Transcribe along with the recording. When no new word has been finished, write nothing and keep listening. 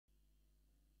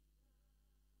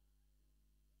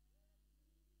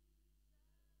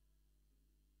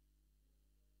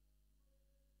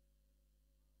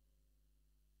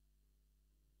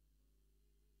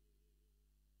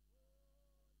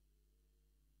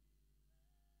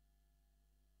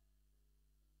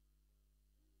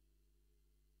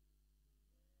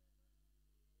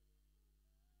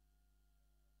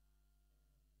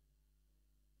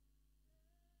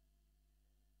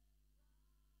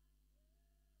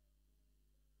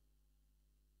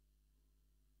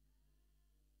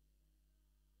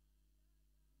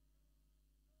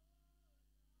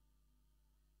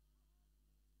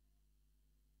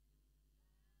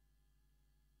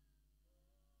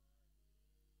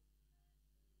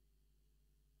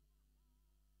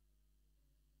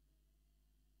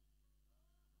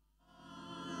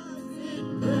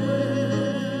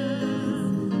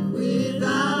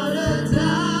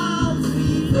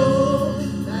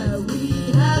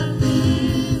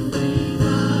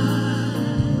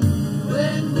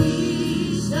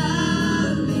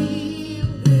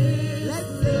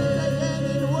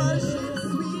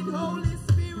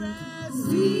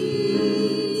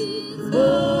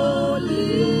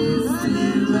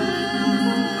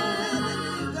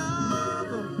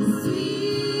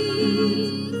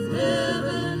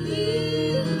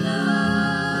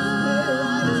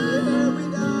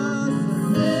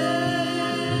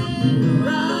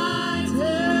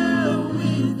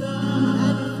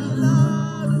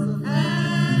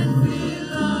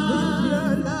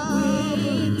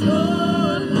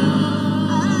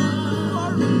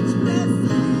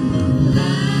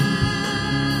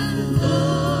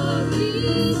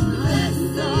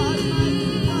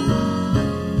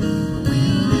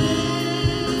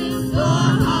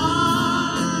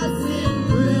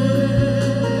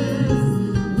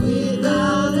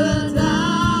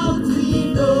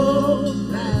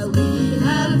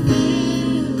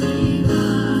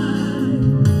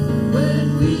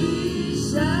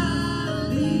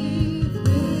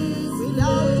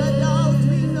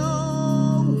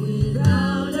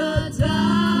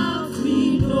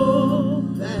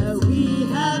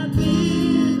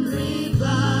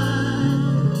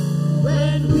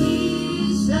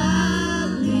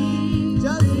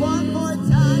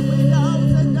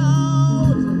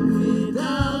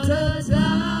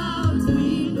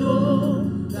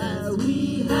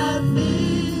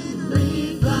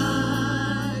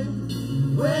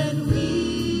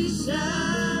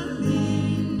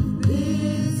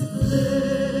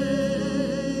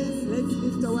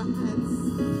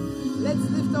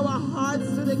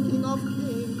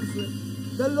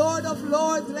Kings, the Lord of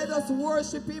Lords. Let us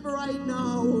worship him right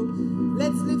now.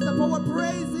 Let's lift up our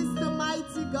praises to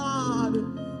mighty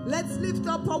God. Let's lift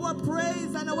up our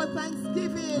praise and our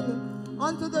thanksgiving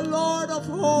unto the Lord of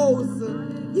hosts.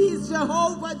 He's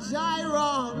Jehovah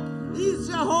Jireh. He's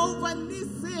Jehovah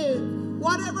Nissi.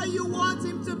 Whatever you want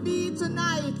him to be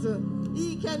tonight,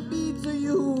 he can be to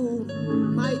you.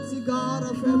 Mighty God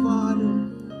of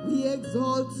heaven, we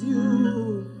exalt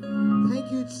you.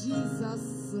 Thank you,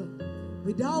 Jesus.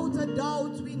 Without a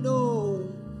doubt, we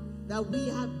know that we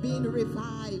have been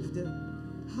revived.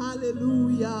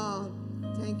 Hallelujah.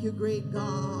 Thank you, great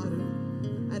God.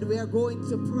 And we are going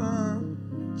to prayer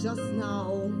just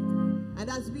now. And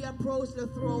as we approach the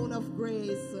throne of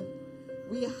grace,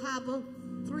 we have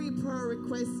 3 prayer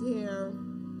requests here.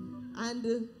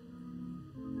 And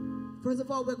first of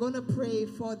all, we're going to pray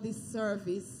for this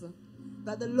service,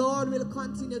 that the Lord will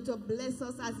continue to bless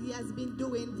us as he has been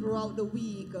doing throughout the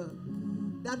week.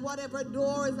 That whatever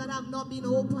doors that have not been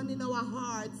opened in our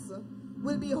hearts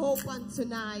will be opened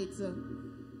tonight.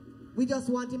 We just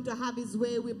want him to have his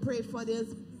way. We pray for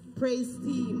this praise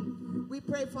team. We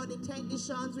pray for the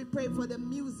technicians. We pray for the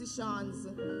musicians.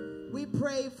 We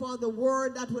pray for the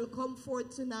word that will come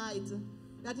forth tonight,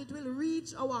 that it will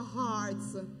reach our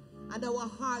hearts and our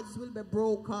hearts will be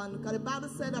broken. Because the Bible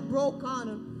said a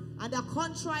broken and a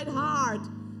contrite heart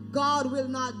God will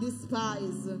not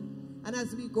despise. And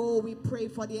as we go, we pray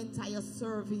for the entire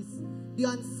service, the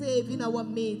unsaved in our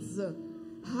midst.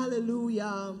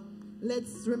 Hallelujah.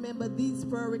 Let's remember these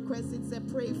prayer requests. It's a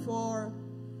pray for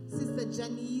Sister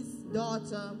Janice's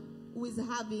daughter who is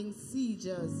having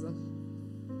seizures.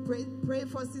 Pray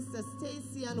for Sister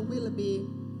Stacy and Willoughby.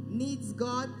 Need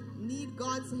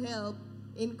God's help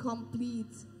in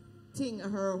completing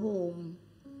her home.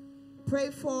 Pray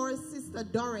for Sister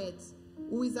Dorrit,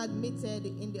 who is admitted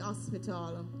in the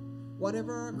hospital.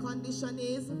 Whatever her condition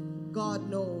is, God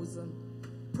knows.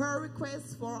 Prayer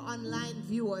requests for online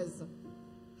viewers.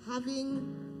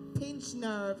 Having pinched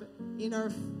nerve in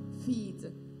her feet,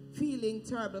 feeling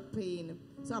terrible pain.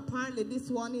 So apparently this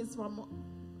one is from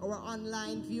our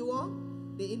online viewer.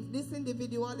 This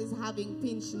individual is having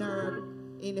pinched nerve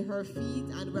in her feet,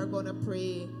 and we're going to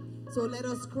pray. So let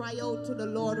us cry out to the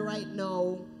Lord right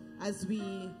now as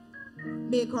we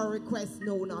make our request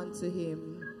known unto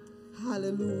him.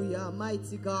 Hallelujah.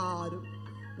 Mighty God,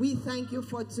 we thank you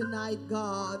for tonight,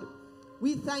 God.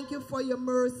 We thank you for your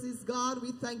mercies, God.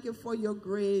 We thank you for your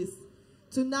grace.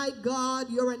 Tonight, God,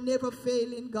 you're a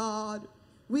never-failing God.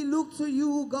 We look to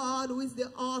you, God, who is the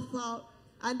author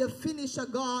and the finisher,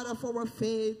 God, of our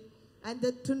faith. And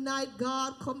that tonight,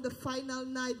 God, come the final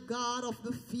night, God, of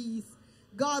the feast.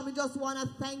 God, we just want to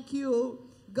thank you,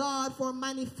 God, for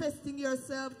manifesting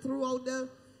yourself throughout the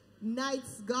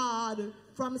nights, God,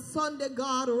 from Sunday,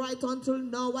 God, right until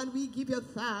now, and we give you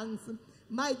thanks.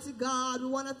 Mighty God, we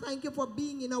want to thank you for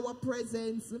being in our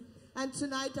presence. And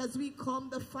tonight, as we come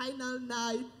the final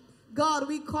night, God,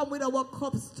 we come with our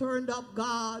cups turned up,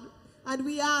 God. And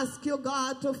we ask you,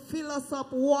 God, to fill us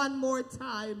up one more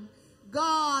time.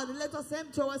 God, let us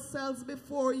empty ourselves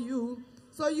before you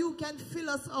so you can fill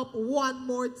us up one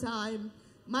more time.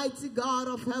 Mighty God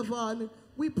of heaven,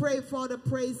 we pray for the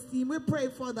praise team. We pray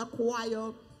for the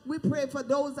choir. We pray for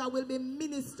those that will be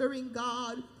ministering,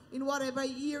 God, in whatever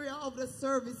area of the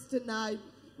service tonight.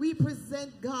 We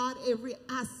present, God, every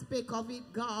aspect of it,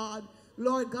 God.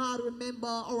 Lord God, remember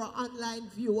our online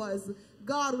viewers.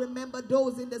 God, remember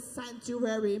those in the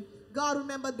sanctuary. God,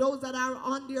 remember those that are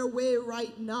on their way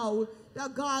right now.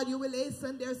 That, God, you will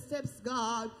hasten their steps,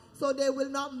 God, so they will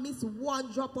not miss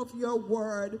one drop of your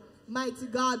word. Mighty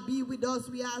God, be with us.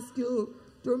 We ask you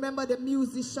to remember the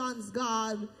musicians,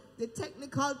 God, the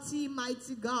technical team,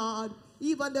 mighty God,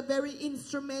 even the very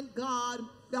instrument, God,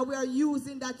 that we are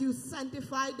using, that you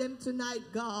sanctify them tonight,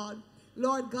 God.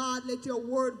 Lord God, let your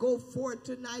word go forth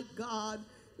tonight, God.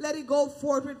 Let it go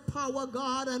forth with power,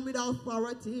 God, and with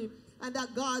authority. And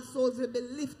that God's souls will be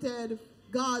lifted.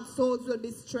 God's souls will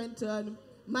be strengthened.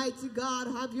 Mighty God,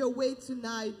 have your way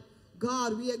tonight.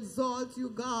 God, we exalt you,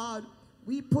 God.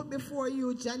 We put before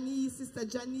you Janice, Sister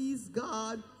Janice,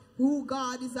 God, who,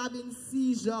 God, is having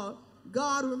seizure.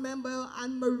 God, remember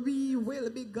Anne-Marie will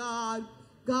be, God.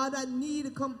 God, I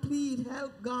need complete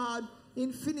help, God,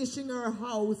 in finishing her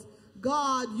house.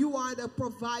 God, you are the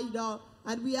provider,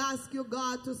 and we ask you,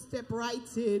 God, to step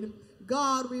right in.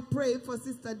 God, we pray for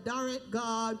Sister Dorrit,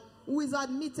 God, who is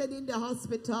admitted in the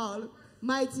hospital.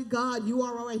 Mighty God, you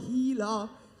are our healer.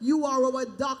 You are our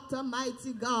doctor,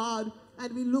 mighty God,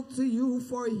 and we look to you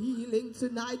for healing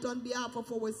tonight on behalf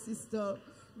of our sister.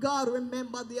 God,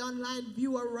 remember the online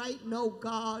viewer right now,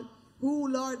 God, who,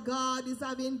 Lord God, is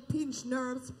having pinched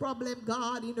nerves problem,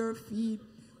 God, in her feet.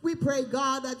 We pray,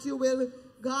 God, that you will,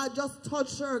 God, just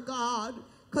touch her, God,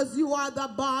 because you are the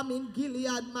balm in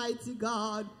Gilead, mighty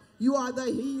God. You are the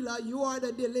healer. You are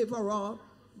the deliverer.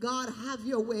 God, have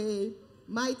your way.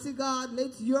 Mighty God,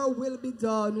 let your will be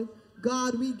done.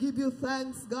 God, we give you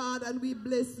thanks, God, and we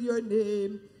bless your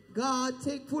name. God,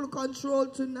 take full control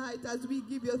tonight as we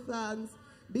give you thanks,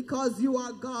 because you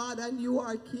are God and you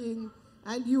are King.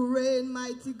 And you reign,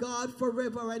 mighty God,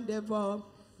 forever and ever.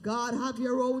 God, have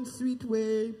your own sweet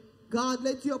way. God,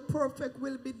 let your perfect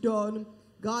will be done.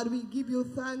 God, we give you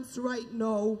thanks right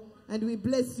now, and we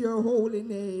bless your holy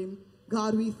name.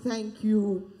 God, we thank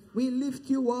you. We lift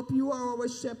you up. You are our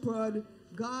shepherd.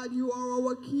 God, you are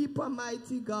our keeper,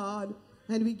 mighty God,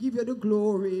 and we give you the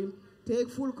glory. Take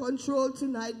full control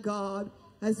tonight, God,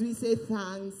 as we say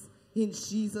thanks in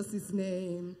Jesus'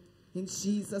 name. In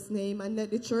Jesus' name. And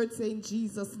let the church say in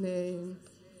Jesus' name.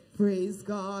 Praise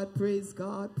God, praise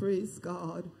God, praise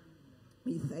God.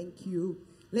 We thank you.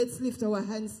 Let's lift our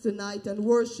hands tonight and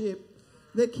worship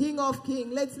the King of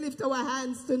Kings. Let's lift our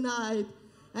hands tonight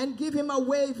and give him a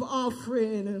wave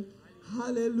offering.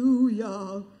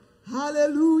 Hallelujah.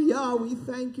 Hallelujah. We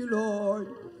thank you, Lord.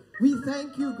 We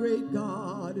thank you, great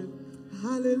God.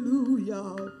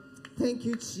 Hallelujah. Thank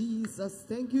you, Jesus.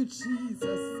 Thank you,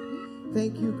 Jesus.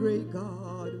 Thank you, great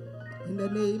God, in the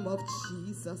name of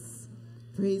Jesus.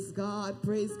 Praise God,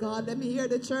 praise God. Let me hear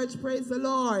the church praise the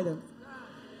Lord.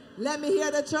 Let me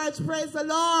hear the church praise the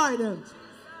Lord.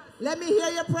 Let me hear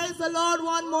you praise the Lord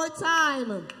one more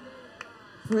time.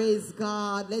 Praise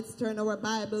God. Let's turn our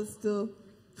Bibles to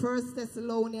 1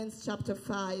 Thessalonians chapter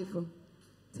 5.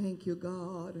 Thank you,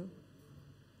 God.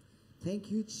 Thank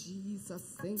you,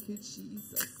 Jesus. Thank you,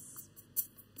 Jesus.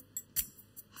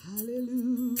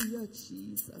 Hallelujah,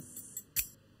 Jesus.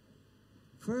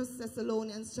 1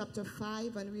 Thessalonians chapter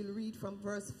 5, and we'll read from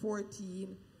verse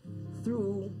 14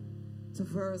 through to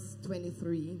verse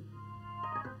 23.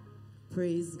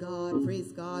 Praise God,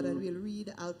 and we'll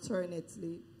read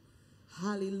alternately.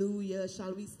 Hallelujah.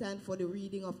 Shall we stand for the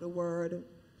reading of the word?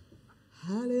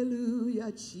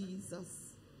 Hallelujah,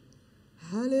 Jesus.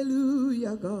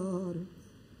 Hallelujah, God.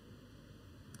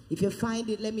 If you find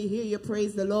it, let me hear you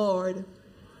praise the Lord.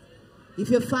 If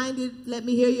you find it, let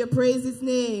me hear you praise his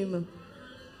name.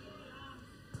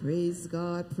 Praise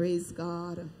God, praise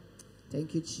God.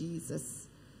 Thank you, Jesus.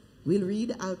 We'll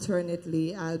read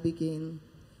alternately. I'll begin.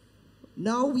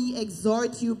 Now we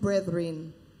exhort you,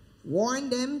 brethren, warn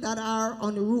them that are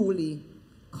unruly,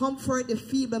 comfort the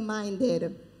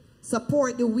feeble-minded,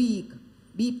 support the weak,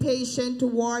 be patient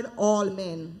toward all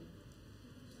men.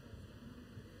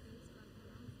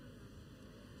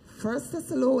 1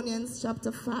 Thessalonians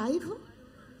chapter 5,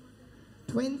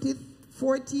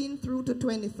 14 through to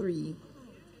 23.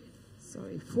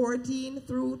 Sorry, 14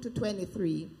 through to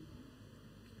 23.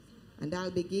 And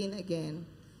I'll begin again.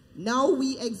 Now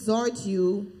we exhort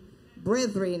you,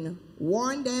 brethren,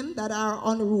 warn them that are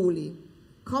unruly,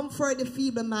 comfort the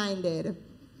feeble-minded,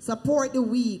 support the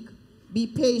weak, be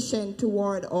patient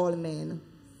toward all men.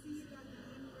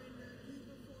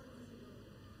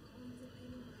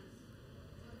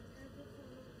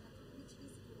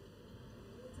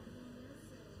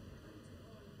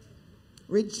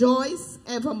 Rejoice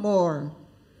evermore.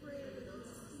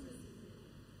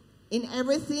 In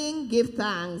everything give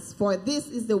thanks, for this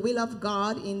is the will of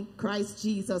God in Christ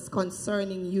Jesus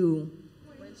concerning you.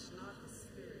 Quench not the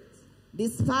spirit.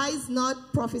 Despise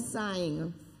not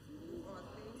prophesying.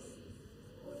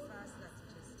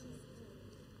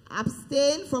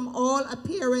 Abstain from all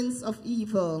appearance of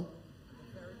evil.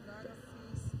 The very God of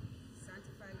peace,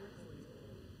 sanctify you wholly.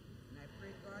 And I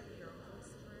pray God that your whole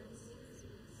spirit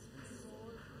and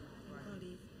soul and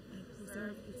body and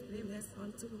preserve its blameless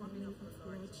unto the coming of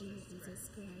Lord Jesus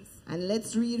Christ. And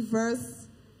let's read verse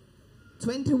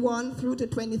 21 through to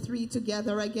 23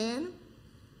 together again.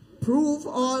 Prove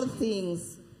all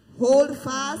things. Hold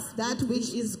fast that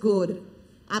which is good.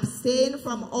 Abstain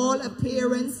from all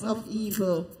appearance of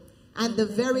evil. And the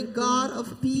very God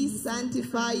of peace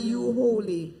sanctify you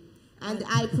wholly. And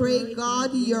I pray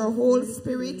God your whole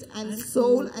spirit and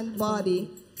soul and body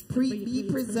be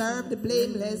preserved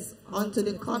blameless unto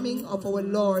the coming of our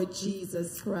Lord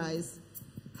Jesus Christ.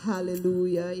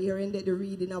 Hallelujah. Hearing the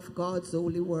reading of God's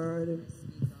holy word.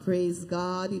 Praise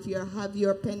God. If you have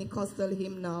your Pentecostal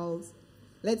hymnals,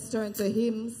 let's turn to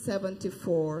hymn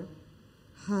 74.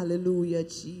 Hallelujah,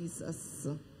 Jesus.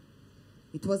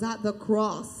 It was at the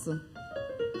cross,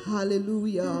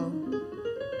 hallelujah,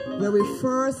 where we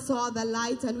first saw the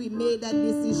light and we made that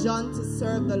decision to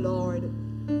serve the Lord.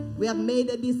 We have made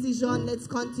a decision, let's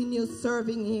continue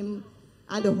serving him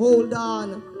and hold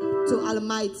on to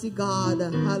Almighty God.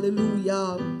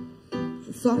 Hallelujah.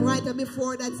 The songwriter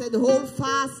before that said, hold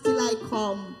fast till I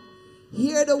come.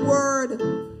 Hear the word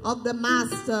of the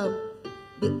Master.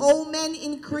 The omen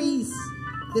increase,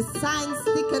 the signs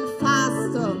thicken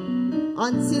faster,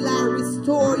 until I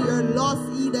restore your lost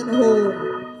Eden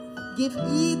home. Give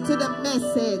heed to the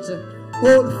message,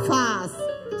 hold fast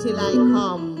till I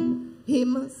come.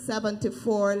 Hymn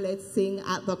 74, let's sing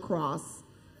at the cross.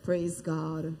 Praise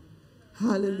God.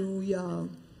 Hallelujah.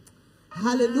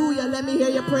 Hallelujah. Let me hear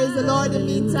you praise the Lord in the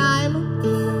meantime.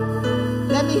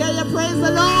 Let me hear you praise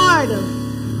the Lord.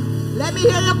 Let me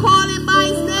hear you call him by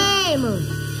his name.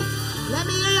 Let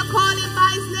me hear you call him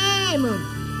by his name.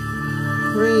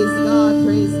 Praise God,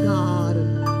 praise God.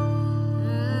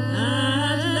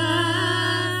 At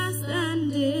last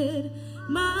ended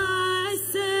my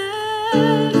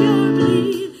Savior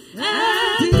bleed,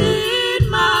 and did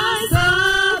my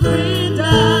sovereign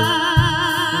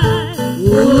die.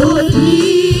 Would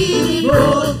he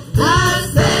broke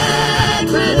as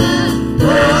sacred and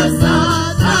for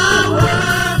such a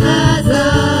worm as I.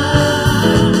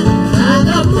 And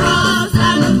the cross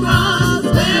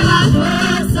where I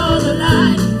first saw the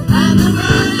light, and the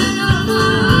burden of my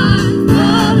heart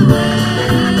rolled away.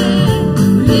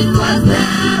 It was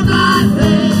there by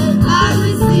faith I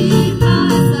received my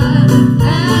sight,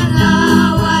 and now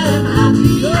I am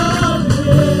happy always.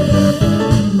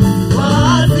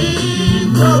 Was it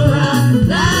for us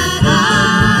that I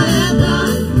am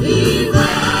done? He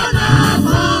rode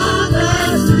upon the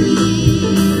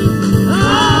stream.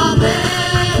 Amazing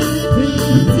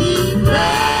pretty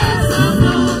grace of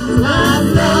Lord, and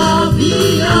love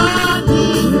beyond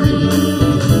degree.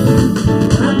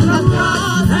 And the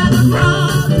cross,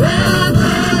 where I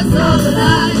first saw the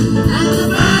light, and the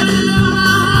burden of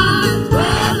my heart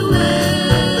rolled away.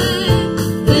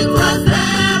 It was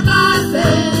there by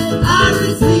faith I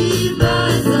received my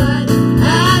sight,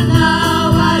 and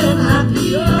now I am happy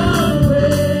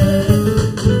always.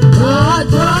 The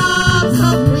drops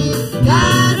of grief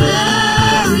can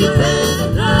repay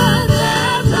the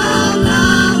depth of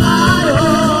love I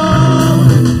owe.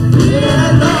 Dear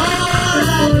Lord,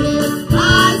 I give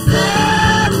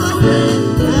myself away,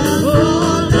 and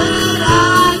all that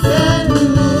I can do.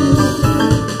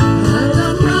 At the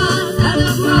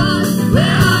cross,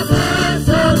 where I first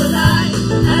saw the light,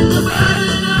 and the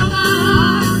burden of my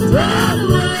heart rolled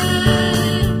away.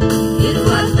 It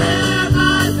was there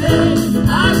by faith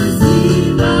I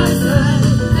received my sight,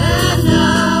 and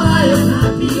now I am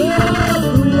happy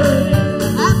always.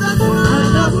 At the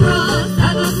cross,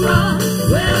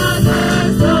 where I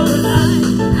first saw the light,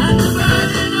 and the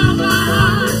burden of my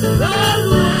heart rolled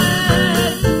away.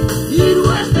 It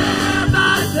was there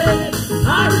by faith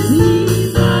I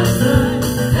received my sight,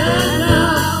 and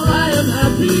now I am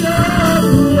happy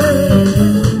always.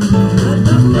 At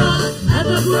the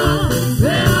cross,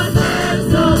 where I first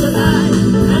saw the light,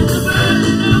 and the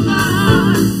burden of my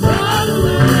heart rolled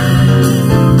away.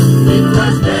 It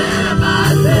was there by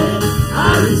faith I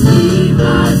received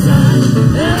my sight,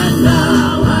 and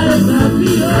now I am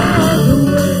happy all the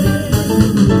way.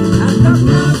 At the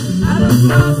cross,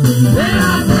 where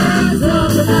I first saw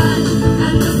the light,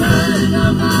 and the burden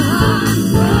of my heart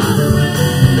rolled away.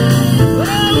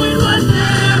 Oh, it was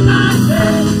there by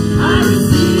faith I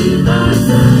received my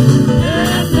sight,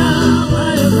 and now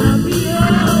I am happy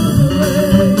all the way.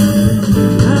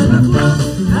 At the cross,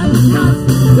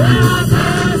 where I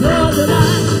first saw the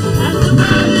light, and the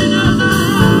burden of my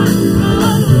heart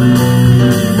rolled away.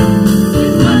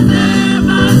 It was there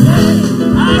by faith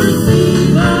I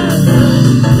received my sight,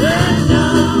 and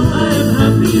now I am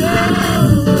happy all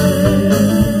the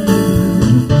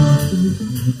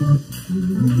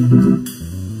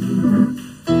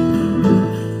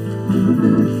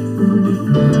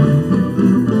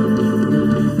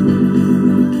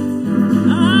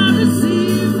I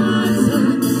received my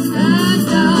sight, and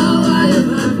now I am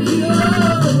happy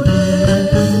always.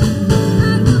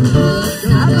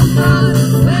 At the cross,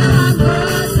 where I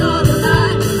first saw the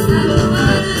light, and the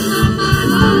burden of my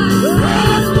heart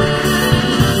rolled away.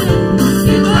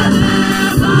 It was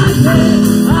there by faith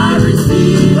I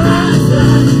received my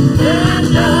sight, and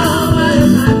now I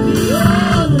am happy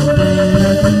always.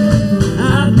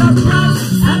 At the cross,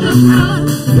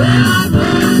 where I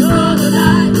first saw the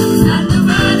light, and the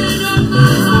burden of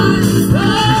my heart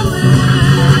rolled away.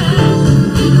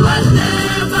 It was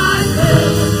there by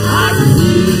faith I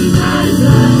received my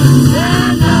sight,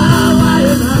 and now I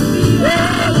am happy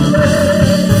always.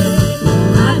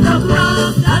 At the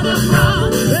cross,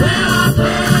 where I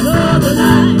first saw the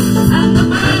light, and the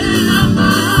burden of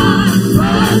my heart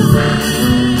rolled away.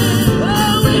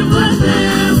 Oh, it was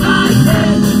there by faith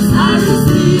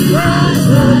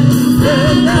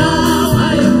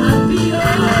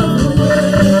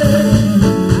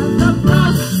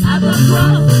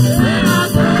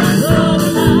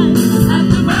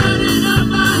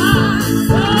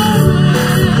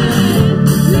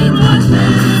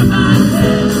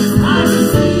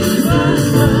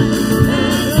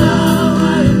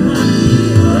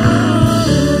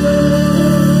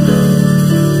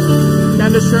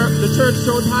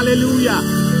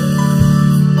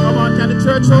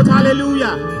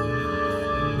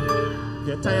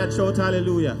you're tired, shout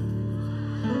hallelujah.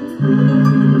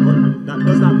 But that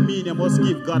does not mean you must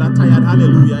give God a tired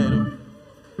hallelujah, you know.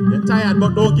 You're tired,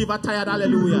 but don't give a tired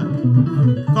hallelujah.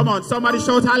 Come on, somebody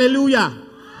shout hallelujah.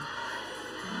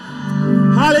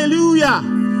 Hallelujah.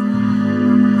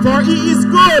 For he is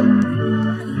good.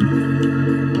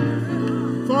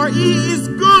 For he is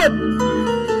good.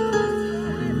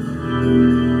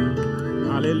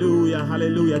 Hallelujah,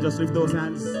 hallelujah. Just lift those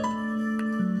hands.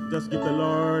 Just give the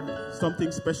Lord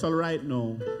something special right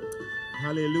now.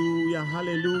 Hallelujah,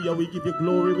 hallelujah. We give you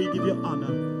glory, we give you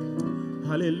honor.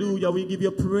 Hallelujah, we give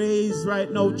you praise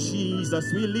right now, Jesus.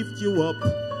 We lift you up.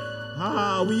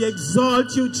 We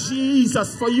exalt you,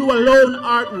 Jesus, for you alone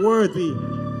art worthy.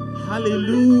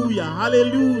 Hallelujah,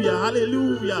 hallelujah,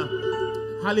 hallelujah.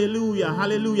 Hallelujah,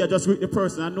 hallelujah. Just greet the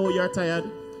person. I know you're tired,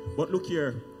 but look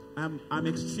here. I'm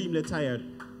extremely tired.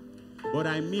 But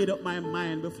I made up my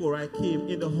mind before I came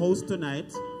in the house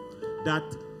tonight that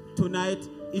tonight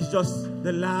is just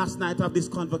the last night of this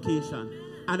convocation.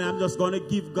 And I'm just going to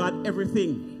give God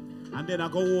everything. And then I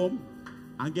go home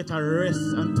and get a rest.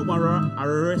 And tomorrow, a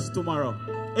rest tomorrow.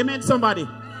 Amen, somebody.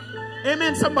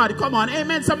 Amen, somebody. Come on.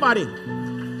 Amen, somebody.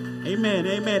 Amen,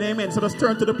 amen, amen. So just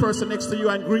turn to the person next to you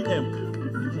and greet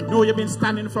them. No, you've been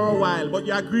standing for a while, but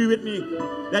you agree with me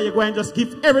that you're going to just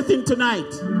give everything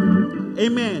tonight.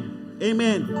 Amen,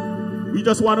 amen. We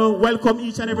just want to welcome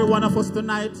each and every one of us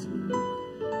tonight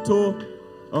to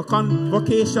our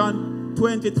convocation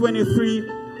 2023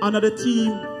 under the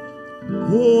theme,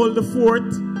 Hold the Fort.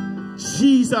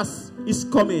 Jesus is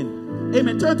coming.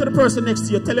 Amen. Turn to the person next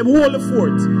to you. Tell him, hold the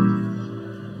fort.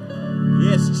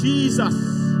 Yes, Jesus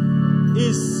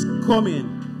is coming.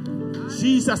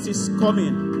 Jesus is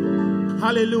coming.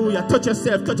 Hallelujah. Touch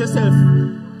yourself. Touch yourself.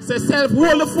 Say, self,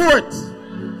 hold the fort.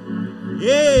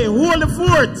 Hey, hold the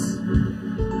fort.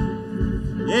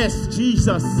 Yes,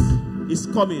 Jesus is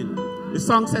coming. The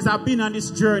song says, I've been on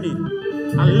this journey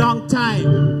a long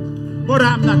time, but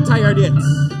I'm not tired yet.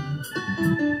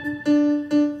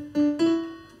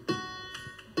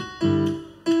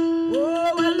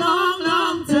 Oh, a long,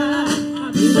 long time.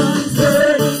 I've been on this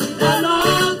journey a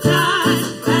long time,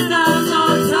 and I'm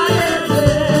not tired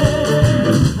yet.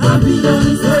 I've been on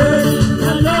this journey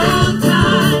a long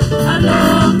time, a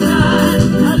long time,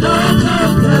 a long,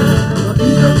 long time. I've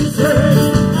been on this journey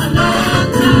a long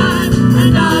time,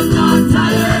 and I'm not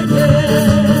tired yet.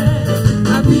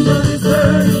 I've been on this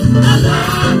journey a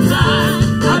long time,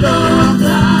 a long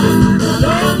time, a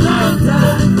long, long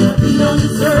time. I've been on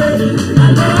this journey a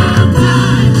long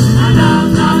time, and I'm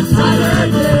not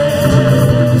tired yet.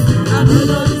 I've been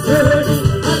on this journey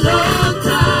a long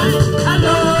time, a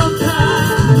long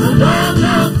time, a long,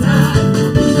 long time.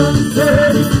 I've been on this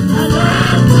journey a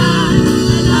long time,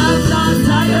 and I'm not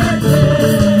tired yet. Are you tired?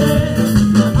 Are you tired?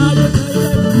 Oh,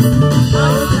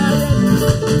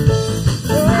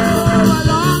 a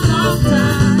long, long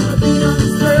time. I've been on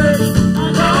this journey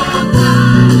a long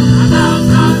time, and I'm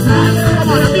not tired. Come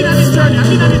on, I've been on this journey.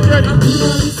 I've been on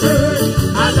this journey. I've been on this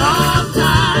journey a long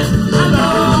time, a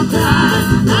long time,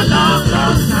 a long,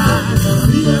 long time. I've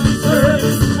been on this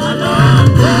journey a long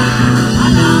time,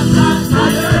 and I'm not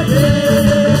tired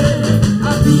yet.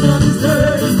 I've been on this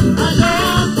journey a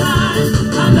long time,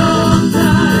 a long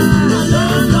time, a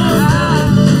long, long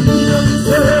time. I've been on this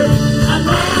journey a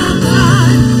long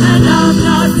time, and I'm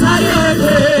not tired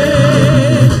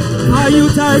yet. Are you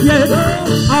tired yet?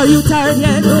 Are you tired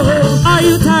yet? Are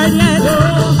you tired yet?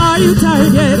 Are you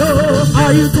tired yet?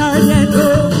 Are you tired yet?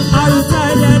 Are you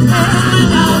tired yet?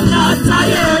 And I'm not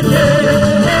tired yet.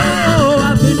 Oh,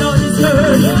 I've been on this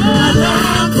journey a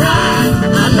long time,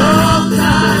 a long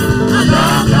time, a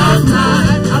long, long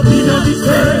time. I've been on this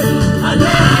journey a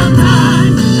long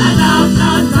time, and I'm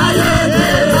not tired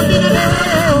yet.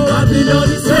 I've been on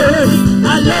this journey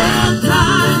a long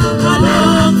time, a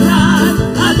long time,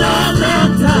 a long,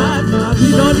 long time. I've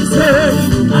been on this journey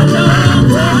a long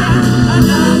time, and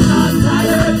I'm not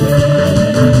tired yet.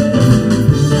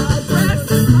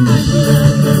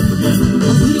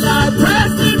 Feel like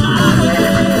pressing my way.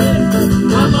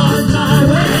 I'm on my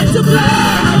way to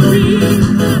glory.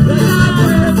 Feel like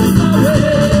pressing my way.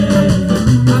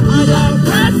 I am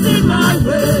pressing my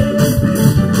way.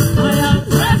 I am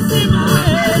pressing my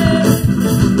way.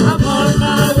 I'm on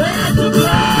my way to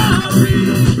glory.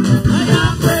 I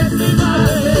am pressing my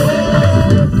way.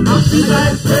 I feel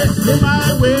like pressing my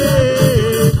way.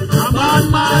 I'm on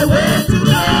my way to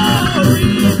glory.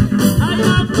 I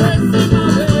am pressing my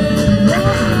way.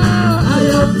 I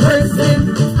am pressing,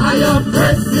 I am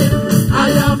pressing, I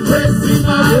am pressing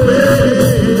my way.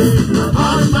 I'm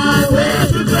on my way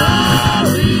to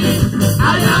glory. I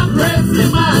am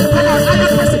pressing my way. I am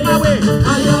pressing my way.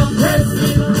 I am pressing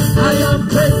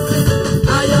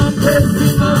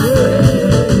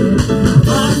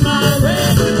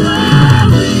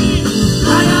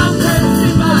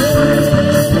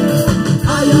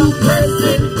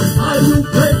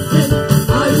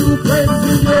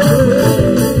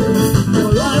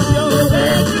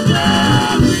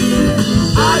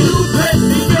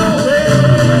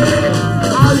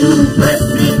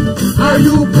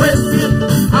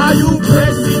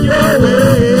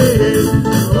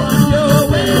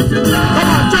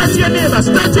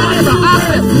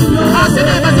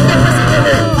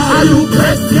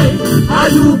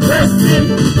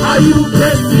Are you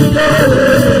pressing your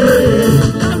way?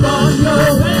 Come on your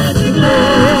way to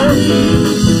glory.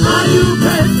 Are you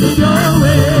pressing your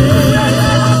way?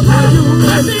 Are you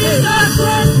pressing that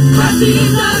press?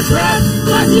 Jesus press,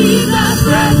 Jesus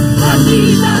press,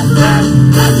 Jesus press,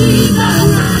 Jesus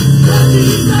press,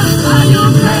 Jesus. Are you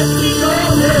pressing your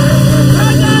way?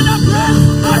 We're gonna press,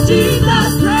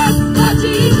 Jesus press,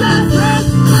 Jesus press,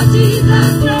 Jesus press,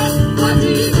 Jesus press,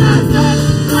 Jesus press,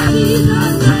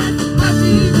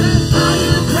 Jesus. Are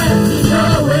you pressing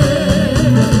your way?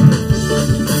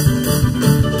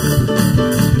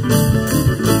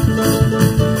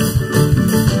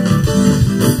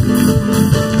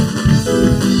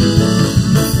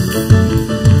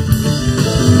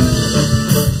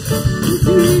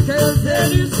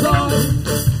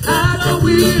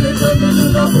 In the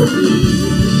middle of the week,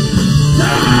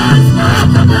 just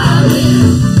walk about it.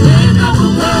 Then I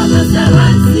will come and tell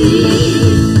and see.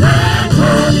 They're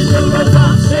calling the rose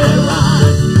of Sharon.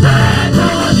 They're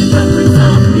calling the Prince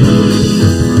of Peace.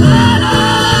 And I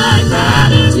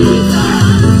got it, Jesus,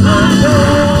 my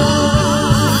Lord.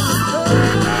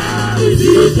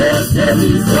 Ezekiel said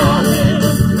he saw him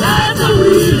as a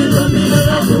wheel in the middle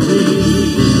of the week.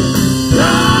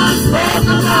 Just walk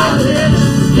about it.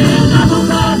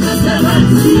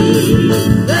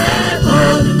 They're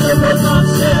calling the rose of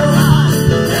Sharon.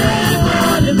 They're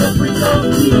calling the Prince of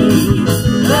Peace.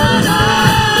 And I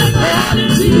call him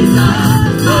Jesus,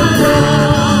 my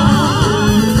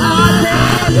Lord. I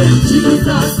call him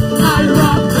Jesus, my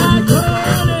rock. I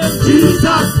call him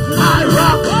Jesus, my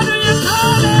rock. What do you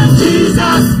call him?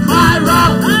 Jesus, my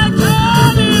rock. I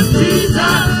call him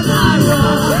Jesus, my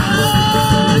rock.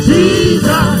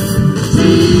 Jesus,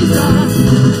 Jesus,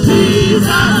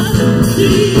 Jesus,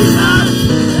 Jesus,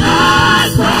 I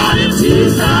call him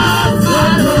Jesus,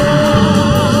 my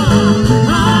Lord.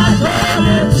 I call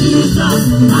him Jesus,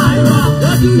 my rock.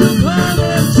 What do you call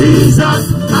him? Jesus,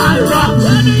 my rock.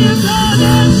 What do you call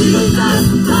him? Jesus,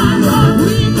 my rock.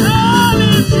 We call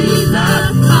him Jesus,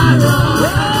 my rock.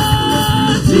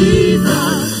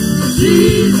 Jesus,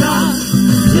 Jesus,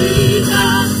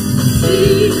 Jesus,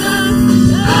 Jesus,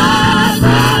 I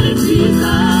call him Jesus,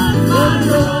 my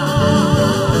Lord.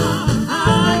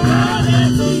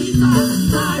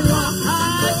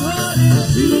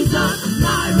 Jesus,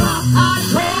 my rock, I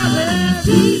call him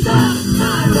Jesus,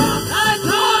 my rock, I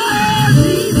call him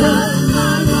Jesus,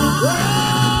 my rock.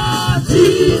 Oh,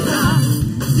 Jesus,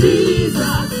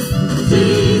 Jesus,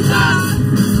 Jesus,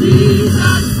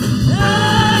 Jesus, I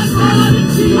call him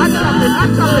Jesus.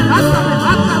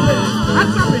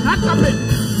 Hot chopping.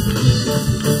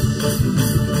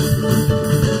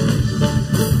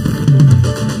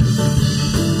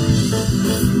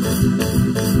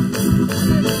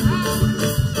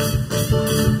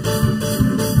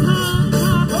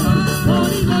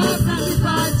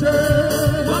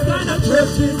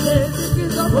 Church is this? This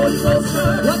is the Holy Ghost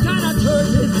church. What kind of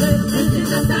church is this? This is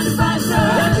the sanctified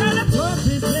church. What kind of church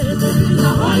is this? This is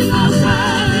the Holy Ghost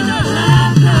church. In the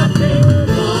hand nothing,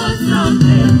 doing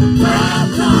something, talk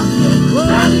something.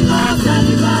 Holy Ghost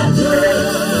sanctified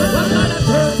church. What kind of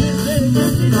church is this?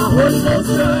 This is the Holy Ghost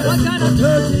church. What kind of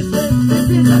church is this? This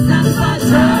is the sanctified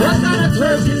church. What kind of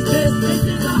church is this? This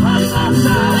is the Holy Ghost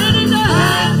church. And in the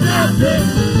hand nothing,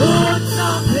 doing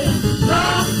something,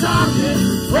 talk something.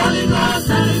 Holy Ghost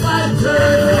sanctified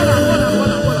church.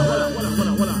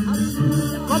 Hold on.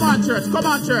 Come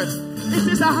on, church. It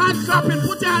is a hand clapping.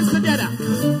 Put your hands together.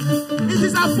 It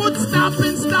is a foot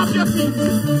stamping. Stamp your feet.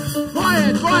 Go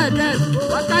ahead, guys.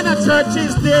 What kind of church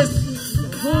is this?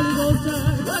 Holy Ghost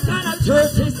church. What kind of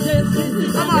church is this?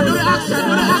 Come on, do the action.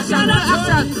 Holy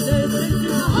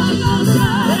Ghost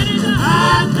church.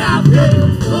 Hand clapping.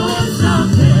 Doing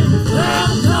something.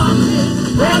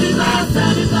 Holy Ghost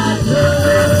sanctified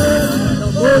church. The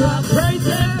more I praise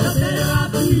him, the better I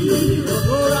feel. The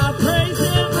more I praise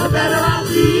him, the better I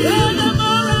feel. The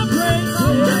more I praise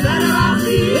him, the better I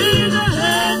feel. In the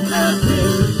hands of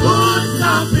him, good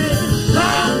something,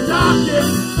 don't talking.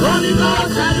 Holy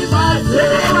Ghost sanctified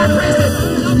church.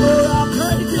 The more I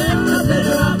praise him, the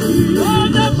better I feel.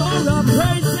 The more I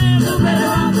praise him, the better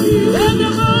I feel. The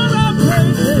more I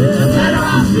praise him, the better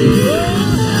I feel.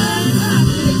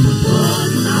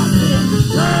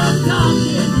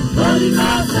 Holy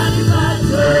Ghost sanctified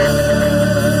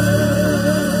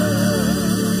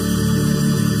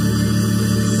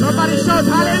Somebody shout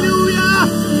hallelujah.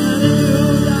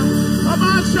 Hallelujah. Come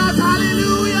on, shout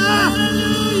hallelujah.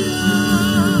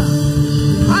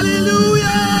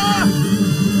 Hallelujah.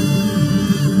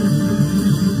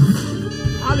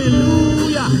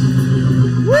 Hallelujah.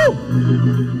 Woo.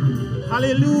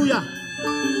 Hallelujah.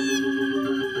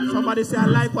 Somebody say, I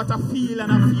like what I feel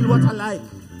and I feel what I like.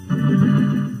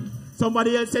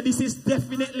 Somebody else said, this is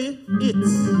definitely it.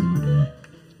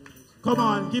 Come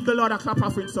on, give the Lord a clap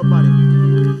offering, somebody.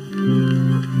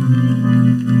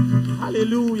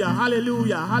 Hallelujah,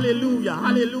 hallelujah, hallelujah,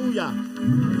 hallelujah,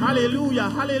 hallelujah,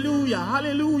 hallelujah,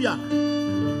 hallelujah.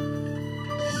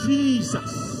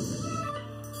 Jesus.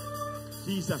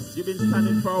 Jesus, you've been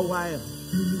standing for a while.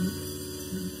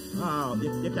 Oh,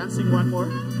 you can sing one more?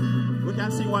 We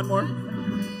can sing one more?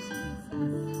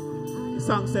 The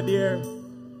song said there,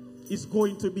 it's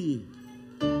going to be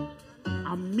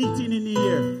a meeting in the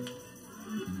air.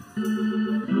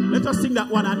 Let us sing that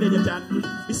one and then you can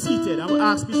be seated. I will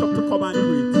ask Bishop to come and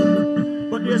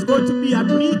greet. But there's going to be a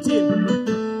meeting.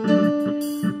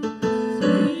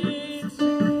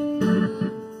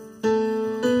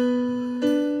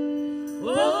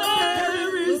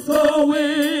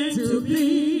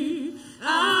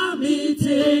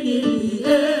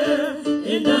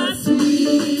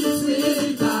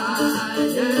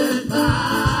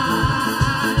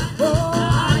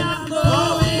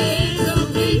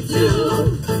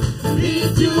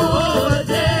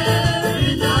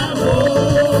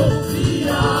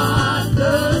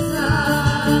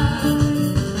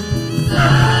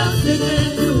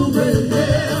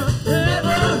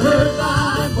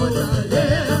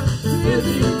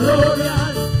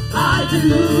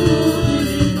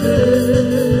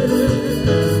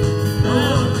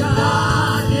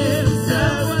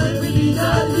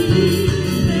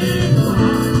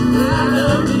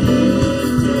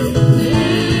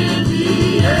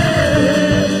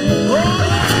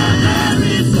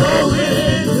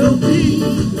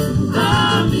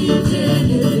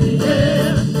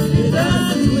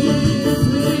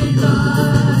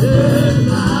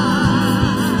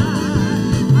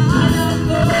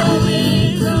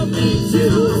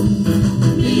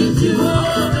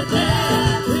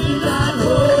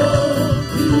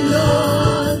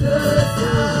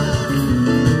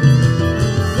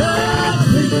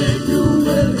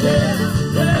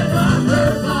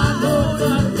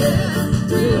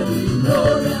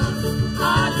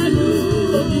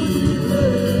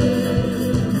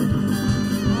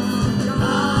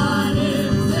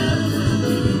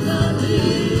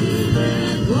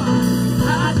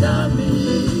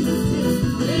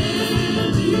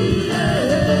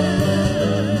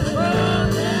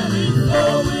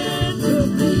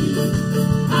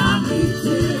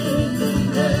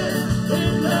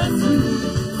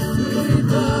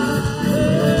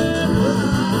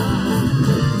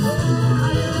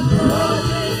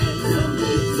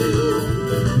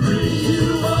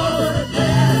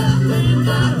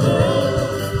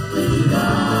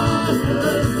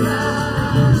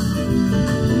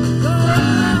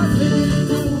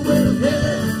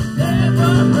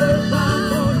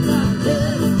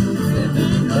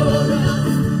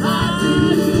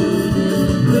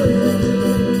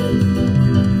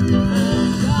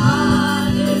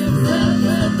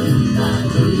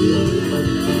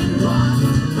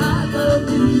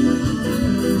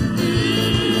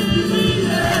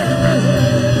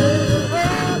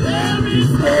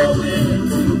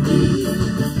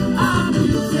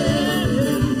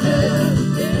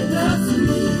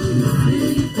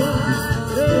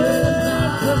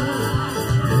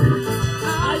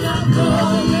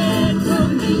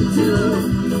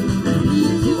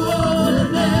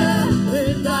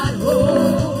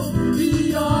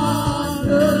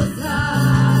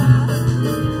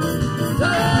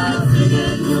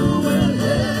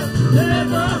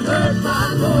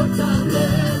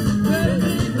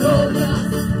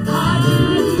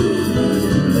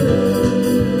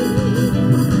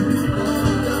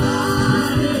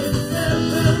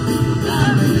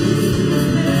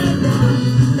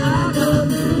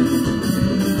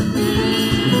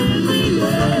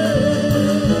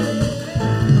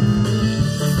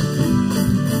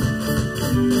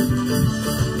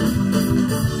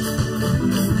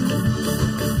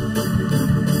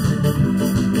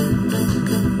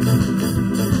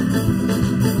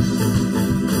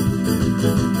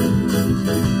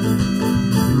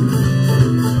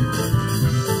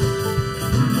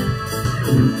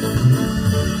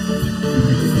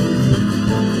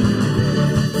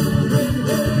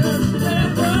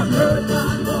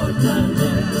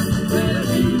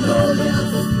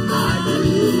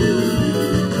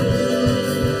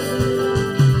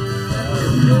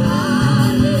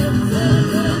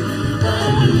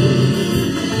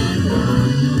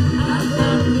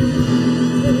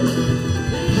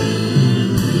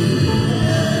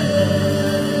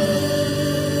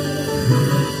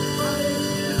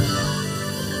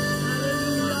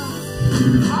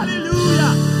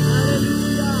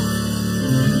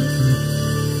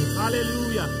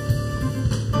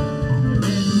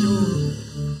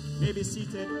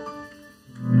 seated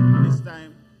at this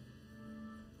time.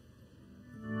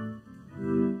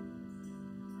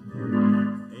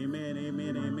 Amen,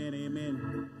 amen, amen,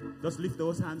 amen. Just lift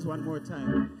those hands one more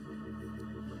time.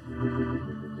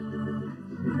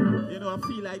 You know, I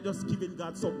feel like just giving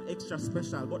God something extra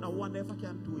special, but I wonder if I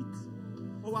can do it.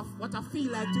 Or what I feel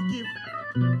like to give,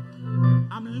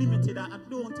 I'm limited. I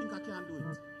don't think I can do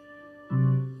it.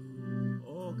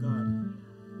 Oh, God.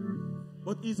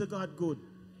 But is a God good?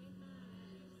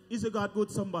 Is a God good,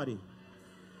 somebody?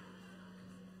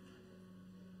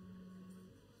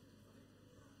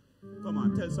 Come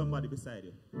on, tell somebody beside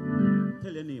you.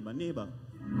 Tell your neighbor, neighbor,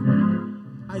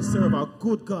 I serve a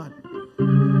good God.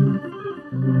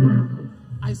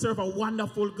 I serve a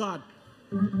wonderful God.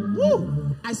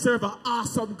 Woo! I serve an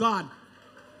awesome God.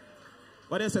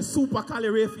 But there's a super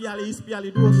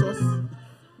calirafialispialidosos.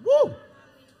 Woo!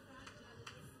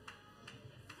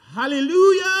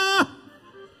 Hallelujah!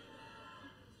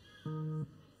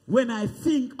 When I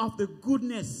think of the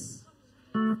goodness,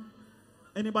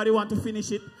 anybody want to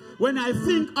finish it? When I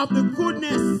think of the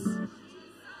goodness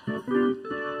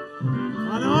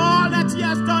and all that he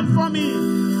has done for me,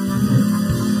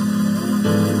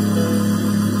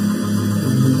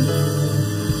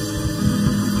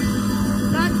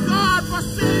 thank God for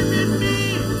saving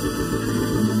me.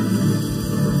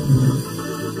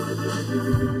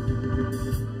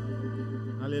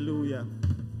 Hallelujah.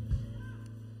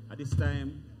 At this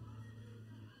time,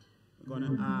 we're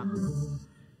going to ask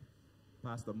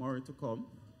Pastor Murray to come.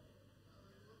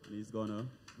 And he's going to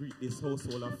greet this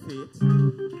household of faith.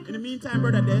 In the meantime,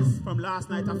 Brother Des, from last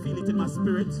night, I feel it in my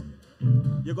spirit.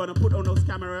 You're going to put on those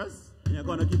cameras, and you're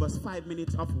going to give us 5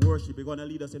 minutes of worship. You're going to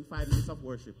lead us in 5 minutes of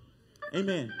worship.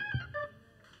 Amen.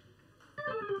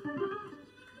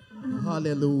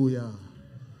 Hallelujah.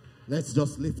 Let's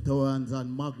just lift our hands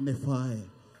and magnify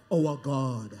our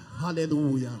God.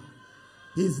 Hallelujah.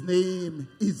 His name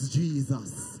is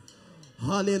Jesus.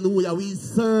 Hallelujah. We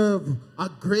serve a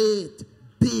great,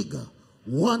 big,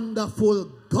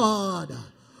 wonderful God.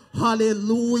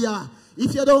 Hallelujah.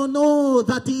 If you don't know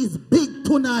that he is big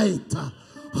tonight,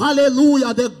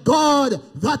 hallelujah, the God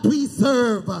that we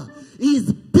serve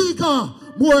is bigger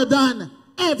more than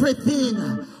everything,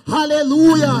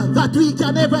 hallelujah, that we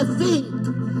can ever think.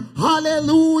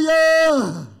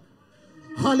 Hallelujah.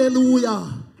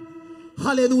 Hallelujah.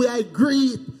 Hallelujah. I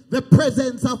greet the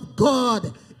presence of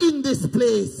God in this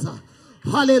place.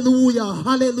 Hallelujah.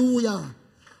 Hallelujah.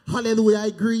 Hallelujah. I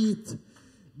greet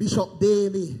Bishop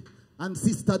Daly and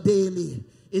Sister Daly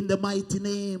in the mighty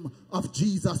name of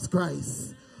Jesus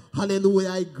Christ.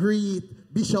 Hallelujah. I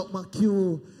greet Bishop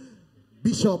McHugh,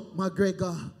 Bishop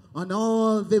McGregor, and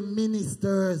all the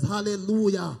ministers.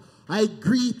 Hallelujah. I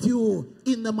greet you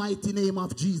in the mighty name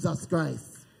of Jesus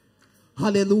Christ.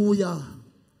 Hallelujah.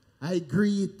 I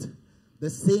greet the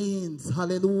saints.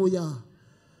 Hallelujah.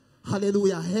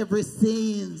 Hallelujah. Every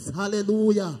saints.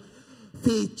 Hallelujah.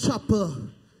 Faith Chapel,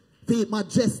 Faith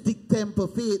Majestic Temple,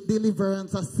 Faith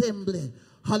Deliverance Assembly.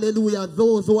 Hallelujah.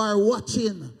 Those who are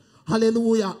watching,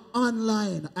 hallelujah,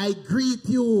 online, I greet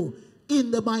you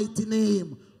in the mighty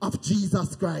name of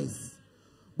Jesus Christ.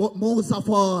 But most of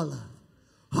all,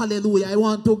 hallelujah, I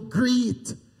want to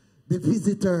greet the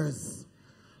visitors.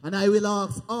 And I will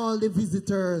ask all the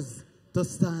visitors to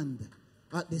stand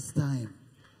at this time.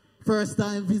 First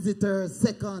time visitors,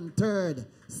 second, third,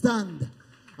 stand.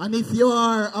 And if you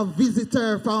are a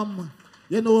visitor from,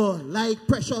 you know, like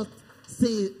Precious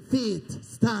Faith,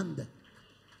 stand.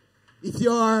 If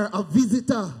you are a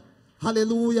visitor,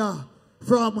 hallelujah,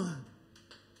 from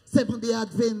Seventh-day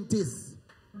Adventist,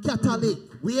 Catholic,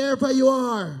 wherever you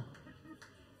are,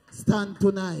 stand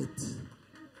tonight.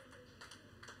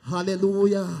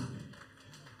 Hallelujah.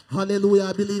 Hallelujah.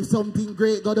 I believe something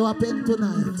great going to happen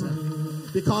tonight.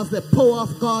 Because the power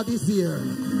of God is here.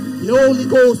 The Holy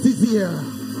Ghost is here.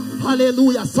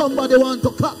 Hallelujah. Somebody want to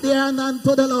clap their hand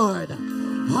unto the Lord.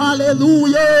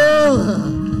 Hallelujah.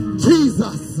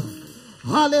 Jesus.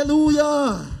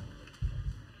 Hallelujah.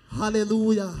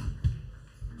 Hallelujah.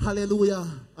 Hallelujah.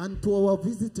 And to our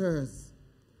visitors,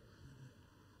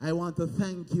 I want to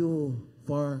thank you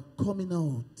for coming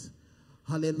out.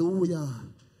 Hallelujah.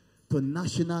 To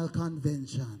National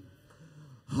Convention.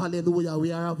 Hallelujah.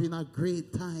 We are having a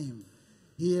great time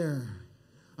here.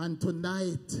 And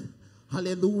tonight,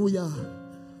 hallelujah.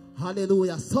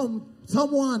 Hallelujah.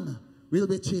 Someone will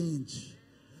be changed.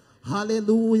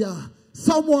 Hallelujah.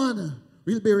 Someone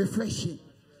will be refreshing.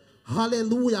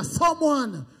 Hallelujah.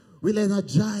 Someone will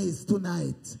energize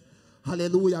tonight.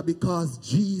 Hallelujah. Because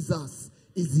Jesus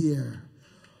is here.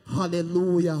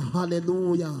 Hallelujah.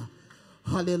 Hallelujah.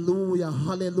 Hallelujah.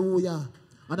 Hallelujah.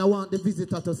 And I want the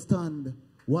visitor to stand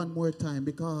one more time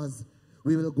because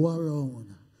we will go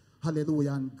around,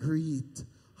 hallelujah, and greet,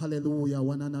 hallelujah,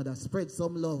 one another. Spread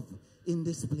some love in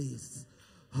this place,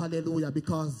 hallelujah,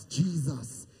 because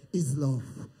Jesus is love.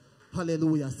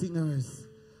 Hallelujah. Singers,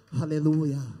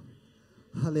 hallelujah,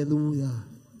 hallelujah.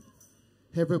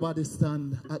 Everybody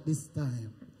stand at this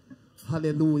time.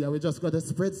 Hallelujah. We just got to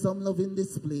spread some love in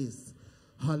this place.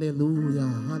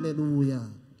 Hallelujah, hallelujah.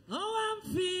 Oh,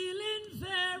 I'm feeling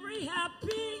very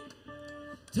happy,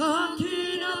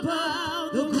 talking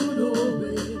about the good old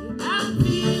way. I'm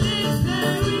feeling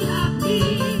very happy,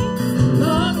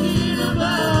 talking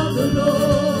about the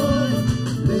Lord.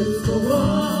 Let's go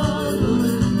on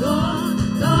and on,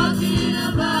 talking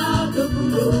about the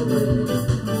good old way.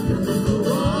 Let's go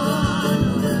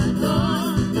on and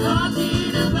on,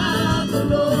 talking about the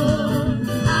Lord.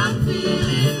 I'm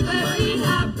feeling very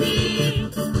happy,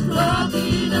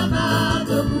 talking about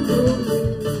the good old way.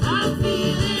 I'm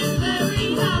feeling very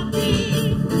happy,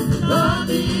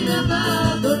 talking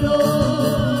about the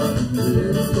Lord.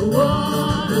 Let's go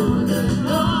on and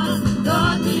on,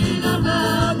 talking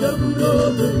about the good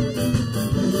old way.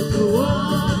 Let's go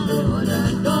on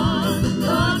and on,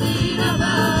 talking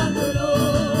about the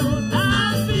Lord.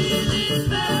 I'm feeling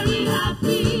very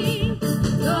happy,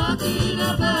 talking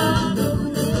about the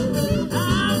good old way.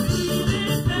 I'm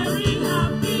feeling very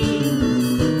happy,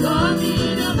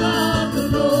 talking about the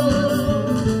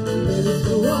Lord. Let's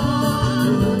go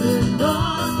on and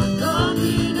on,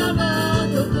 talking about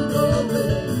the good old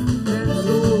way. Let's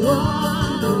go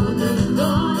on and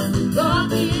on,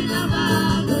 talking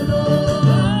about the Lord.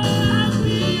 I'm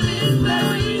feeling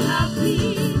very happy,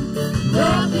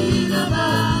 talking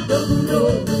about the good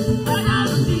old way. I'm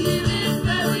feeling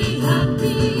very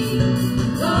happy,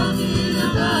 talking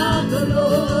about the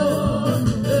Lord.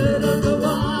 Let's go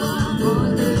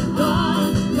on and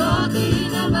on,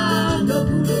 talking about the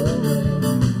good old way.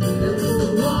 Let's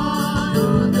go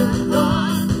on and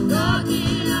on,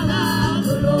 talking about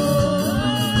the Lord.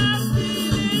 I'm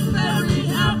feeling very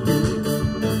happy,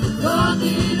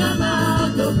 talking about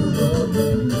the good old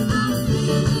way. I'm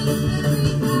feeling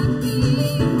very happy,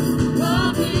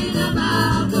 talking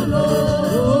about the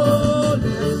Lord.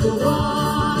 Let's go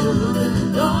on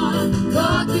and on,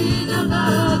 talking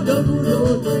about the good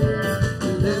old way.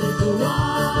 Let's go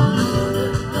on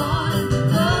and on,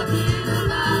 talking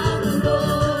about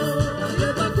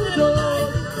the Lord.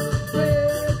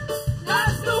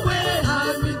 That's the way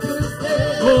I'm going to stay.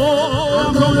 Oh,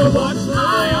 I'm gonna watch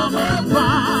my armor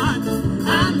grind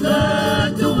And learn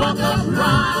to walk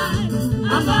upright.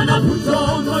 I'm gonna put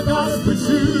on my gospel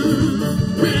shoes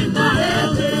with my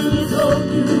helmet on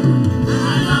you.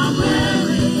 And I'm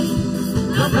wearing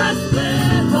the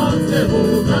breastplate of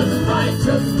Jehovah's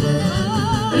righteousness.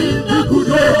 In the good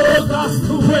old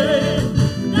gospel way,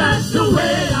 that's the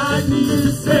way I need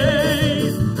to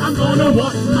stay. I'm gonna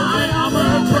wash my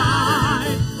armor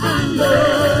bright and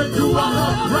learn to walk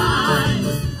upright.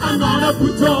 I'm gonna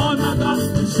put on my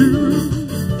gospel shoes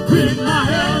with my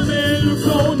helmet looks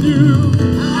on you.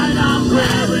 And I'm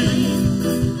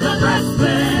wearing the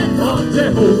breastplate of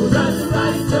Jehovah's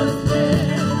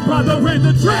righteousness. Brother, when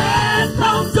the train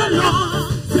comes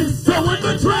along, sister, when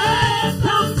the train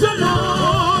comes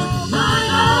along, my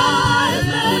eyes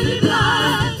may be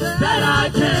blind that I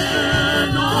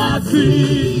cannot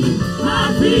see.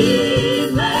 My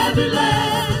feet may be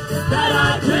lame that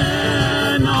I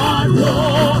cannot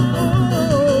walk.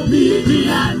 Meet me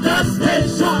at the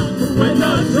station when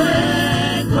the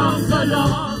train comes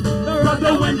along.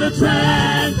 Brother, when the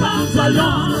train comes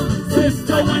along,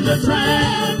 sister, when the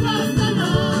train comes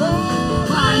along,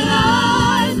 my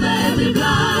eyes may be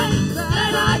blind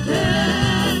and I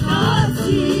cannot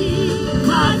see.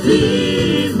 My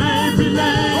feet may be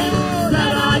lame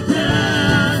that I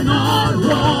cannot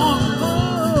walk.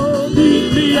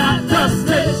 Meet me at the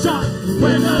station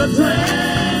when the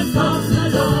train comes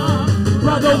along.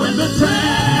 Brother, when the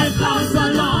train comes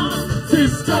along,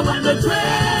 sister, when the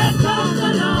train comes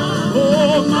along,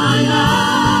 oh, my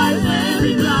eyes may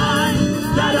be blind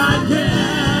that I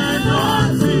cannot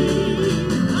see.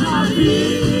 My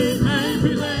feet may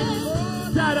be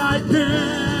lame that I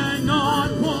cannot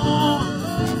walk.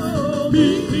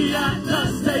 Meet me at the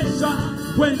station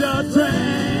when the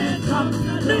train comes.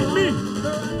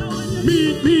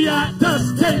 Meet me at the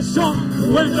station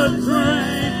when the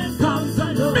train comes.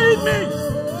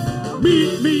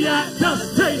 Meet me at the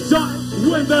station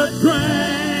when the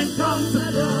train comes.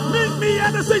 Meet me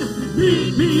at the station.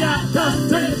 Meet me at the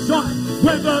station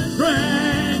when the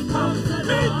train comes.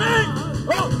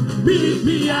 Meet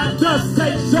me at the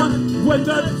station when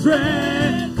the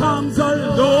train comes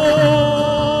along.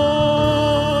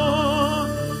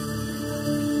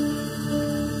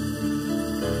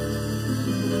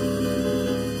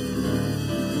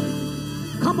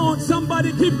 Come on,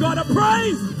 somebody give God a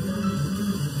praise.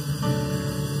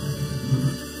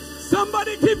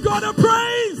 Somebody give God a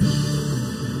praise.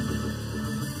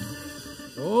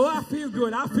 Oh, I feel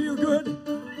good. I feel good.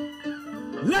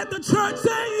 Let the church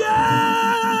say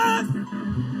yes.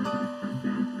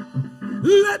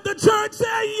 Let the church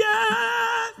say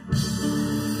yes.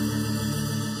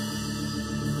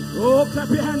 Oh, clap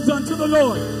your hands unto the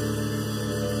Lord.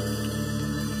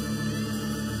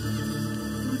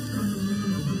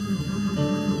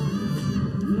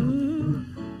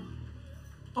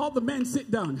 All the men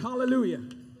sit down. Hallelujah.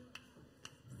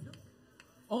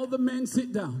 All the men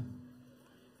sit down.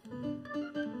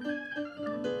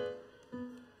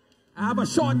 I have a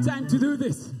short time to do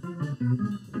this.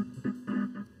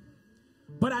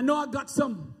 But I know I got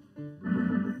some,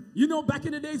 you know, back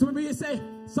in the days when we used to say,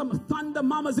 some thunder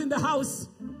mamas in the house.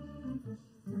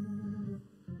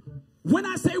 When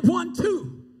I say 1,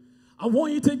 2, I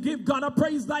want you to give God a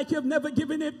praise like you've never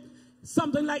given it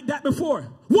something like that before.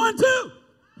 1, 2.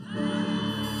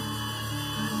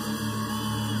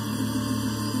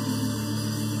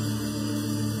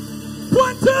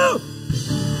 1, 2.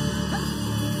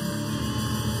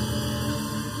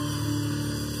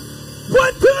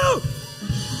 1, 2.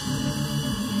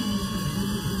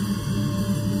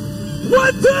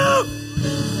 1, 2.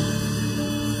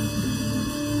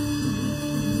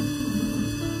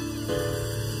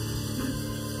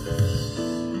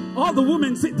 All the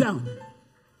women sit down.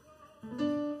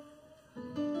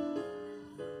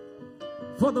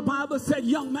 For the Bible said,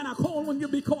 young man, I call on you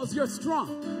because you're strong.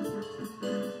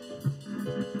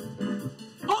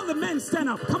 All the men stand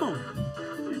up. Come on.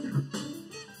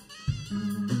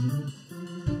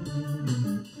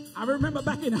 I remember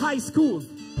back in high school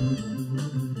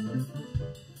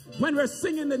when we're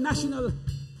singing the national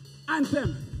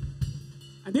anthem.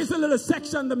 And there's a little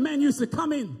section the men used to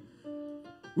come in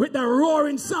with the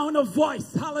roaring sound of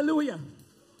voice. Hallelujah.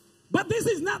 But this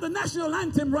is not the national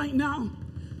anthem right now.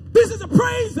 This is a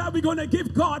praise that we're going to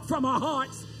give God from our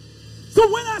hearts. So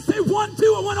when I say 1,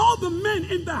 2, I want all the men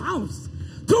in the house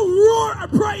to roar a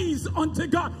praise unto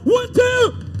God. 1,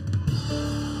 2.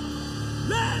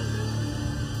 Then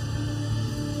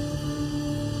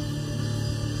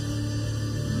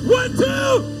 1, 2.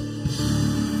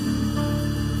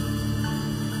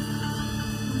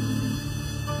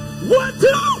 1, 2.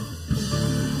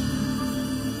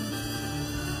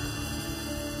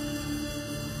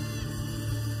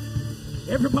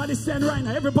 Everybody stand right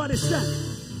now. Everybody stand.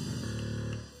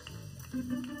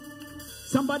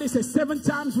 Somebody say 7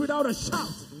 times without a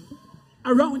shout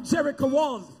around Jericho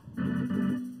walls.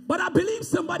 But I believe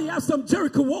somebody has some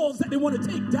Jericho walls that they want to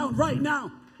take down right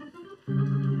now.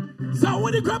 So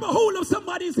when you grab a hold of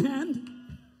somebody's hand,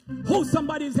 hold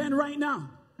somebody's hand right now.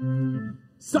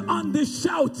 So on this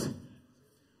shout,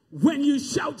 when you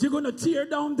shout, you're going to tear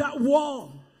down that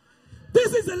wall.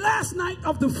 This is the last night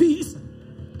of the feast.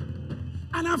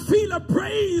 And I feel a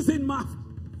praise in my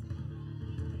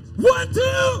 1, 2.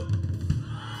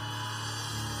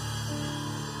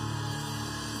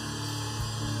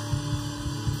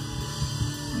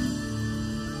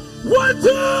 1, 2.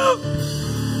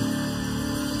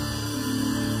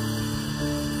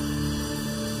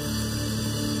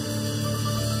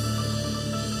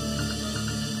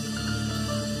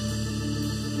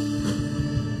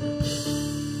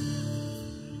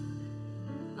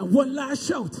 And one last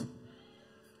shout.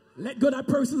 Let go of that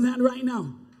person's hand right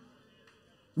now.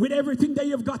 With everything that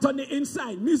you've got on the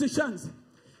inside. Musicians,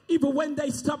 even when they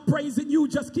stop praising you,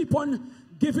 just keep on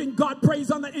giving God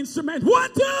praise on the instrument.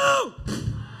 1, 2.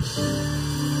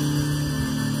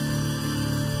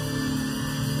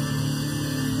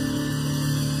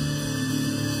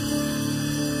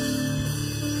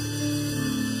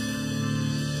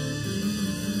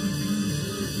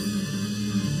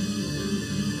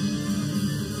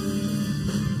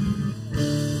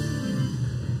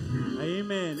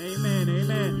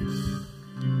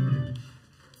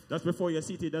 Just before you're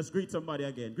seated, just greet somebody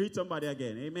again. Greet somebody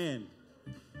again. Amen.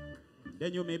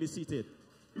 Then you may be seated.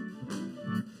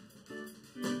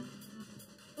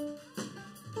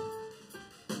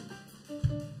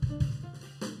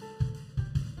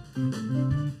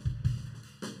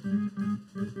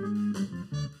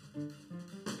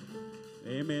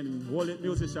 Amen. Hold it,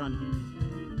 musician.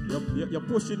 You're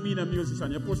pushing me, the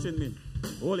musician. You're pushing me.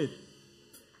 Hold it.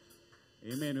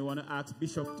 Amen. We want to ask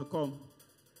Bishop to come.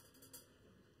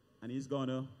 And he's going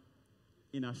to,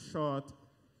 in a short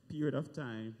period of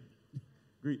time,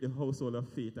 greet the household of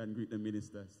faith and greet the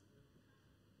ministers.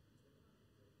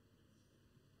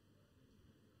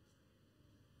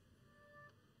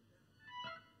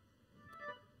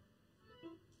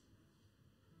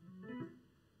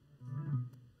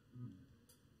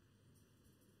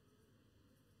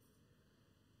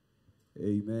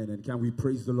 Amen. And can we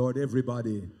praise the Lord,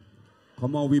 everybody?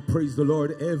 Come on, we praise the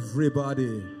Lord,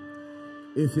 everybody.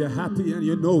 If you're happy and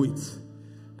you know it,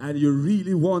 and you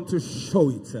really want to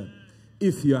show it,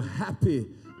 if you're happy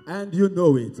and you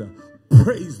know it,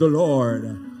 praise the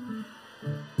Lord.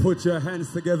 Put your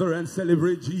hands together and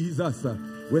celebrate Jesus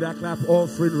with a clap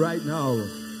offering right now.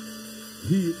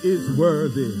 He is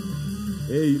worthy.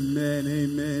 Amen,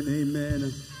 amen,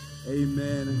 amen,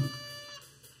 amen.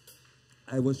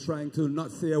 I was trying to not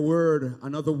say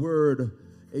another word,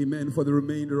 amen, for the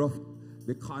remainder of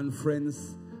the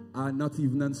conference, not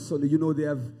even on Sunday. You know, they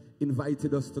have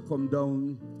invited us to come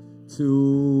down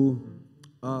to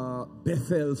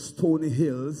Bethel, Stony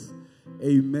Hills,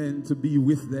 amen, to be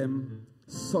with them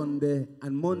Sunday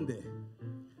and Monday.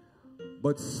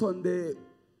 But Sunday,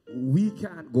 we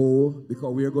can't go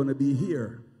because we are going to be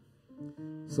here.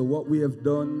 So what we have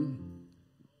done,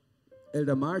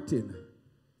 Elder Martin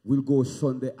will go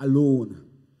Sunday alone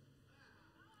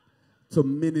to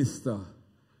minister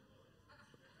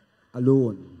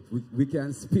alone. We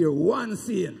can spare one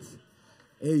saint.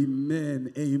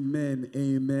 Amen, amen,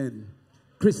 amen.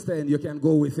 Christian, you can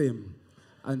go with him.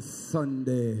 And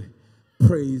Sunday,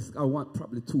 praise, I want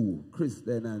probably two,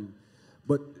 Christian,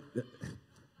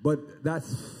 but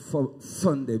that's for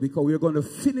Sunday, because we're going to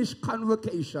finish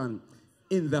convocation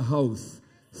in the house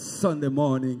Sunday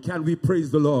morning. Can we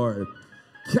praise the Lord?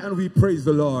 Can we praise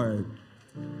the Lord?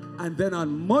 And then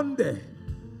on Monday,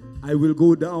 I will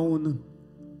go down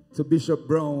to Bishop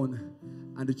Brown,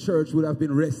 and the church would have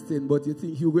been resting, but you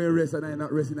think you're going to rest and I'm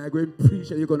not resting. I'm going to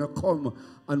preach and you're going to come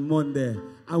on Monday,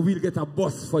 and we'll get a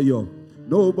bus for you.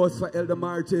 No bus for Elder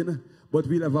Martin, but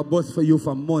we'll have a bus for you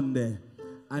for Monday,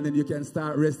 and then you can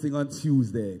start resting on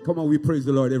Tuesday. Come on, we praise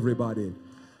the Lord, everybody.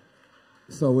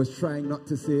 So I was trying not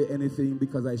to say anything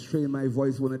because I strained my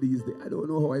voice one of these days. I don't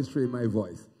know how I strained my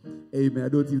voice. Amen. I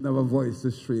don't even have a voice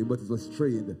to strain, but it was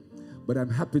strained. But I'm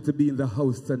happy to be in the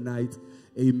house tonight.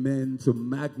 Amen. To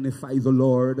magnify the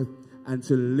Lord and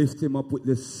to lift him up with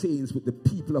the saints, with the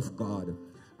people of God.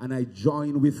 And I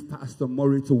join with Pastor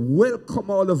Murray to welcome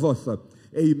all of us,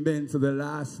 amen, to the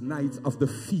last night of the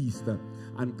feast.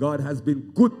 And God has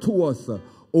been good to us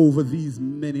over these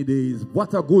many days.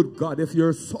 What a good God. If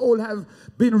your soul has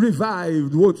been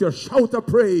revived, won't you shout a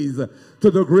praise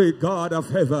to the great God of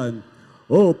heaven?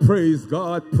 Oh, praise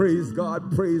God, praise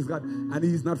God, praise God. And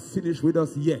he's not finished with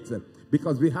us yet,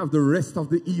 because we have the rest of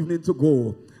the evening to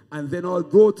go. And then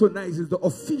although tonight is the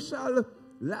official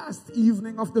last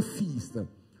evening of the feast,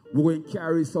 we're going to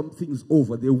carry some things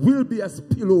over. There will be a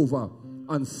spillover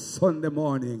on Sunday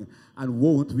morning, and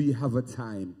won't we have a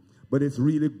time? But it's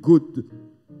really good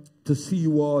to see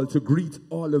you all, to greet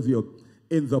all of you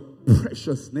in the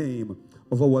precious name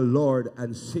of our Lord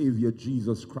and Savior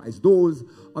Jesus Christ. Those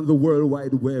on the World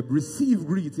Wide Web, receive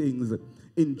greetings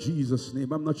in Jesus'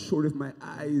 name. I'm not sure if my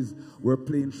eyes were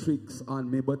playing tricks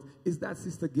on me, but is that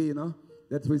Sister Gaynor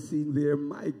that we're seeing there?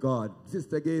 My God,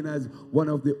 Sister Gaynor is one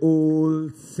of the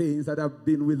old saints that have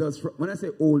been with us. When I say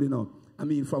old, you know, I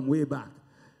mean from way back.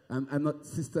 I'm not,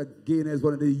 Sister Gaynor is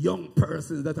one of the young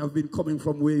persons that have been coming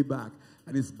from way back.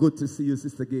 And it's good to see you,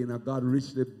 Sister Gaynor. God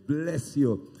richly bless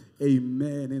you.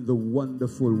 Amen. In the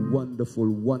wonderful, wonderful,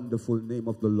 wonderful name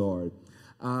of the Lord.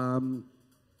 Can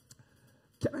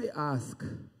I ask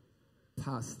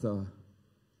Pastor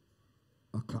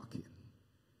McCloughan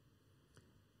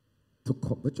to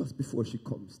come, but just before she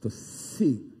comes, to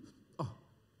sing? Oh,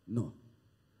 no.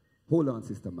 Hold on,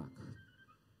 Sister Mac.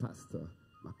 Pastor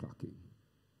McCloughan.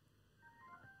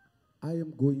 I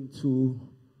am going to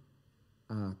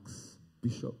ask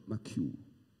Bishop McHugh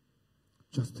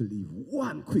just to leave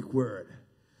one quick word.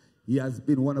 He has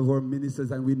been one of our ministers,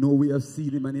 and we know we have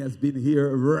seen him, and he has been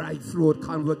here right throughout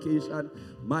convocation.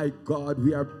 My God,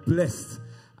 we are blessed,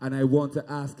 and I want to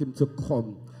ask him to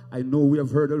come. I know we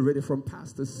have heard already from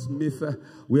Pastor Smith.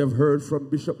 We have heard from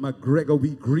Bishop McGregor.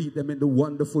 We greet them in the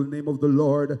wonderful name of the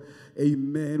Lord.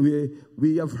 Amen.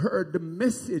 We have heard the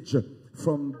message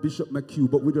from Bishop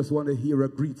McHugh, but we just want to hear a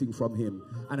greeting from him.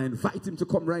 And I invite him to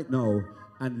come right now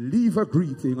and leave a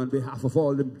greeting on behalf of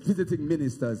all the visiting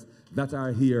ministers that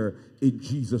are here in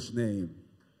Jesus' name.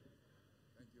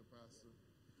 Thank you, Pastor.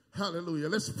 Hallelujah.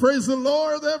 Let's praise the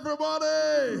Lord,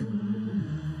 everybody.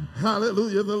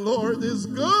 Hallelujah. The Lord is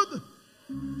good,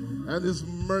 and his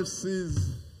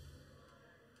mercies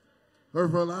are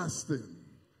everlasting.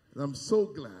 And I'm so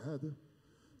glad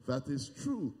that his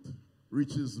truth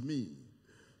reaches me.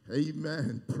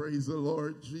 Amen. Praise the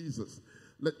Lord Jesus.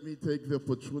 Let me take the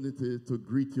opportunity to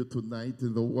greet you tonight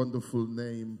in the wonderful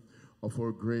name of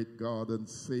our great God and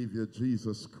Savior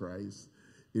Jesus Christ.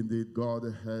 Indeed, God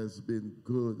has been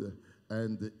good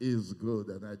and is good.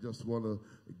 And I just want to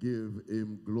give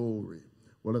him glory.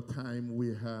 What a time we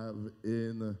have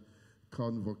in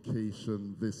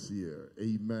convocation this year.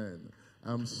 Amen.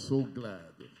 I'm so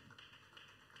glad.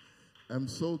 I'm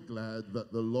so glad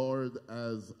that the Lord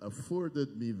has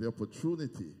afforded me the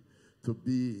opportunity to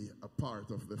be a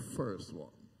part of the first one.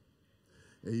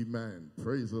 Amen.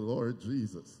 Praise the Lord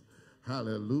Jesus.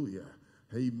 Hallelujah.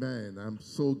 Amen. I'm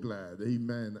so glad.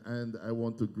 Amen. And I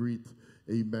want to greet,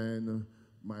 amen,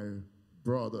 my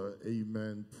brother.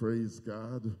 Amen. Praise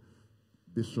God.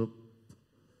 Bishop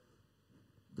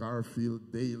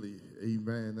Garfield Daly.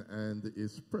 Amen. And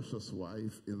his precious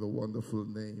wife in the wonderful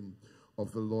name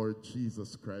of the Lord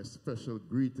Jesus Christ. Special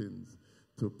greetings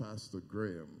to Pastor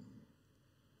Graham.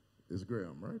 Is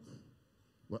Graham, right?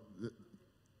 What?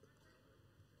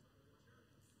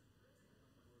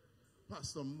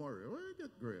 Pastor Murray. Where did you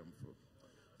get Graham from?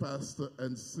 Pastor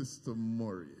and Sister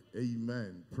Murray.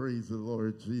 Amen. Praise the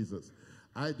Lord Jesus.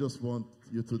 I just want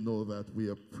you to know that we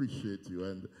appreciate you,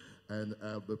 and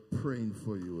I'll be praying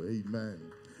for you. Amen.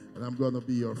 And I'm going to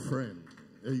be your friend.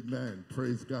 Amen.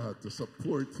 Praise God, to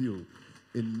support you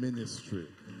in ministry.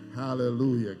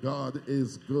 Hallelujah. God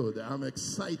is good. I'm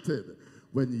excited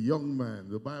when young man,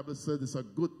 the Bible said it's a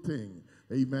good thing,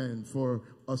 amen, for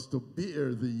us to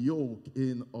bear the yoke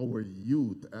in our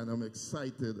youth. And I'm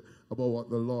excited about what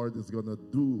the Lord is going to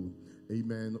do,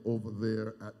 amen, over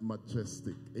there at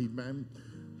Majestic. Amen.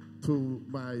 To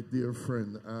my dear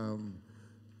friend,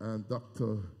 and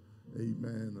Dr.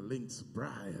 Amen, Links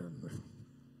Bryan.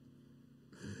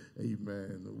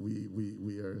 Amen.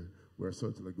 We're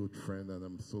certainly a good friend, and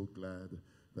I'm so glad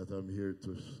that I'm here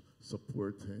to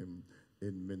support him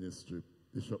in ministry.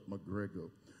 Bishop McGregor,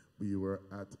 we were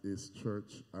at his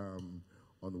church on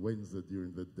Wednesday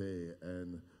during the day,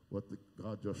 and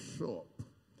God just show up.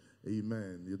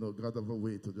 Amen. You know, God have a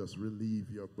way to just relieve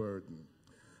your burden.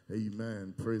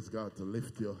 Amen. Praise God, to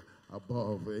lift you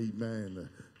above, amen,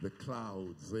 the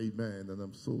clouds, amen. And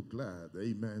I'm so glad,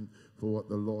 amen, for what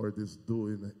the Lord is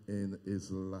doing in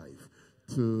his life.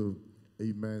 To,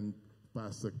 amen,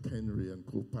 Pastor Henry and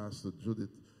co-pastor Judith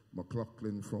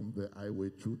McLaughlin from the Highway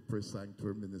Truth Praise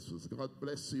Sanctuary Ministries. God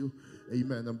bless you.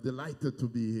 Amen. I'm delighted to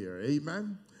be here.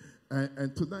 Amen.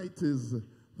 And tonight is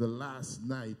the last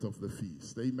night of the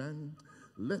feast. Amen.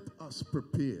 Let us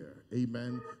prepare,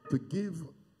 amen, to give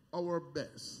our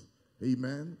best.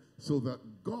 Amen. So that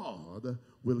God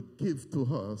will give to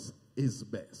us his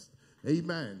best.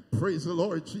 Amen. Praise the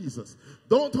Lord Jesus.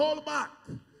 Don't hold back.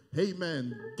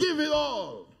 Amen. Give it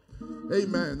all.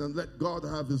 Amen. And let God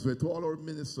have his way. To all our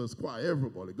ministers, choir,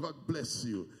 everybody, God bless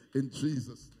you in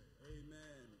Jesus' name.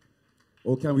 Amen.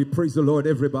 Oh, can we praise the Lord,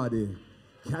 everybody?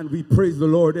 Can we praise the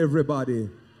Lord, everybody?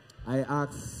 I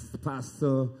asked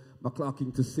Pastor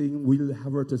McLaughlin to sing. We'll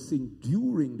have her to sing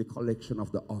during the collection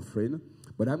of the offering.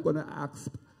 But I'm going to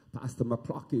ask Pastor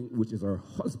McLaughlin, which is her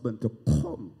husband, to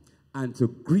come and to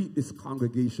greet this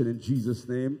congregation in Jesus'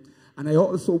 name. And I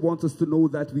also want us to know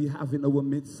that we have in our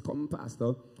midst, come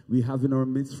Pastor, we have in our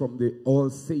midst from the All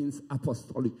Saints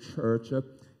Apostolic Church,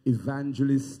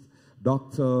 evangelist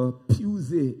Dr.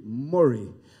 Pusey Murray.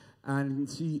 And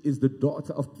she is the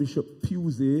daughter of Bishop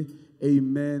Pusey,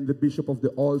 amen, the bishop of the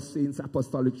All Saints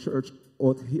Apostolic Church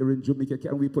out here in Jamaica.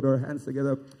 Can we put our hands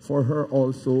together for her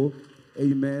also?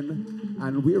 Amen.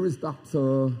 And where is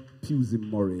Dr. Pusey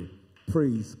Murray?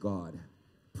 Praise God.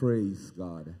 Praise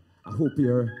God. I hope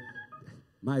you're,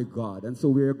 my God. And so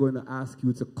we're going to ask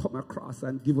you to come across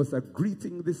and give us a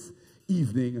greeting this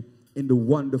evening in the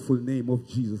wonderful name of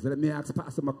Jesus. Let me ask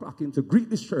Pastor McLaughlin to greet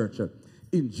this church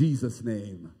in Jesus'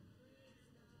 name.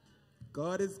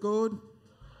 God is good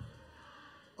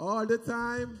all the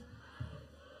time.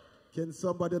 Can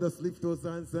somebody just lift those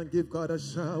hands and give God a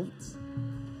shout?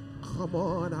 Come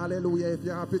on, hallelujah. If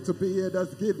you're happy to be here,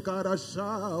 just give God a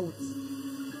shout.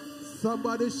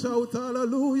 Somebody shout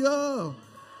hallelujah.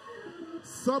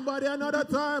 Somebody another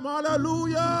time,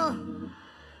 hallelujah.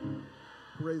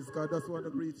 Praise God. Just want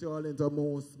to greet you all in the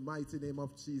most mighty name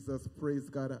of Jesus. Praise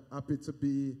God. Happy to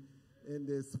be in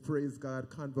this, praise God,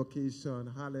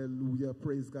 convocation. Hallelujah.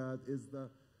 Praise God. Is the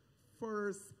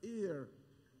first year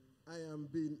I am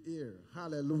being here.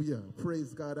 Hallelujah.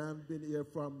 Praise God. I've been here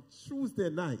from Tuesday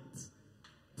night.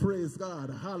 Praise God.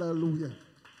 Hallelujah.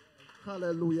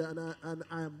 Hallelujah. And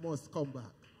I must come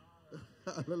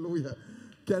back. Hallelujah.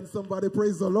 Can somebody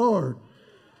praise the Lord?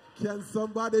 Can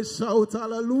somebody shout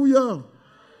hallelujah?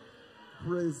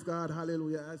 Praise God.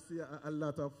 Hallelujah. I see a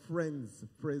lot of friends.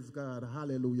 Praise God.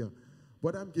 Hallelujah.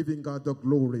 But I'm giving God the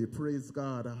glory. Praise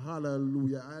God.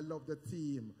 Hallelujah. I love the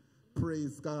team.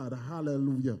 Praise God.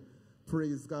 Hallelujah.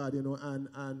 Praise God. You know,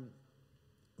 and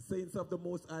saints of the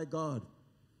Most High God,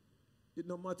 it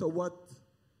no matter what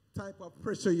type of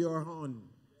pressure you're on,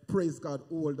 praise God,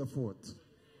 hold the fort.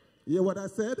 You hear what I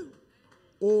said?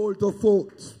 Hold the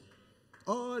fort.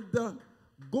 All the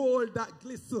gold that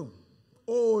glisten,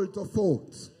 hold the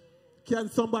fort. Can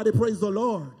somebody praise the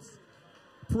Lord?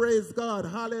 Praise God.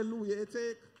 Hallelujah.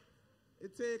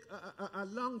 It take a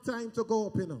long time to go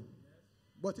up, you know.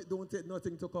 But it don't take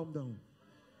nothing to come down.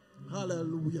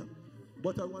 Hallelujah.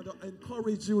 But I want to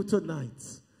encourage you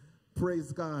tonight.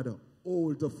 Praise God.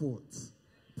 Hold the fort.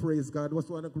 Praise God. Just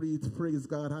want to greet, praise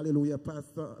God. Hallelujah.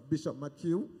 Pastor Bishop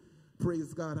McHugh.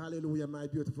 Praise God. Hallelujah. My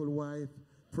beautiful wife.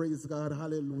 Praise God.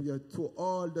 Hallelujah. To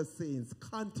all the saints,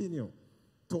 continue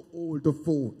to hold the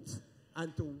fort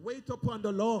and to wait upon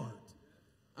the Lord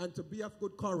and to be of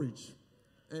good courage.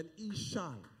 And he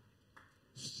shall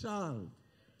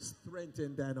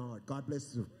strengthen thine heart. God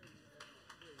bless you.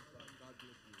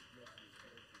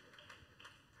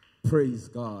 Praise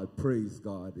God, praise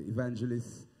God.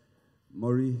 Evangelist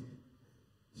Murray,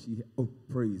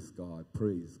 praise God,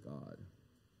 praise God.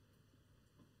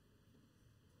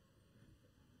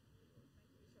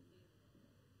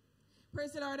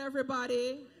 Praise the Lord,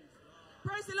 everybody.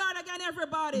 Praise the Lord again,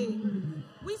 everybody.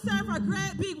 We serve a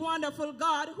great, big, wonderful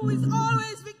God who is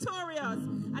always victorious,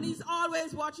 and he's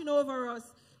always watching over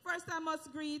us. First, I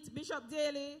must greet Bishop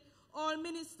Daly, all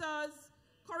ministers,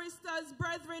 choristers,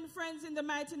 brethren, friends, in the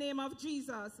mighty name of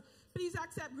Jesus. Please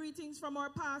accept greetings from our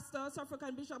pastor,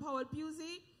 Suffragan Bishop Howell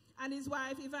Pusey, and his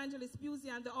wife, Evangelist Pusey,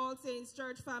 and the All Saints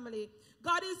Church family.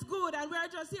 God is good, and we're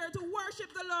just here to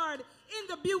worship the Lord in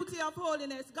the beauty of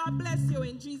holiness. God bless you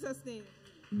in Jesus' name.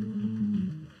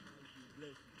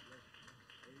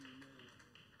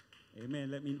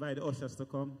 Amen. Let me invite the ushers to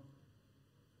come.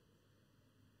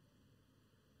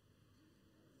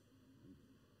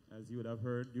 As you would have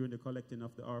heard during the collecting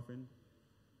of the offering,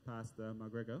 Pastor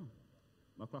McLaughlin,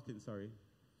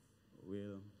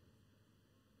 will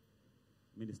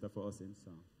minister for us in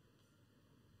song.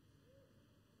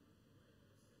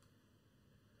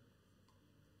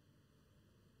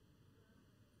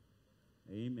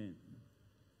 Amen.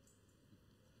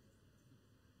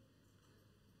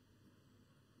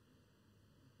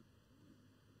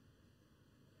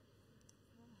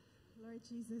 Lord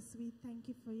Jesus, we thank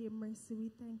you for your mercy. We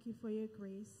thank you for your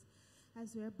grace.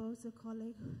 As we're about to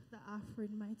collect the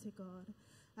offering, mighty God,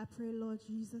 I pray, Lord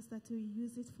Jesus, that you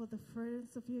use it for the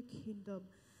furtherance of your kingdom.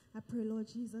 I pray, Lord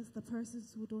Jesus, the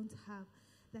persons who don't have,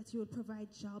 that you will provide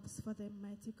jobs for them,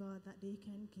 mighty God, that they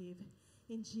can give.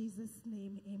 In Jesus'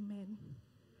 name, amen.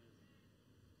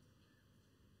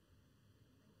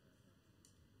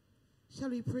 Shall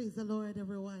we praise the Lord,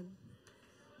 everyone?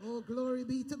 Oh, glory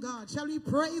be to God. Shall we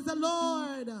praise the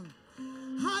Lord?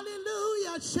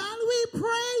 Hallelujah. Shall we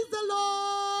praise the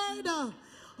Lord?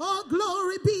 Oh,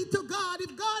 glory be to God.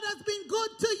 If God has been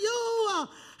good to you,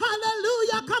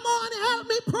 hallelujah. Come on, help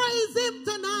me praise him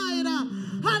tonight.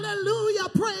 Hallelujah.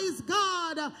 Praise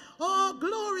God. Oh,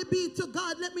 glory be to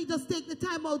God. Let me just take the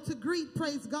time out to greet,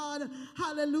 praise God.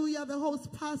 Hallelujah. The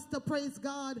host pastor, praise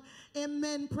God.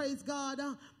 Amen. Praise God.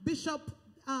 Bishop,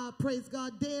 praise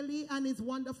God, Daly and his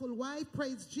wonderful wife.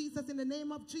 Praise Jesus in the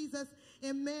name of Jesus.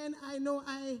 Amen. I know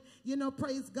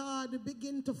praise God,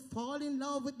 begin to fall in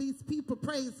love with these people.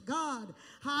 Praise God.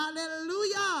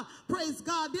 Hallelujah. Praise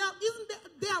God.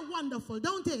 They are wonderful,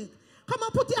 don't they? Come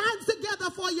on, put your hands together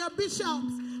for your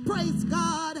bishops. Praise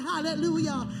God.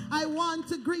 Hallelujah. I want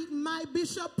to greet my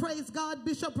bishop. Praise God.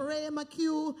 Bishop Ray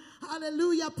McHugh.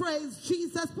 Hallelujah. Praise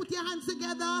Jesus. Put your hands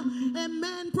together.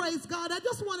 Amen. Praise God. I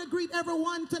just want to greet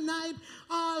everyone tonight.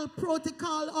 All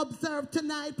protocol observed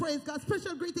tonight. Praise God.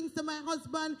 Special greetings to my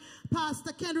husband,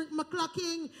 Pastor Kendrick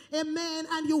McLaughlin. Amen.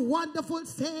 And you wonderful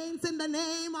saints in the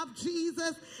name of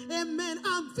Jesus. Amen.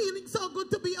 I'm feeling so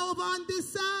good to be over on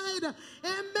this side.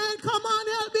 Amen. Come on,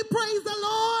 help me praise the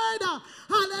Lord.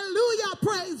 Hallelujah.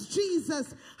 Praise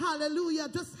Jesus. Hallelujah.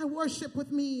 Just worship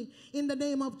with me in the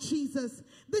name of Jesus.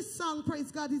 This song,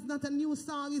 praise God, is not a new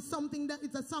song. It's something that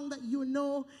it's a song that you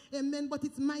know. Amen. But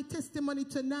it's my testimony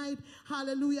tonight.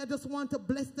 Hallelujah. I just want to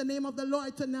bless the name of the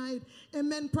Lord tonight.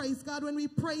 Amen. Praise God. When we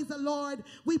praise the Lord,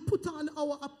 we put on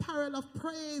our apparel of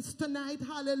praise tonight.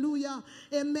 Hallelujah.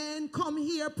 Amen. Come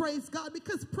here, praise God,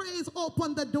 because praise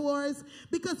open the doors.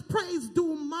 Because praise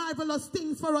do marvelous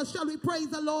things for us. Shall we praise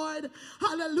the Lord?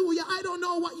 Hallelujah. I don't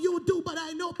know what you do, but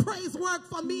I know praise work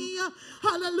for me.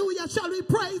 Hallelujah. Shall we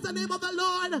praise the name of the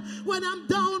Lord? When I'm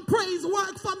down, praise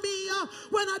work for me.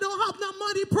 When I don't have no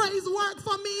money, praise work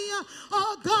for me.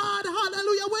 Oh God,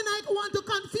 hallelujah. When I want to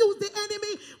confuse the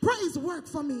enemy, praise work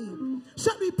for me.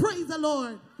 Shall we praise the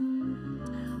Lord?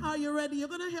 Are you ready? You're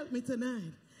going to help me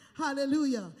tonight.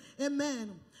 Hallelujah.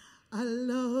 Amen. I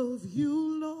love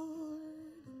you,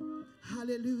 Lord.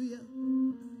 Hallelujah.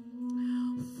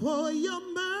 For your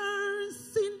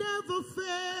mercy never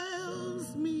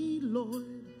fails me, Lord.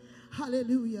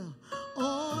 Hallelujah.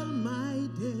 All my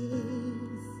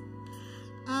days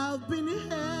I've been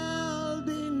held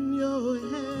in your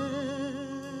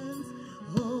hands.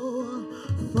 Oh,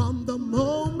 from the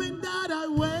moment that I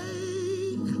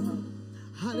wake,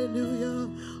 hallelujah,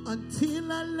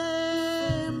 until I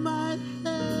lay my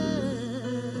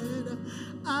head,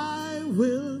 I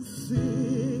will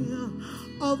sing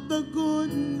of the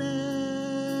goodness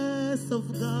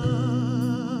of God.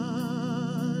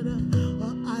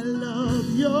 Oh, I love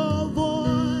your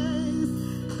voice.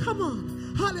 Come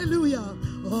on, hallelujah.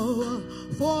 Oh,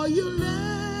 for you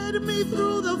led me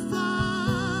through the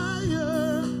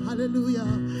fire, hallelujah,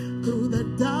 through the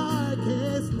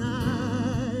darkest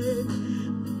night,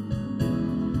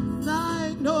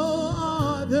 like no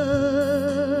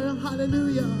other,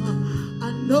 hallelujah.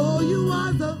 I know you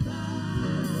are the,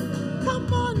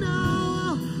 come on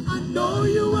now, I know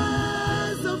you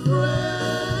as a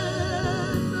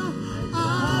friend.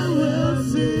 I will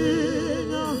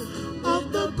sing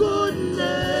of the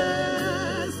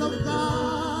goodness of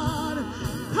God.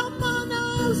 Come on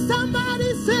now,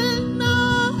 somebody sing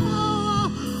now.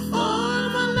 All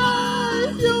my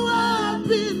life you have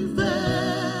been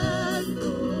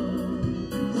faithful.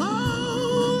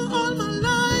 Oh, all my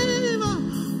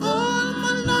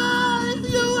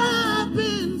life you have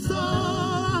been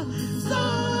so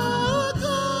good.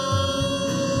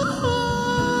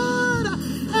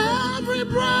 Every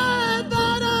breath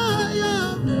that I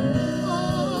am,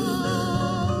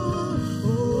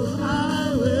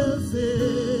 I will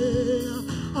sing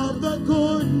of the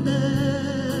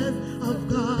goodness of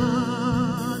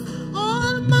God.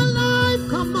 All my life,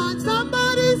 come on,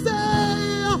 somebody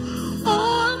say,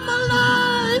 all my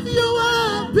life you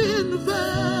have been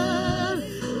fair.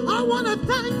 I want to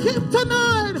thank him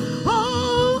tonight.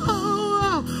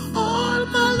 All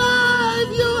my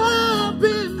life you have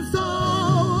been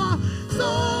so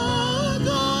good.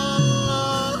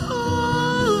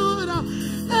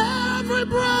 Every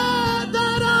breath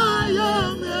that I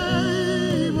am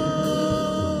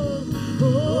able,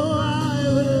 I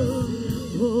will,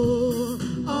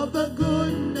 of the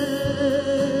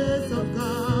goodness of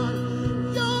God.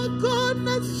 Your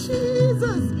goodness,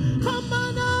 Jesus, come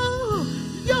on now.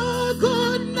 Your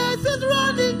goodness is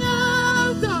running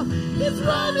after, it's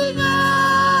running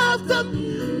after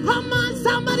me. Come on,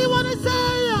 somebody want to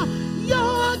say,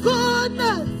 your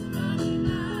goodness,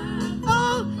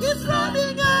 oh, it's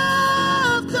running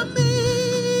after me.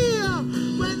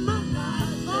 When my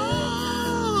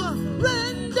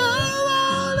render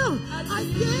all, I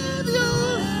give you,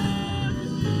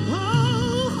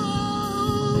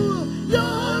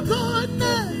 your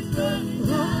goodness,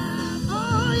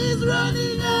 is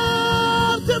running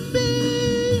after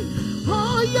me.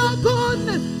 Oh, your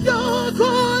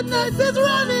goodness is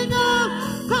running up.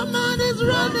 Come on, it's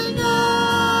running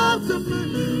after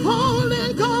me.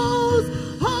 Holy Ghost,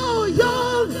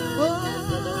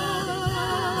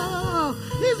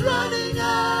 it's running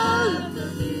after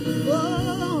me.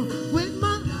 Oh, with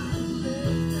my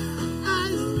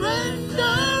I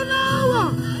surrender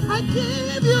now. I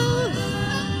give you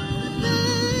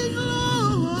everything,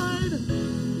 Lord.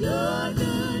 Your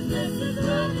goodness is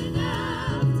running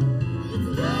after, it's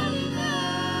running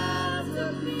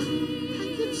after me.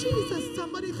 Thank you, Jesus.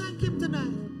 Somebody thank him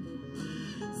tonight.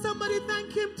 Somebody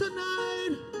thank him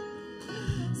tonight.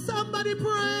 Somebody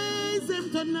praise him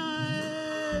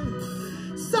tonight.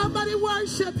 Somebody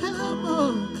worship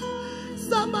him.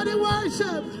 Somebody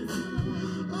worship.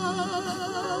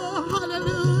 Oh,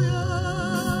 hallelujah.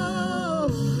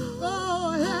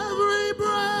 Oh, every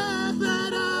breath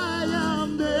that I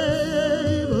am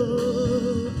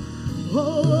able,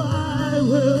 oh, I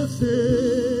will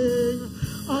sing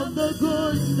of the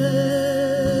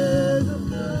goodness of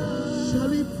God. Shall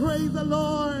we praise the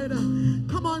Lord?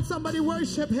 Come on, somebody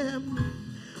worship him.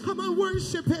 Come on,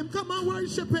 worship him. Come on,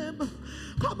 worship him.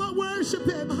 Come on, worship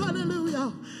him.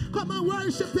 Hallelujah. Come on,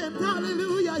 worship him.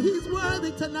 Hallelujah. He's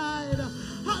worthy tonight.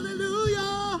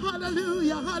 Hallelujah.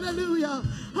 Hallelujah. Hallelujah.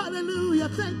 Hallelujah.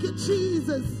 Thank you,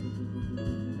 Jesus.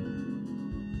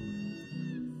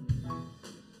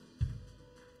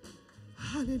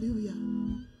 Hallelujah.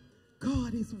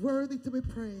 God is worthy to be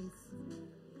praised.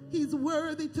 He's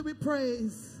worthy to be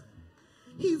praised.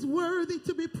 He's worthy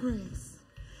to be praised.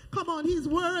 Come on, he's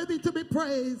worthy to be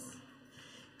praised.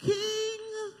 King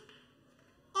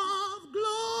of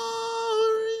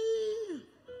glory,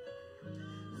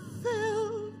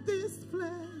 fill this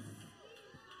place.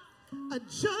 I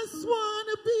just want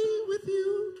to be with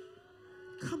you.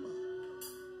 Come on.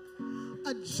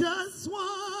 just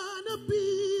want to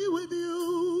be with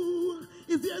you.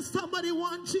 Is there somebody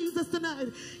want Jesus tonight?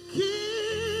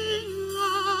 King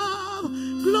of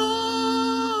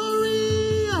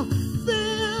glory,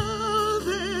 fill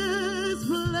this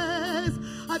place.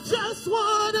 I just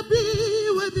want to be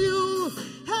with you.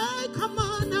 Hey, come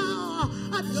on now.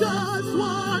 I just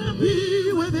want to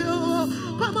be with you.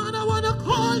 Come on, I want to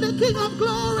call the King of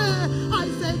glory. I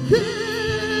say,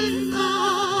 King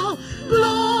of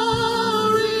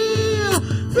glory,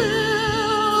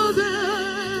 fill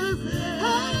this.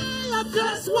 Hey, I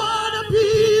just want to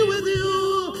be with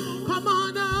you. Come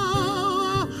on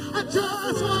now. I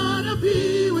just want to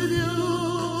be with you.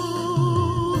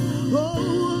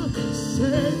 Oh,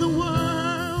 say the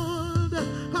word.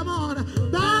 Come on.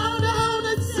 Bow down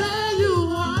and say you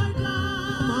are God.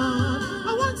 Come on.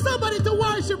 I want somebody to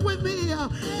worship with me.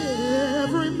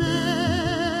 Every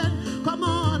man. Come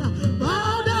on.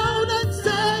 Bow down and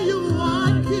say you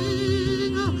are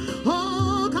King.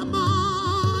 Oh, come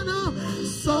on.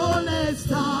 So let's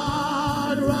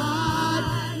start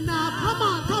right now. Come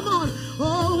on, come on.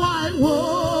 Oh, why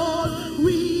won't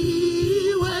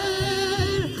we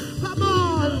wait? Come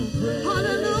on.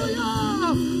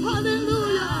 Hallelujah.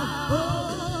 Hallelujah. Oh,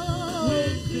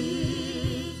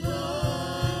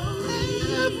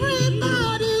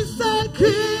 everybody say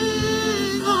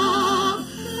King of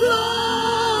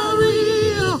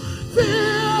glory,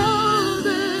 fill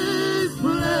this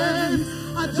place.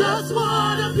 I just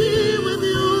want to be with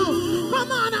you.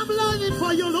 Come on, I'm longing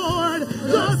for you, Lord.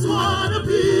 Just want to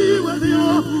be with you.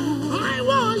 I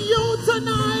want you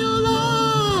tonight,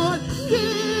 Lord.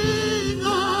 King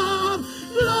of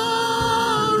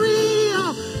glory,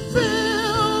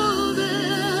 fill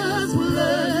this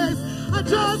place. I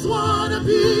just want to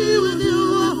be with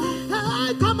you.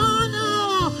 Hey, come on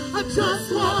now. I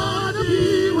just want to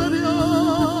be with you.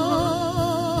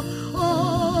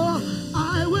 Oh,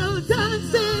 I will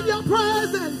dance in your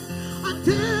presence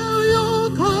until you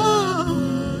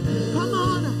come. Come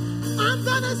on. I'm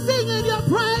going to sing in your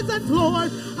presence,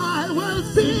 Lord. I will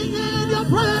sing in your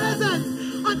presence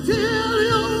until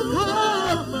you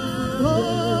come.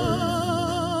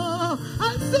 Oh,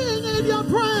 I'll sing in your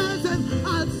presence.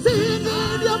 I'll sing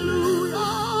in your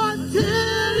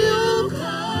until you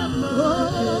come.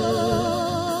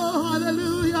 Oh,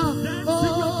 hallelujah.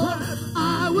 Oh,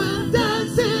 I will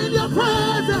dance in your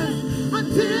presence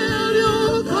until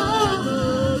you come.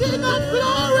 King of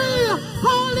glory,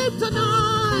 hold him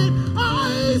tonight.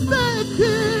 I say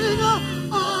King of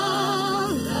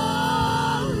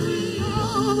glory,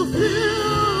 oh,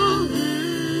 fill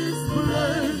this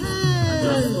place.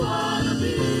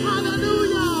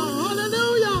 Hallelujah,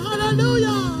 hallelujah,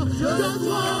 hallelujah. Just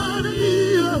want to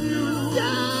be with you. Yeah,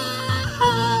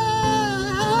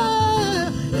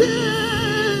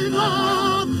 King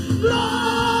of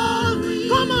glory.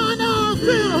 Come on now,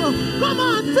 fill. Come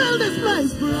on, fill this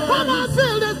place. Come on,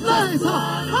 fill this place.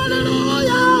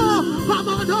 Hallelujah. Come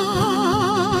on,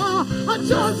 I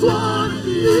just want to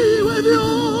be with you.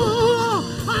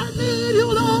 I need you,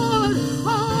 Lord.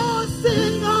 Oh,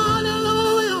 sing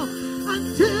hallelujah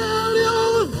until you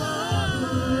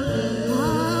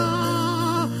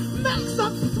make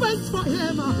some space for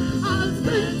him. I'll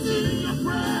sing in your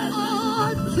prayer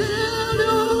until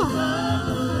you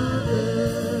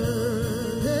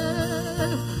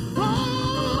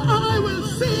oh, I will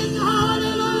sing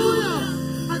hallelujah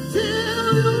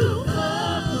until you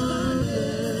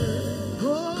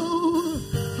oh,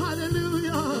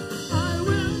 hallelujah. I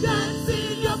will dance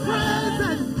in your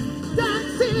presence,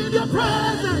 dance in your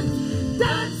presence,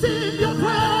 dance in your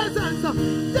presence,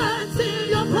 dance in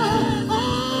your presence.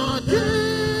 Oh,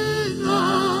 King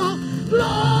of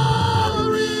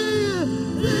glory,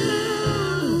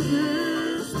 fill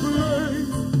this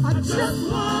place. I just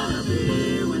want to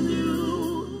be with you.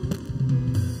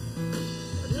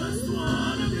 I just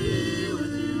want to be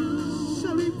with you.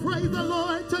 Shall we praise the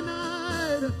Lord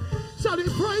tonight? Shall we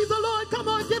praise the Lord? Come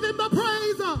on, give him the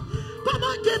praise. Come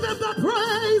on, give him the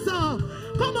praise.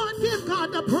 Come on, give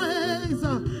God the praise.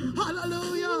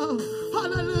 Hallelujah,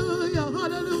 hallelujah,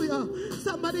 hallelujah.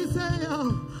 Somebody say,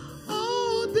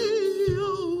 oh, the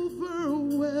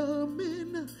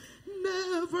overwhelming,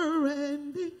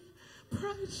 never-ending,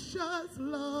 precious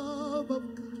love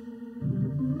of God.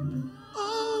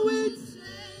 Oh, it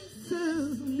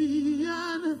chases me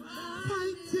and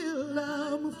fight till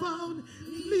I'm found.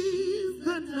 Leave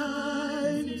the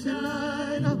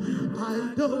 99.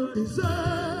 I don't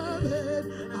deserve it.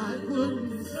 I wouldn't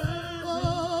deserve it.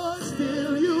 Oh,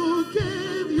 still you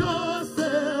gave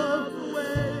yourself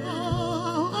away.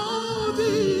 Oh,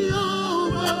 the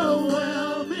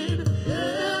overwhelming,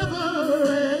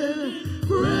 never-ending,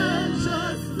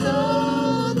 precious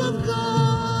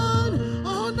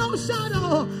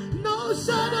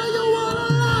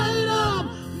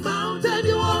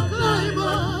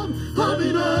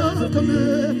to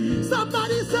me.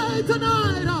 Somebody say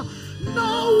tonight,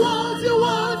 no walls you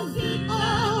won't,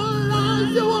 all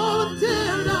lies you won't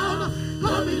tear down.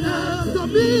 Coming after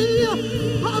me,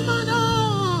 come on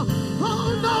now.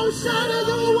 Oh, no shadow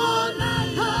you won't,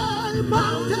 hey,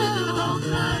 mountain.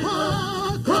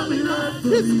 Oh, coming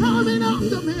after, it's coming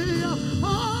after me.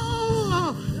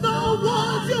 Oh, no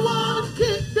walls you won't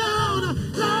kick down,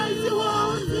 lies you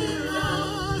won't tear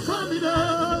down. Coming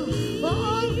up,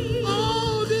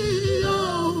 oh, the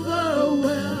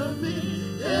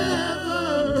overwhelming,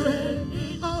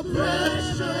 ever-ending,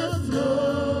 precious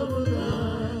love of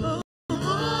God.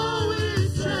 Oh, it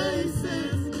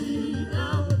chases me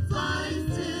down, fight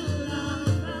till I'm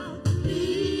found.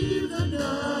 Leave the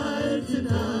 99.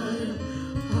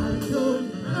 I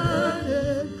don't earn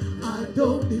it, I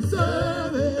don't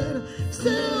deserve it.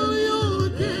 Still, you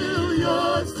give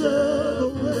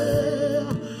yourself away.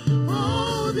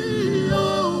 Oh, the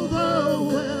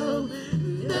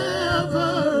overwhelming,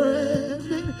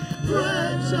 never-ending,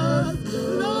 precious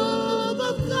love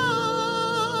of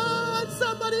God.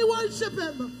 Somebody worship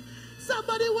Him.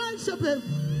 Somebody worship Him.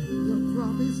 Your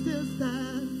promise still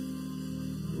stands.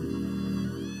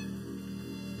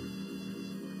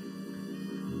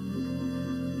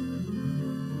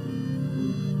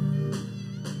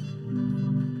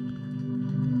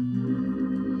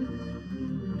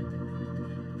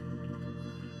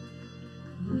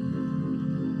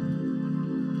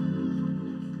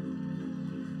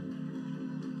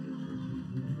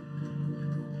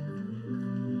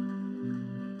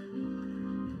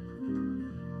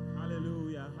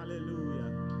 Hallelujah, hallelujah.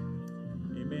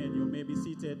 Amen. You may be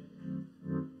seated.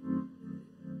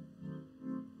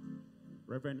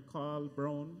 Reverend Carl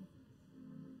Brown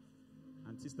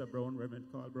and Sister Brown, Reverend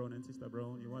Carl Brown and Sister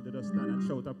Brown, you wanted to stand and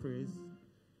shout a praise?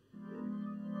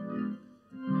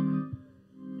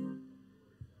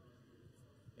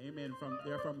 Amen.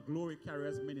 They're from Glory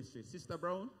Carriers Ministries. Sister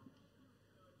Brown?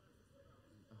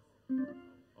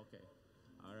 Okay.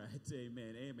 All right.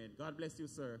 Amen. Amen. God bless you,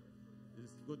 sir.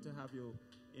 It's good to have you.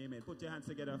 Amen. Put your hands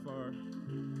together for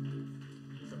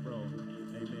Sister Brown.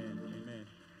 Amen. Amen.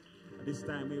 At this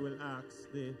time, we will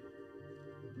ask the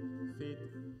Faith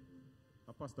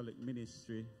Apostolic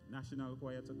Ministry National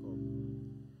Choir to come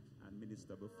and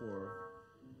minister before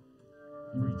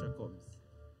preacher comes.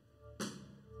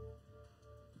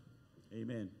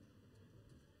 Amen.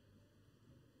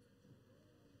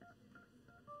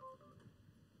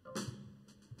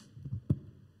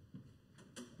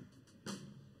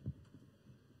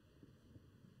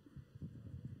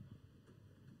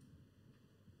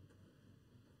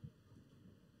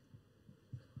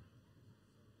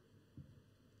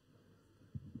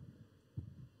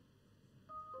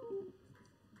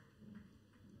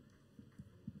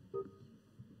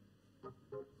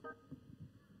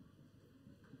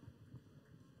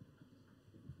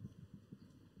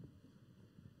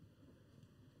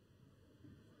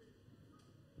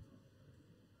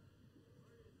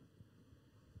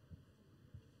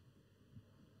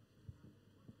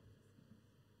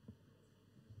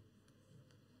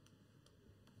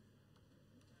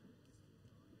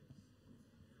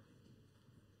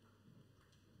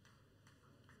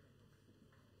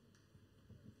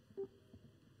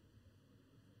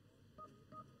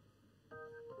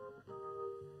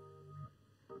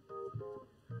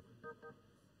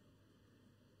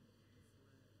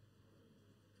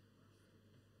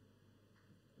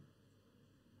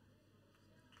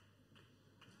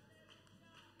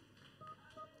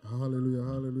 Hallelujah,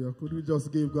 hallelujah. Could we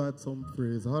just give God some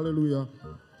praise? Hallelujah.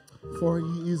 For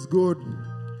He is good.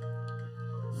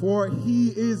 For He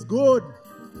is good.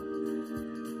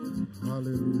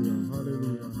 Hallelujah,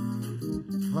 hallelujah.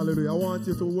 Hallelujah. I want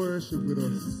you to worship with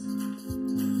us.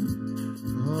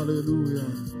 Hallelujah.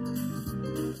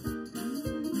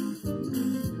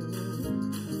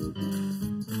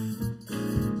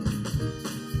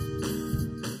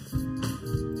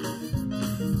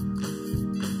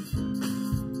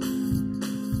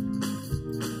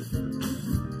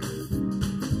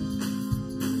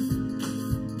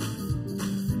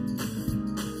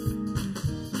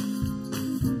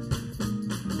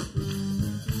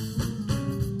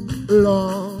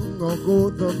 Long ago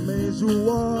the measure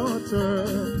water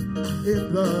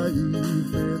in the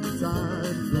evening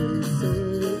time, they say.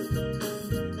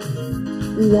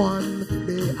 One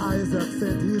day Isaac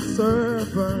sent his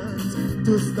servant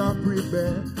to stop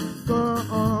Rebekah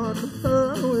on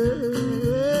her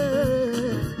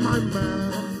way. My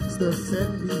master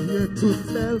sent me here to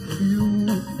tell you,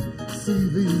 see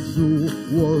this Jew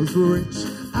was rich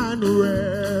and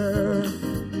rare.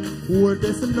 Would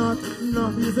this not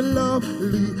his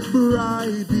lovely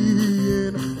bride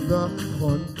in the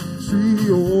country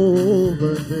tree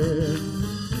over there.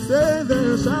 Say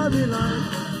there shall be light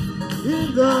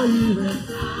in the evening.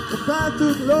 The path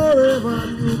to glory,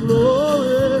 path to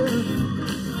glory.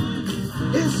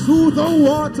 It's through the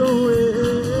waterway.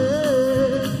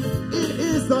 It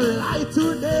is the light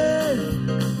today.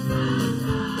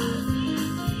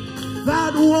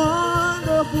 That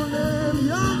wonderful name,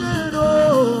 young and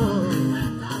old,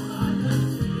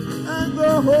 and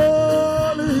the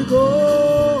Holy Ghost.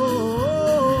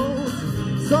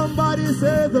 Somebody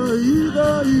say the evening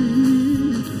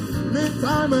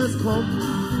time has come.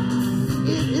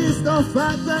 It is the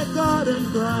fact that God and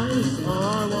Christ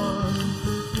are one.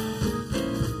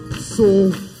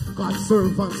 So God's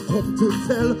servants come to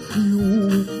tell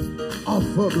you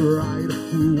of a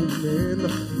bridegroom in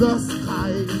the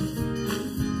sky,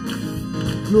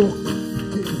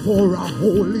 looking for a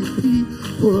holy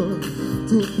people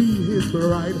to be his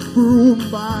bridegroom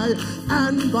by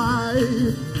and by.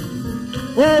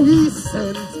 Oh, he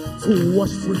sent to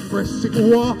wash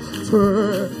refreshing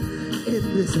water in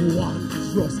this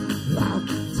wondrous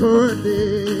latter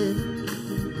day.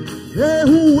 They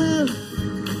who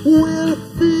will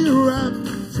be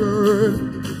raptured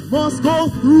must go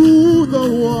through the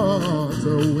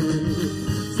waterway.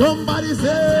 Somebody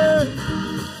say,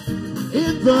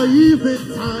 in the evening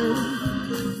time,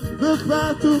 the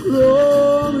path to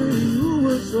glory you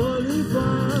will surely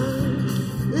find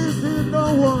is in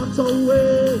the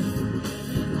waterway.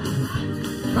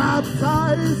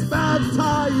 Baptized,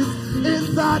 baptized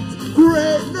in that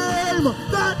great name,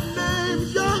 that name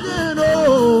young and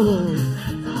old.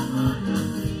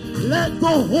 Let the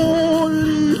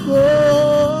Holy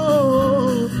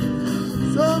Ghost,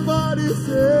 somebody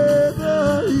say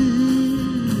the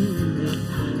evening.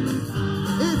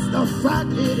 It's the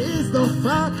fact, it is the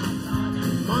fact.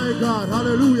 My God,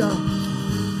 hallelujah.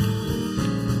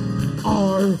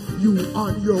 Are you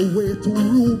on your way to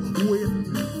ruin,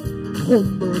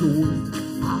 cumbered with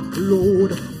a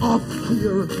load of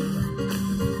fear?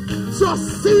 Just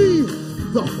see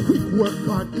the quick work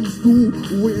God is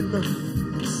doing.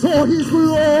 So his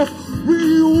glory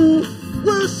you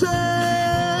will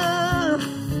share.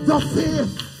 The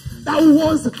faith that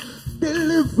was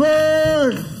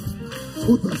delivered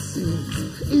to the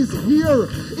saints is here.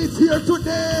 It's here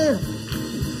today.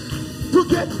 To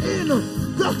get in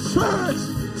the church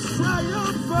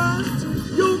triumphant,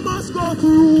 you must go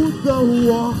through the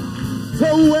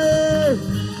waterway.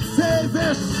 Say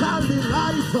there shall be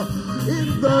light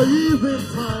in the evening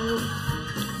time.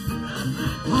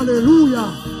 Hallelujah.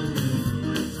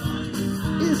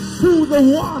 It's through the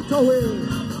waterway.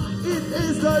 It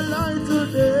is the light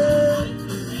today.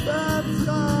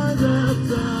 Baptized,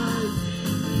 baptized.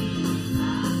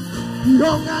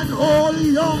 Young and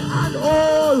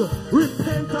old,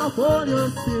 repent of all your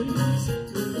sins.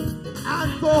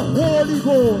 And the Holy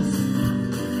Ghost.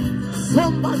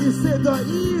 Somebody say the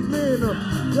evening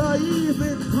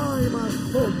time has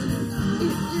come.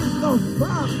 It is the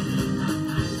fact.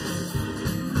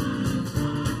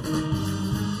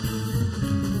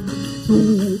 Do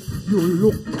you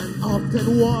look and often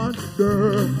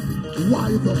wonder why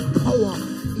the power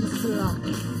is lacked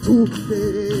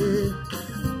today?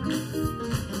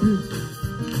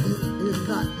 In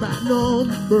that bad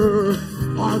number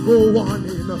are go on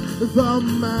in the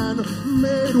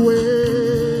man-made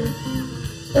way.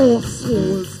 Oh,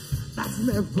 souls that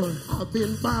never have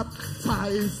been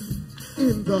baptized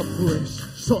in the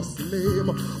precious name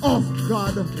of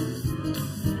God.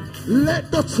 Let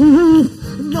the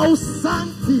truth now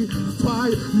sanctify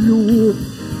you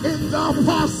in the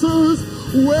apostles'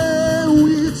 way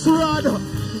we trod.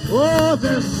 Oh,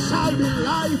 there shall be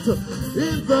light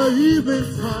in the evening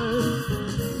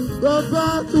time, the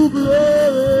path to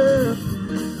glory.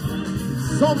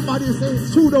 Somebody say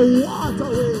through the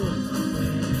waterway.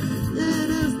 It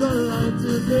is the light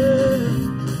today,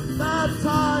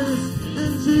 baptized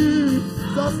in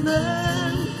Jesus'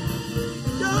 name.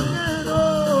 Young and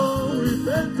old,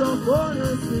 repent of all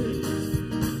your sins,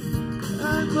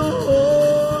 and the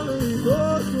Holy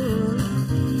Ghost.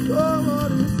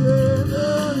 Somebody say the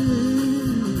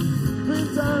evening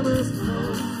time has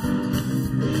come.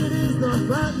 It is the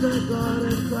fact that God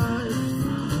has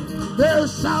Christ. There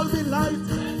shall be light.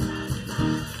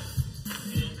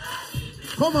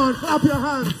 Come on, clap your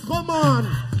hands. Come on,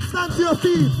 stand to your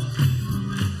feet.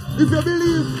 If you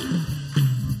believe,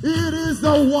 it is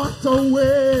the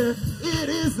waterway. It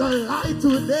is the light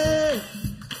today.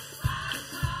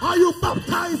 Are you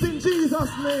baptized in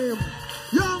Jesus' name?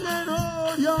 Young and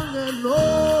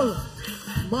old,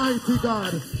 mighty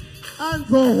God. And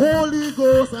the Holy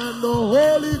Ghost,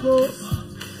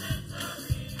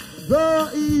 the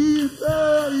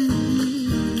evening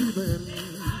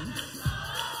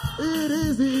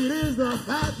is the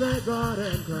fact that God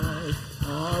and Christ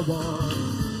are one.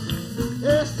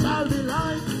 It shall be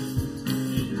light,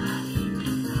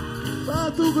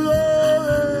 but to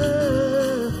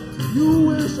glory you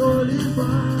will surely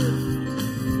find.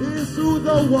 It's through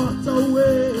the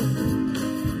waterway.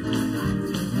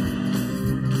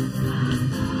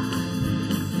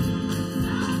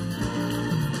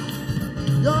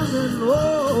 Young and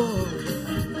old,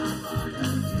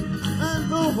 and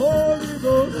the Holy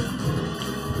Ghost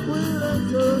will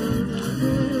enter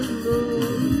His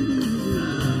glory.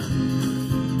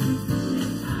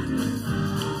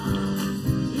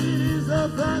 It is a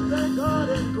fact that God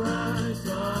and Christ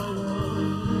are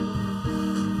one.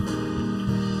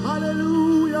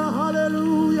 Hallelujah,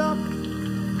 hallelujah.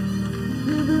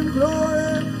 Give Him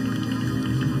glory.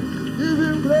 Give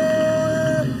Him glory.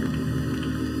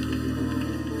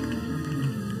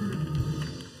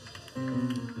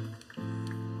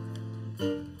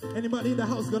 Anybody in the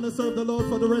house gonna serve the Lord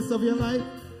for the rest of your life?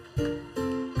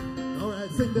 All right,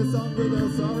 sing this song with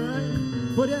us, all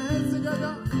right? Put your hands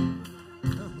together.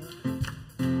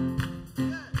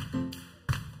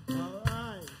 All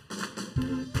right.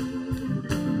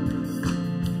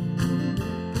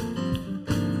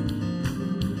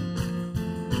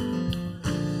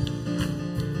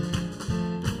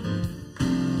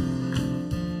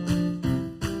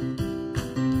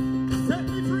 Set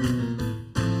me free.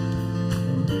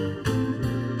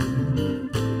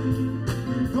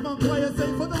 Come on, choir,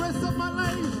 say for the rest of my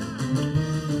life.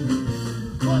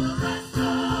 For the rest of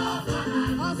my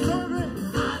life, I'll serve it.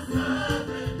 I'll serve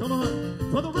it. Come on,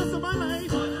 for the rest of my life.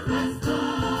 For the rest of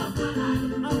my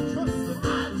life, I'll trust it.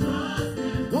 I'll trust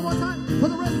it. One more time, for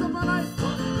the rest of my life.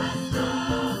 For the rest of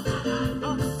my life,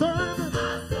 I'll serve it.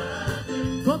 I'll serve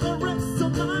it. For the rest of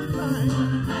my life. For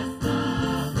the rest of my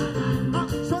life, I'll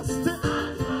trust it.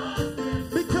 I'll trust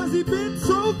it. Because He's been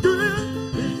so good.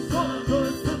 Been so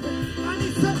good to me.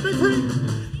 Set me free,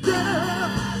 yeah,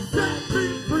 set me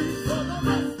free for the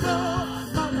rest of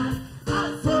my life.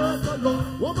 I'll serve the Lord.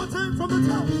 One more time from the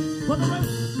top. For the rest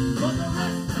of my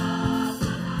life,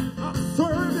 I'll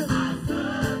serve it.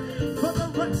 For the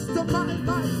rest of my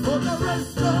life, for the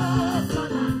rest of my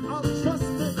life, I'll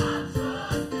trust it.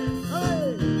 Hey,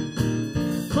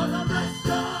 for the rest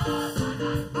of my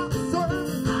life, I'll serve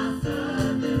it.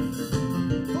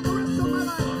 For the rest of my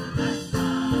life,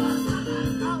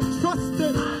 I'll trust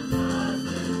it.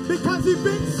 Because He's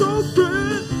been so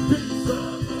good. Been so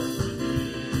good to me.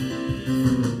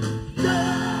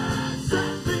 Yeah,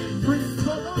 set me free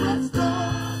for the rest of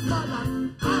my life.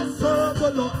 I'll serve the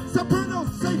Lord. Soprano,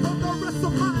 say for the rest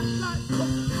of my life.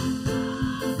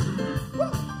 Woo.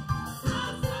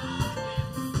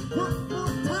 One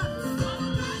more time.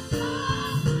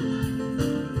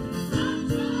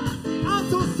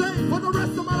 Alto, say for the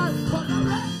rest of my life. For the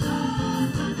rest of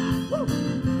my life. Woo.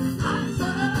 I'll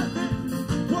serve it.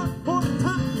 One more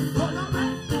time for the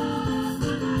rest of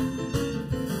my life.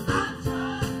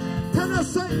 Can I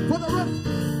say for the rest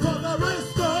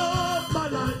of my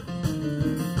life?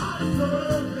 I'll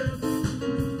serve it.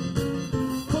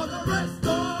 For the rest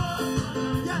of,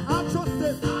 yeah, I'll trust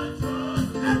it.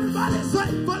 Everybody say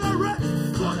for the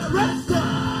rest of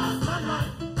my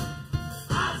life.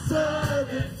 I'll serve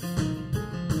it.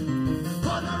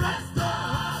 For the rest of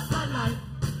my life.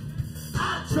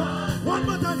 I'll trust. One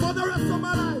more time for the rest of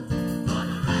my life. For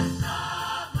the rest of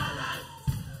my life,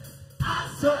 I'll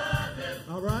serve it.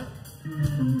 All right.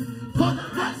 For the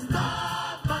rest of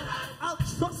my life, I'll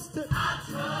trust it. I'll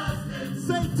trust it.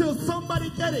 Say till somebody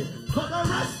get it. For the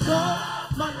rest of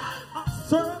my life, I'll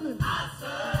serve it. I'll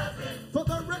serve it. For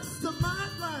the rest of my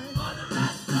life, for the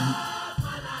rest of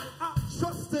my life, I'll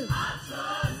trust it. I'll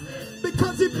trust it.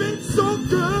 Because He's been so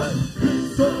good. Been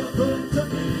so good to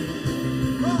me.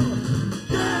 Oh,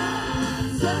 yeah,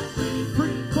 set me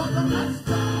free for the rest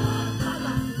of my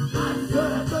life. I'll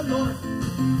serve the Lord.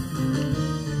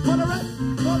 For the rest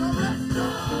of my life,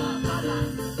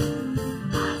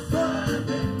 I'll serve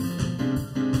it.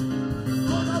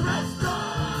 For the rest of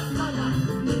my life,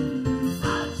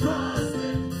 I'll trust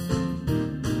it.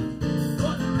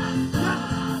 For the rest of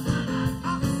my life,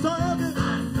 I'll serve it.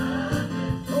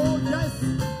 Oh yes.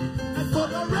 And for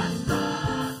the rest of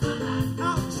my life,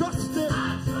 I'll trust it.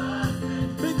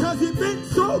 Because He's been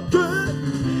so good.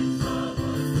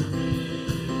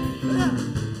 Yeah.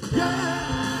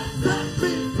 Yeah. Set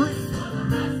me free.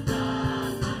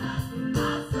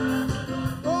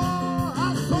 Oh,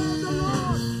 I'll serve the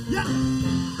Lord. Yeah.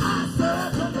 I'll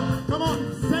serve the Lord. Come on,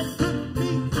 say with me.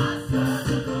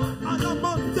 On the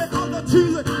Monday, on the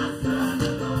Tuesday,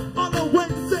 on the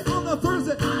Wednesday, on the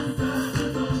Thursday,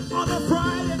 on the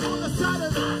Friday, on the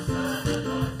Saturday,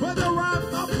 whether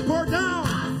I'm up or down,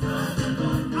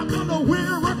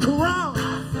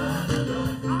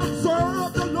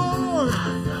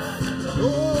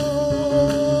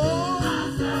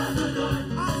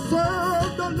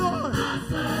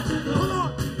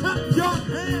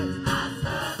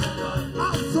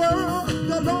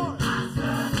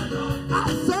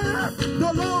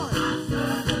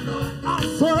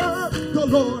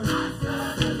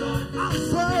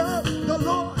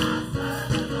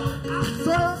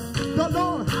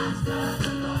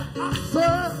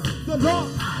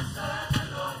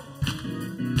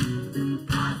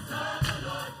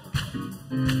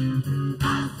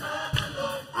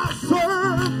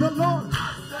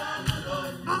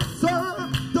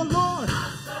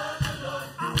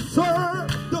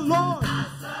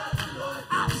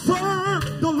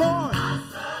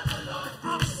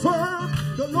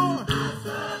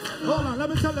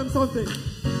 something.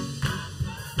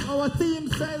 Our theme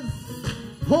says,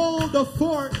 hold the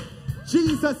fort,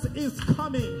 Jesus is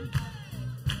coming.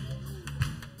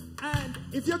 And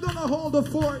if you're going to hold the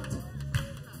fort,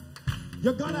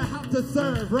 you're going to have to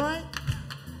serve, right?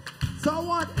 So I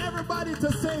want everybody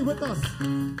to say with us,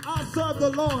 I'll serve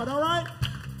the Lord, all right?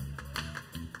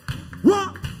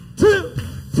 1, 2,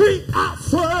 3, I'll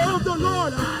serve the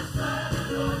Lord.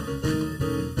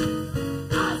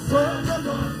 I'll serve the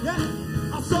Lord. Yeah,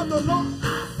 I'll serve the Lord.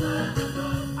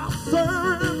 I'll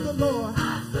serve the Lord.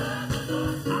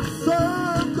 I'll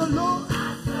serve the Lord.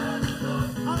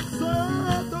 I'll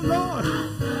serve the Lord.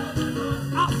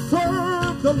 I'll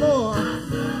serve the Lord.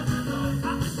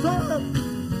 I'll serve.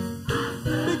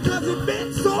 Because it's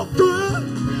been so good.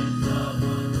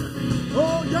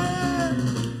 Oh yeah.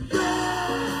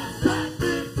 Yeah. Set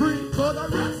me free for the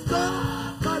rest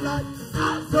of my life.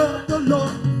 I'll serve the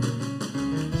Lord.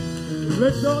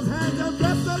 Lift those hands and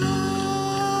bless the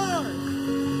Lord.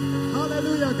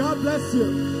 Hallelujah. God bless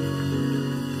you.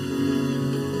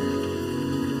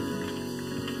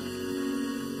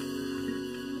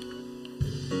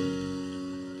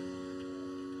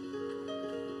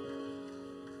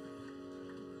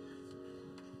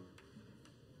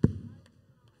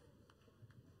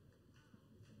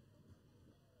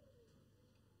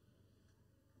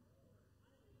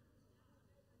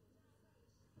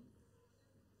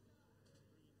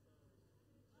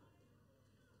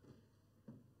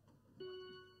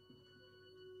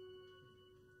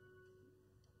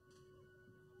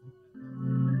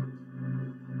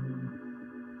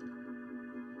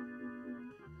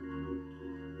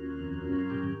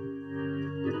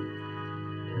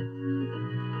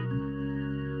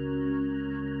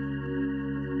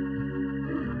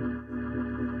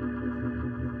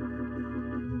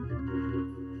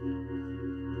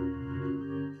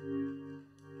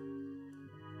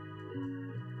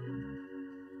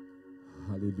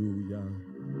 Hallelujah.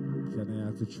 Can I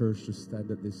ask the church to stand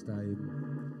at this time?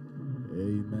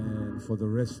 Amen. For the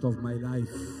rest of my life.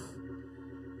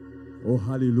 Oh,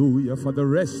 hallelujah. For the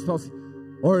rest of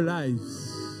our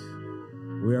lives,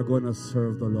 we are going to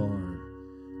serve the Lord.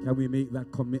 Can we make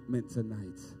that commitment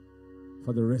tonight?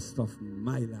 For the rest of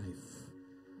my life.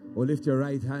 Oh, lift your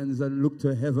right hands and look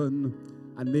to heaven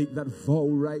and make that vow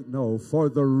right now. For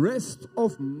the rest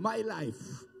of my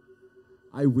life,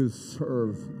 I will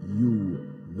serve you,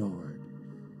 Lord.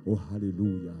 Oh,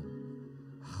 hallelujah.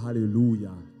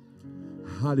 Hallelujah.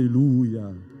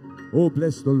 Hallelujah. Oh,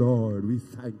 bless the Lord. We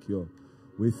thank you.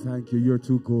 We thank you. You're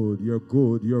too good. You're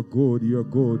good. You're good. You're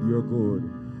good. You're good.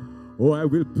 Oh, I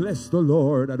will bless the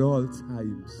Lord at all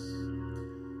times.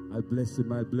 I'll bless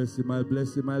him. I'll bless him. I'll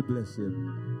bless him. I'll bless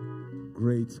him.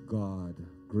 Great God.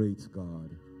 Great God.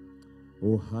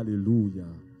 Oh, hallelujah.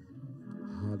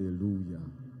 Hallelujah.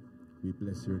 We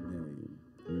bless your name.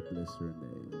 We bless your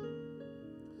name.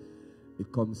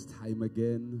 It comes time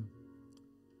again,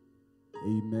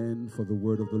 amen, for the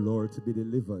word of the Lord to be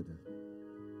delivered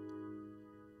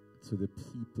to the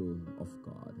people of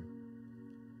God.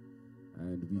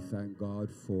 And we thank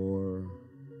God for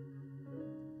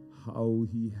how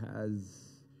he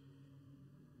has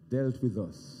dealt with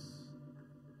us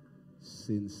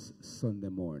since Sunday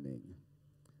morning.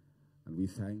 And we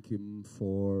thank him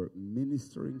for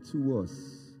ministering to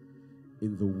us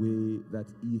in the way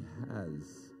that he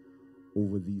has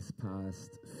over these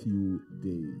past few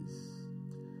days.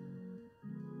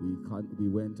 We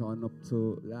went on up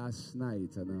to last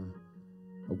night, and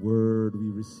a word we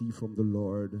received from the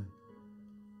Lord,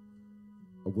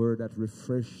 a word that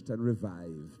refreshed and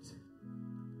revived.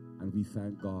 And we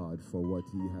thank God for what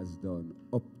he has done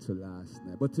up to last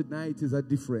night. But tonight is a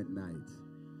different night.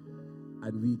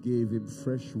 And we gave him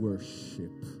fresh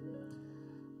worship.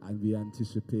 And we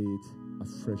anticipate a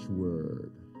fresh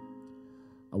word.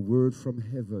 A word from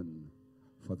heaven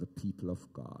for the people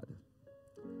of God.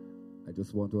 I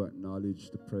just want to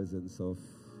acknowledge the presence of,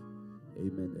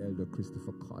 amen, Elder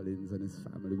Christopher Collins and his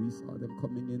family. We saw them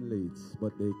coming in late,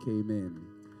 but they came in.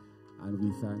 And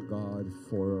we thank God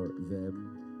for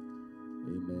them.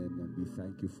 Amen. And we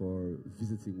thank you for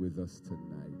visiting with us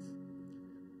tonight.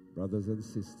 Brothers and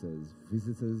sisters,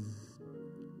 visitors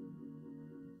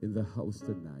in the house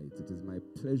tonight, it is my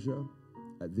pleasure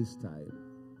at this time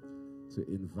to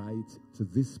invite to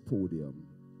this podium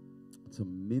to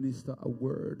minister a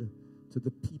word to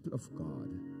the people of God.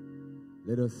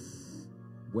 Let us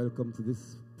welcome to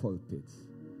this pulpit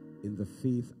in the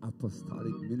Faith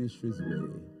Apostolic Ministries way,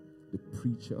 the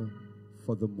preacher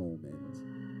for the moment,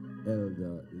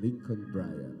 Elder Lincoln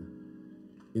Bryan,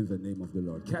 in the name of the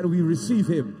Lord. Can we receive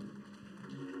him?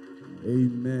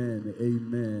 Amen,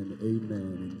 amen,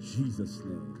 amen, in Jesus'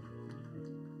 name.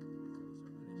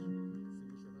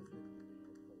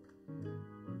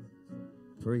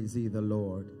 Praise ye the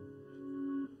Lord.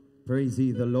 Praise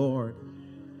ye the Lord.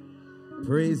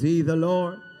 Praise ye the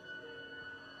Lord.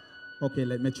 Okay,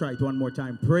 let me try it one more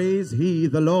time. Praise ye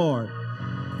the Lord.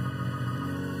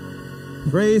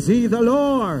 Praise ye the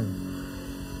Lord.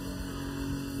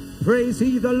 Praise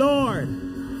ye the Lord.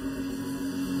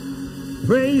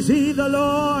 Praise ye the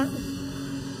Lord.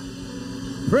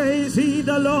 Praise ye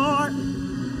the Lord.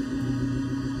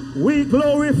 We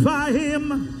glorify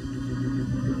him.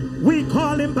 We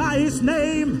call him by his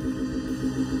name.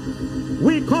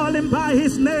 We call him by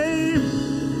his name.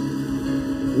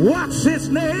 What's his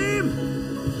name?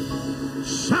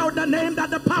 Shout the name that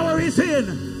the power is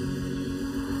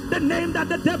in. The name that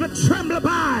the devil tremble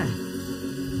by.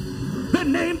 The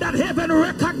name that heaven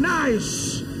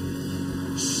recognize.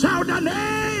 Shout the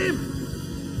name.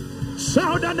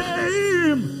 Shout the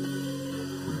name.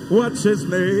 What's his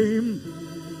name?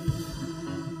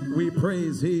 We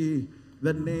praise ye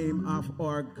the name of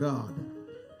our God.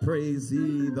 Praise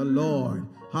ye the Lord.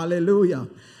 Hallelujah.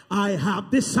 I have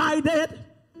decided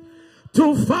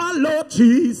to follow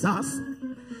Jesus.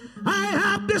 I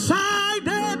have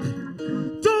decided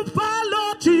to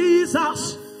follow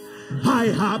Jesus. I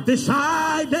have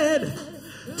decided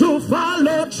to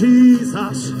follow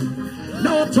Jesus.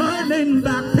 No turning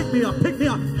back. Pick me up, pick me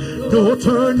up. No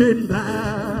turning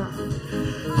back.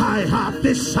 I have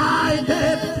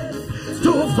decided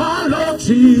to follow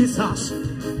Jesus.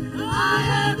 I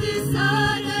have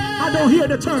decided. I don't hear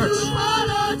the church. To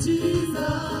follow Jesus.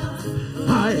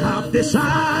 I have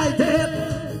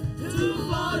decided to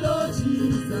follow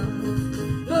Jesus.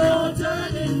 No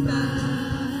turning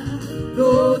back.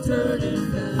 No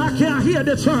turning back. I can't hear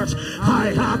the church.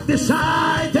 I have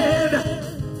decided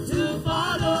to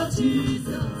follow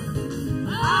Jesus.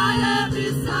 I have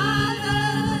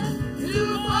decided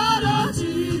to follow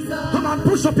Jesus. Come on,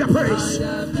 push up your praise.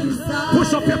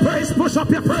 Push up your praise. Push up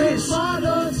your praise.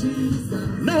 Follow Jesus.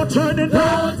 No turning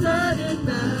back. No turning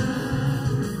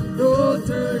back. No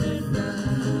turning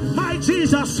back. My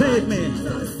Jesus saved me.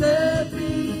 Jesus saved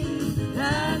me.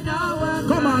 And now I'm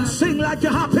Come on, sing like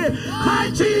you're happy. My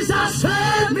Jesus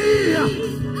saved me.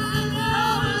 And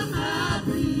now I'm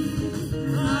happy.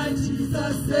 My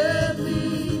Jesus saved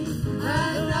me.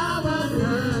 And now I'm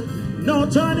happy. No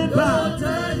turning No back.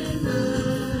 turning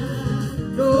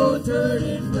back. No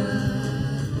turning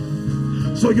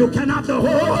back. So you can have the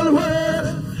whole world.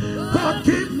 God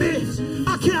give me.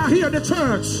 I can't hear the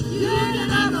church. You can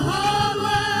have the whole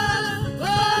world.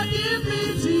 God give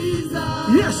me Jesus.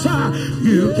 Yes, sir.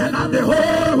 You can have the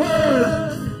whole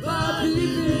world. God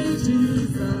give me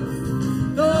Jesus.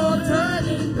 No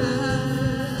turning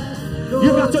back. No You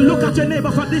got to look at your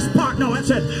neighbor for this part now and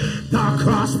say, the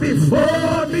cross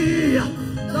before me.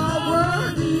 the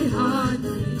word behind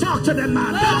me. Talk to them,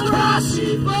 man. The The cross.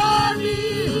 before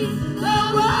me. The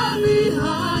word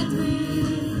behind me.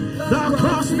 The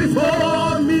cross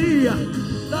before me.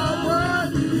 The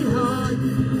word behind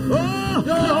me. Oh,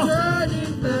 No no.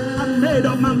 turning back. I made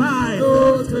up my mind.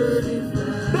 No turning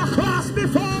back. The cross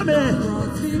before me.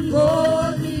 Cross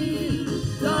before me.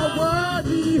 The word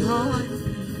behind me.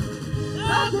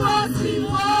 The cross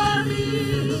before me.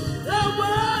 The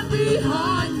word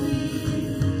behind me.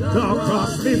 The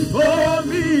cross before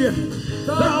me.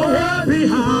 The word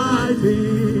behind me.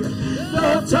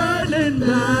 No turning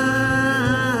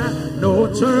back. No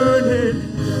turning.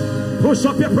 Push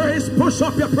up your praise. Push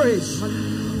up your praise.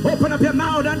 Open up your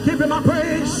mouth and give him a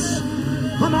praise.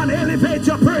 Come on, elevate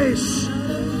your praise.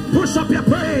 Push up your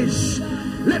praise.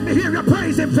 Let me hear your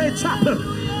praise in Faith Chapel.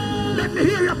 Let me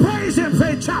hear your praise in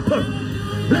Faith Chapel.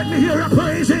 Let me hear your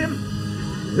praise him.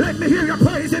 Let me hear your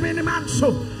praise him in the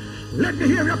manso. Let me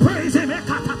hear your praise him.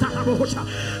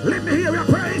 Let me hear your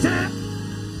praise him.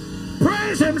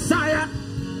 Praise him, Zion.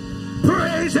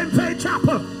 Praise him, Faith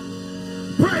Chapel.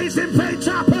 Praise him, Faith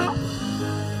Chapel.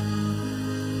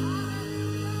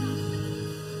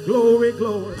 Glory,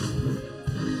 glory.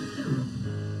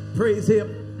 Praise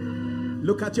him.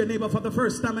 Look at your neighbor for the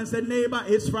first time and say, neighbor,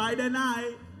 it's Friday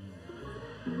night.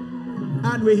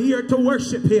 And we're here to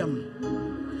worship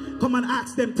him. Come and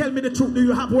ask them, tell me the truth. Do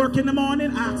you have work in the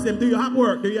morning? Ask them, do you have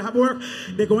work? Do you have work?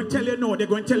 They're going to tell you no. They're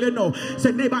going to tell you no.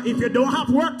 Say, neighbor, if you don't have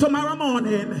work tomorrow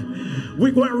morning,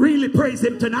 we're going to really praise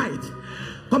him tonight.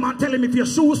 Come on, tell him if your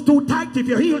shoes too tight, if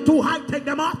your heel too high, take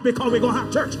them off because we're going to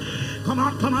have church. Come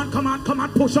on, come on, come on, come on.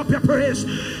 Push up your praise.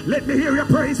 Let me hear you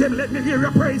praise him. Let me hear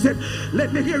you praise him.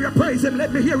 Let me hear you praise him.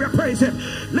 Let me hear you praise him.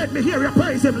 Let me hear you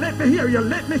praise him. Let me hear you.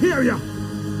 Let me hear you.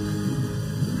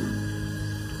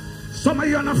 Some of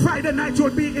you on a Friday night will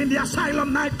be in the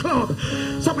Asylum nightclub.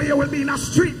 Some of you will be in a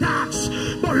street dance.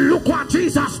 But look what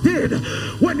Jesus did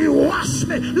when he washed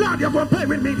me. Lord, you're going to play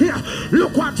with me here.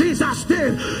 Look what Jesus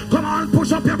did. Come on,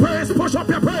 push up your praise, push up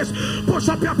your praise, push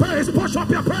up your praise, push up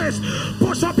your praise,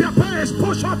 push up your praise,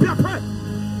 push up your praise.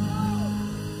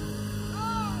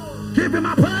 Give him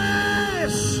a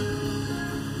praise.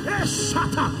 Yes,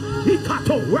 shata.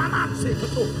 Ikato, ramanse,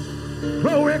 kato.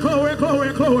 Glory, glory,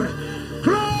 glory, glory.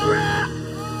 Glory.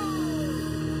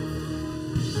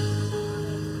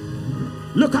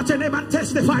 Look at your neighbor and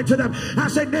testify to them. I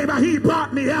say, neighbor, he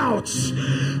brought me out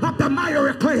of the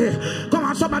miry clay. Come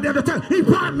on, somebody to tell. He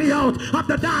brought me out of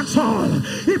the dance hall.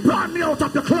 He brought me out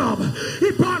of the club.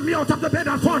 He brought me out of the bed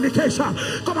of fornication.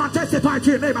 Come on, testify to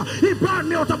your neighbor. He brought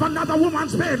me out of another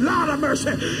woman's bed. Lord of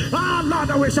mercy. Oh,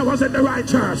 Lord, I wish I was in the right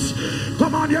church.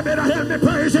 Come on, you better help me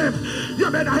praise him.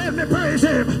 You better help me praise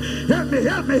him. Help me,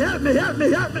 help me, help me, help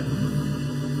me, help me.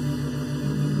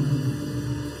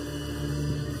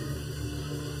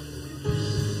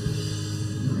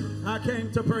 I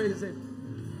came to praise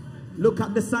him. Look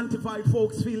at the sanctified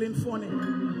folks feeling funny.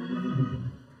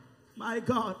 My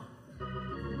God.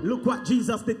 Look what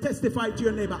Jesus did. Testify to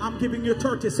your neighbor. I'm giving you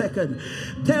 30 seconds.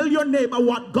 Tell your neighbor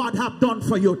what God have done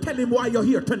for you. Tell him why you're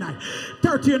here tonight.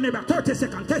 30 your neighbor. 30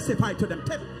 seconds. Testify to them.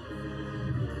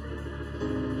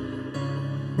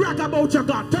 Brag about your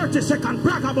God. 30 seconds.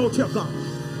 Brag about your God.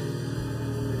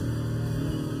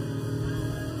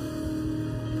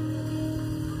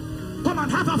 Come on,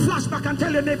 have a flashback and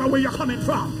tell your neighbor where you're coming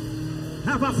from.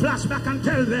 Have a flashback and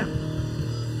tell them.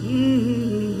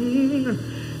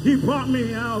 He brought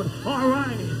me out. All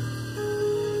right.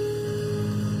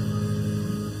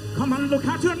 Come on, look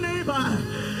at your neighbor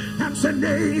and say,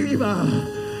 neighbor,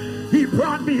 he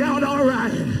brought me out. All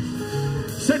right.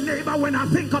 Say, neighbor, when I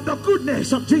think of the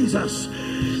goodness of Jesus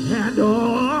and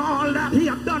all that he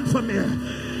has done for me,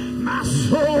 my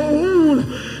soul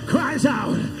cries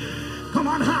out. Come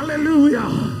on, hallelujah.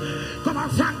 Come on,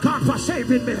 thank God for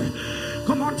saving me.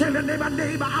 Come on, tell your neighbor,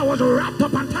 neighbor, I was wrapped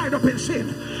up and tied up in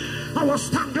sin. I was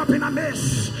tangled up in a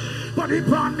mess. But he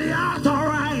brought me out, all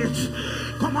right.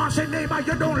 Come on, say, neighbor,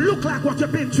 you don't look like what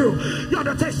you've been through. You ought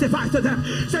to testify to them.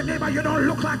 Say, neighbor, you don't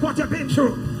look like what you've been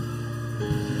through.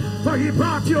 For he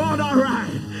brought you out, all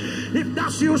right. If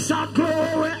that's you, shout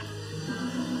glory.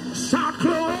 Shout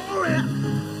glory.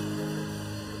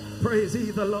 Praise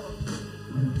ye the Lord.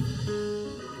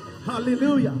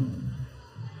 Hallelujah.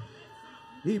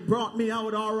 He brought me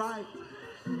out all right.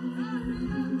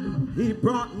 He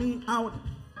brought me out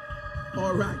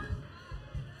all right.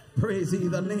 Praise ye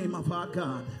the name of our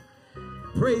God.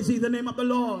 Praise ye the name of the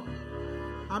Lord.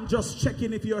 I'm just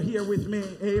checking if you're here with me.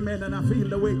 Amen. And I feel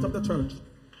the weight of the church.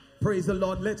 Praise the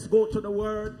Lord. Let's go to the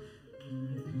word.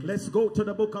 Let's go to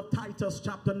the book of Titus,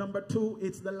 chapter number 2.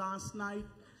 It's the last night.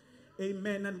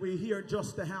 Amen. And we're here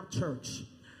just to have church.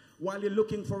 While you're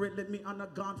looking for it, let me honor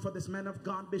God for this man of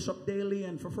God, Bishop Daly,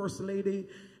 and for First Lady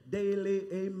Daly,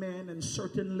 amen, and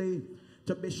certainly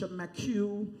to Bishop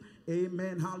McHugh,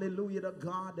 amen, hallelujah to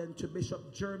God, and to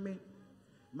Bishop Jeremy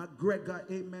McGregor,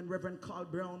 amen, Reverend Carl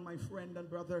Brown, my friend and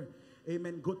brother,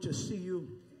 amen, good to see you.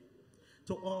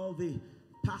 To all the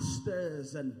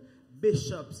pastors and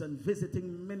bishops and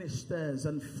visiting ministers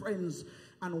and friends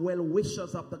and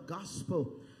well-wishers of the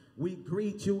gospel, we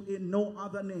greet you in no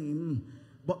other name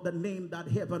but the name that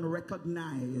heaven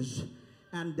recognized,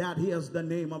 and that is the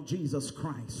name of Jesus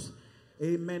Christ.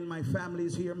 Amen. My family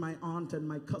is here. My aunt and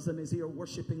my cousin is here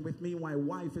worshiping with me. My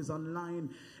wife is online.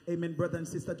 Amen. Brother and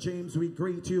sister James, we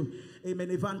greet you.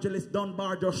 Amen. Evangelist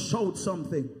Dunbar, just shout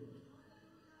something.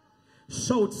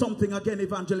 Shout something again,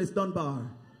 Evangelist Dunbar.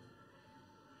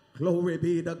 Glory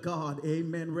be to God.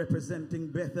 Amen. Representing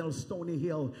Bethel, Stony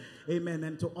Hill. Amen.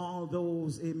 And to all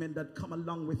those, amen, that come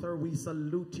along with her, we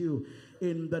salute you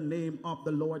in the name of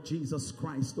the Lord Jesus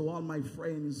Christ. To all my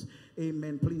friends,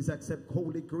 amen, please accept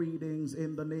holy greetings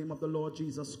in the name of the Lord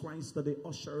Jesus Christ. To the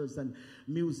ushers and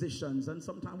musicians. And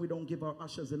sometimes we don't give our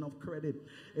ushers enough credit.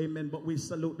 Amen. But we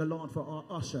salute the Lord for our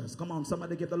ushers. Come on,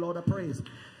 somebody give the Lord a praise.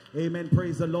 Amen.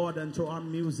 Praise the Lord. And to our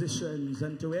musicians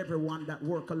and to everyone that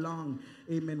work along,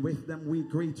 amen, with them, we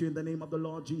greet you in the name of the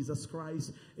Lord Jesus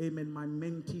Christ. Amen. My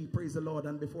mentee, praise the Lord.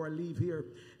 And before I leave here,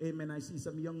 amen, I see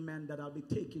some young men that I'll be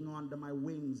taking under my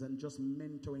wings and just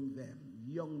mentoring them.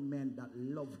 Young men that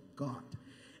love God.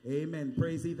 Amen.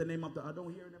 Praise ye the name of the... I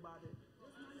don't hear anybody.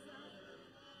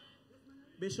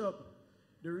 Bishop,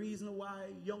 the reason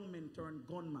why young men turn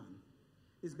gunman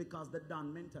is because the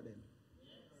Don mentor them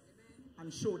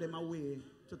and show them a way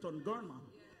to turn gunman.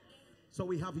 So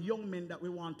we have young men that we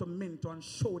want to mentor and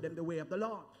show them the way of the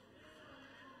Lord.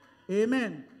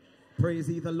 Amen. Praise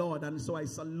ye the Lord. And so I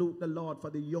salute the Lord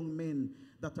for the young men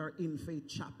that are in Faith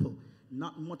Chapel.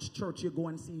 Not much church you go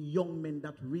and see young men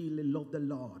that really love the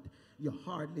Lord. You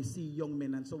hardly see young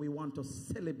men, and so we want to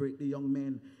celebrate the young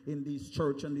men in this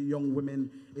church and the young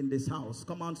women in this house.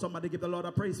 Come on, somebody give the Lord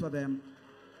a praise for them.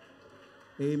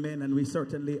 Amen. And we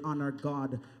certainly honor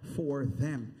God for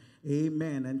them.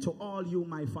 Amen. And to all you,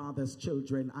 my Father's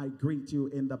children, I greet you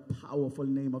in the powerful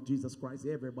name of Jesus Christ.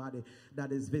 Everybody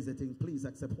that is visiting, please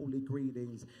accept holy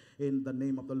greetings in the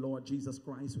name of the Lord Jesus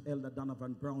Christ. Elder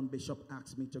Donovan Brown, Bishop,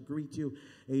 asked me to greet you.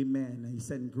 Amen. He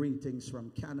sent greetings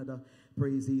from Canada.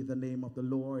 Praise ye the name of the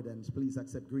Lord. And please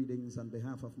accept greetings on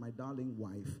behalf of my darling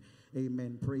wife.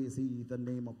 Amen. Praise ye the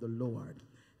name of the Lord.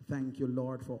 Thank you,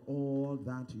 Lord, for all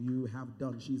that you have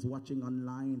done. She's watching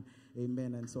online.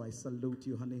 Amen. And so I salute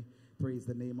you, honey. Praise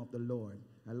the name of the Lord.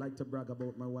 I like to brag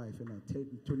about my wife.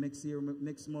 To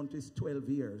next month is 12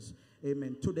 years.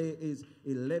 Amen. Today is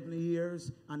 11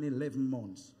 years and 11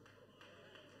 months.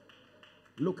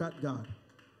 Look at God.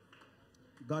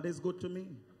 God is good to me.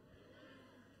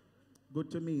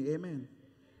 Good to me. Amen.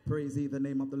 Praise ye the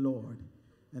name of the Lord.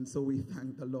 And so we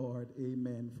thank the Lord.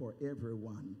 Amen. For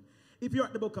everyone. If you're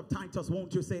at the book of Titus,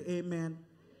 won't you say amen?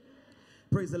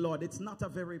 Praise the Lord. It's not a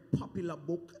very popular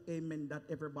book, amen, that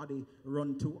everybody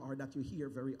run to or that you hear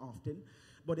very often.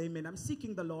 But amen, I'm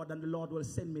seeking the Lord, and the Lord will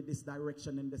send me this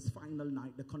direction in this final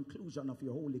night, the conclusion of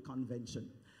your holy convention.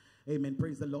 Amen.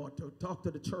 Praise the Lord. To talk to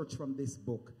the church from this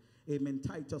book. Amen.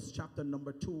 Titus chapter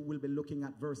number 2, we'll be looking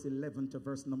at verse 11 to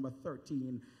verse number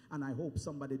 13. And I hope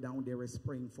somebody down there is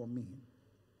praying for me.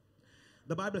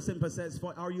 The Bible simply says,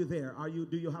 are you there?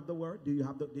 Do you have the word?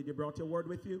 Did you brought your word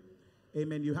with you?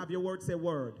 Amen. You have your word, say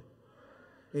word.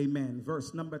 Amen.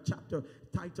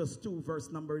 Titus 2,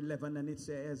 verse number 11, and it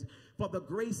says, for the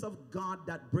grace of God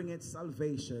that bringeth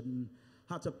salvation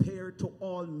hath appeared to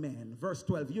all men. Verse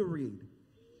 12, you read.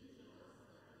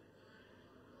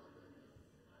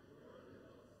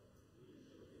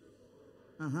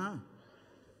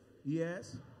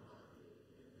 Yes.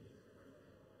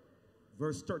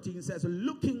 Verse 13 says,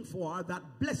 looking for that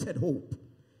blessed hope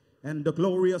and the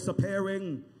glorious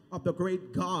appearing of the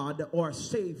great God or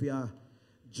Savior,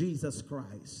 Jesus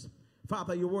Christ.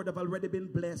 Father, your word have already been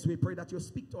blessed. We pray that you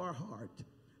speak to our heart.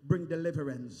 Bring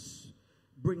deliverance.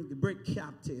 Break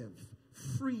captive.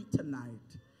 Free tonight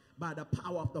by the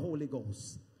power of the Holy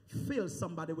Ghost. Fill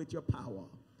somebody with your power.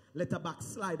 Let a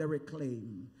backslider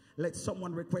reclaim. Let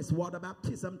someone request water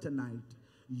baptism tonight.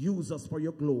 Use us for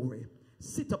your glory.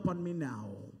 Sit upon me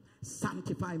now.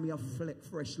 Sanctify me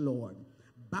afresh, Lord.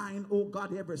 Bind, oh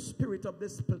God, every spirit of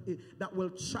this that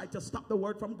will try to stop the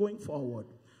word from going forward.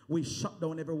 We shut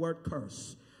down every word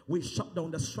curse. We shut down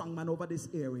the strong man over this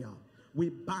area. We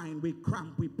bind, we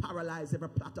cramp, we paralyze every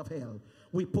plot of hell.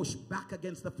 We push back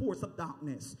against the force of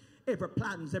darkness. Every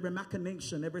plans, every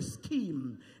machination, every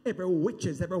scheme, every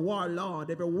witches, every warlord,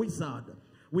 every wizard.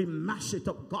 We mash it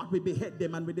up, God. We behead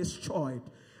them and we destroy it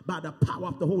by the power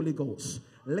of the Holy Ghost.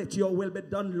 Let your will be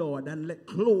done, Lord, and let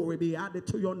glory be added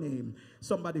to your name.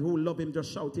 Somebody who love him,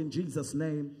 just shout in Jesus'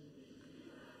 name.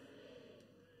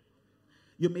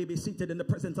 You may be seated in the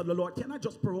presence of the Lord. Can I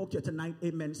just provoke you tonight?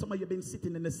 Amen. Some of you have been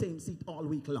sitting in the same seat all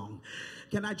week long.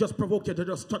 Can I just provoke you to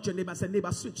just touch your neighbor and say,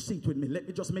 neighbor, switch seat with me. Let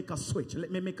me just make a switch.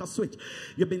 Let me make a switch.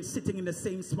 You've been sitting in the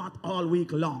same spot all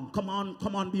week long. Come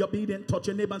on, be obedient. Touch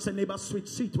your neighbor and say, neighbor, switch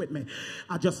seat with me.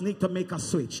 I just need to make a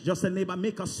switch. Just say, neighbor,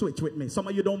 make a switch with me. Some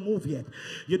of you don't move yet.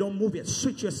 You don't move yet.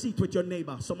 Switch your seat with your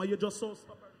neighbor. Some of you just so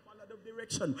stubborn.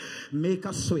 Make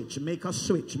a switch, make a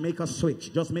switch, make a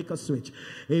switch. Just make a switch.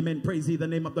 Amen. Praise ye the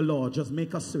name of the Lord. Just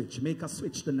make a switch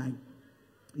tonight.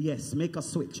 Yes, make a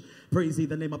switch. Praise ye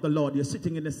the name of the Lord. You're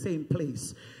sitting in the same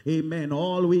place. Amen.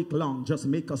 All week long. Just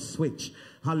make a switch.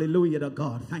 Hallelujah to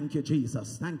God. Thank you,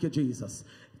 Jesus. Thank you, Jesus.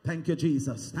 Thank you,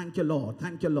 Jesus. Thank you, Lord.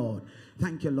 Thank you, Lord.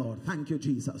 Thank you, Lord. Thank you,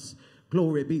 Jesus.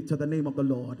 Glory be to the name of the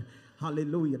Lord.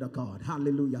 Hallelujah to God.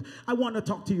 Hallelujah. I want to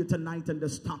talk to you tonight on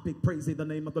this topic. Praise the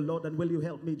name of the Lord. And will you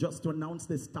help me just to announce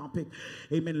this topic?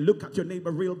 Amen. Look at your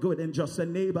neighbor real good and just say,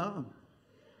 neighbor,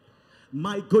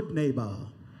 my good neighbor,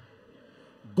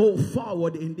 go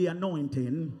forward in the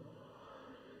anointing,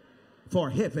 for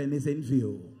heaven is in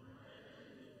view.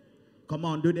 Come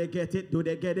on, do they get it? Do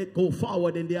they get it? Go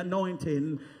forward in the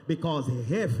anointing because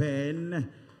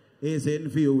heaven is in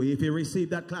view. If you receive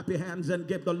that, clap your hands and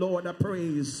give the Lord a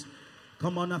praise.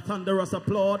 Come on, a thunderous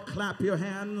applaud. Clap your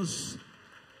hands.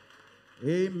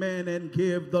 Amen. And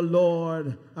give the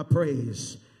Lord a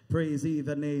praise. Praise ye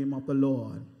the name of the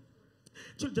Lord.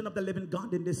 Children of the living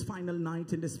God, in this final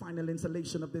night, in this final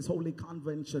installation of this holy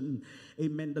convention,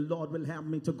 amen, the Lord will have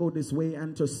me to go this way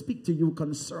and to speak to you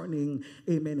concerning,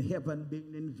 amen, heaven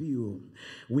being in view.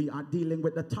 We are dealing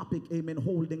with the topic, amen,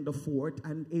 holding the fort,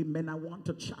 and amen, I want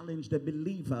to challenge the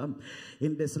believer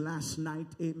in this last night,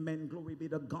 amen, glory be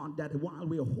to God, that while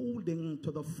we're holding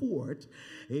to the fort,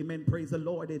 amen, praise the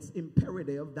Lord, it's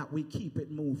imperative that we keep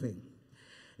it moving.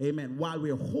 Amen. While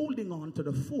we're holding on to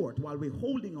the fort, while we're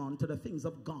holding on to the things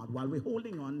of God, while we're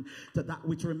holding on to that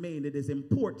which remains, it is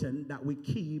important that we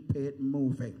keep it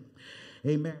moving.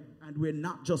 Amen. And we're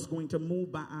not just going to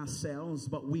move by ourselves,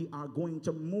 but we are going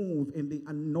to move in the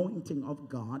anointing of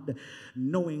God,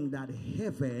 knowing that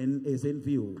heaven is in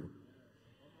view.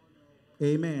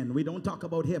 Amen. We don't talk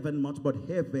about heaven much, but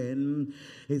heaven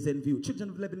is in view. Children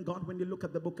of the living God, when you look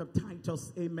at the book of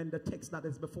Titus, amen, the text that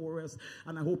is before us,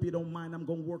 and I hope you don't mind, I'm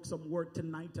going to work some word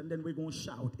tonight, and then we're going to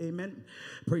shout. Amen.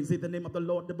 Praise the name of the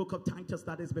Lord. The book of Titus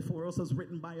that is before us is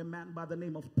written by a man by the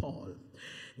name of Paul.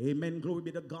 Amen. Glory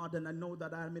be to God. And I know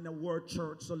that I'm in a word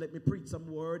church, so let me preach some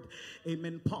word.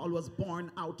 Amen. Paul was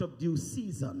born out of due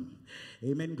season.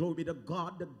 Amen. Glory be to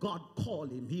God. The God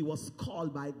called him. He was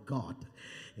called by God.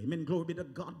 Amen. Glory be to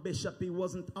God. Bishop, he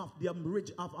wasn't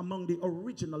among the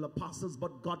original apostles,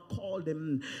 but God called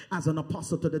him as an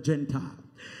apostle to the Gentile.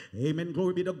 Amen.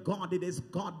 Glory be to God. It is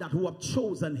God that who have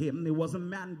chosen him. It wasn't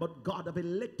man, but God have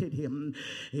elected him.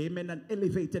 Amen. And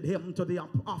elevated him to the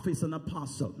office of an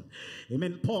apostle.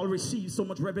 Amen. Paul received so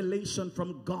much revelation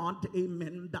from God.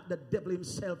 Amen. That the devil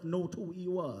himself knew who he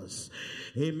was.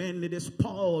 Amen. It is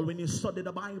Paul, when you study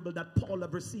the Bible, that Paul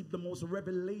have received the most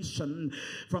revelation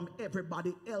from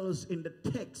everybody else in the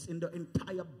text, in the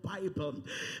entire Bible.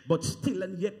 But still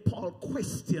and yet Paul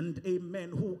questioned,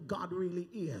 amen, who God really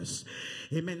is.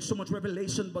 Amen. So much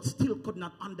revelation, but still could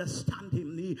not understand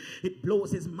him. It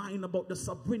blows his mind about the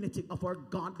sovereignty of our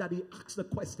God that he asks the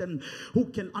question, who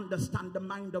can understand the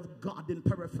mind of God? In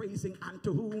paraphrasing, and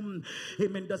to whom,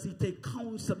 amen, does he take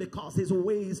counsel, because his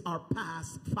ways are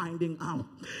past finding out.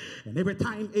 And every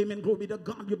time, amen, glory be to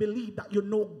God, you believe that you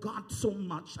know God so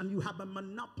much and you have a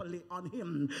monopoly on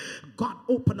him, God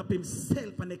open up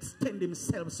himself and extend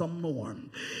himself some more.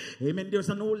 Amen. There's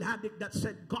an old addict that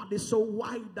said, God is so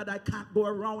wide that I can't go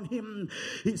around him.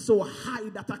 He's so high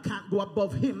that I can't go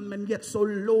above him, and yet so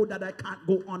low that I can't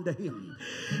go under him.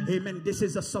 Amen. This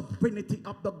is the sovereignty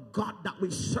of the God that we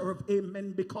serve.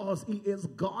 Amen. Because he is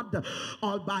God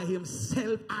all by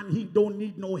himself, and he don't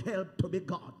need no help to be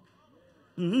God.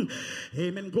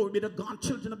 Amen. Glory be to God.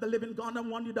 Children of the living God, I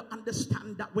want you to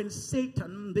understand that when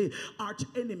Satan, the arch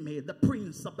enemy, the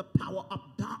prince of the power of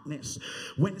darkness,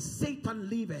 when Satan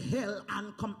leave hell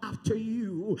and come after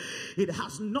you, it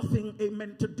has nothing,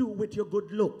 amen, to do with your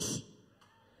good looks.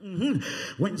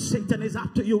 When Satan is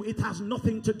after you, it has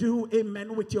nothing to do,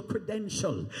 amen, with your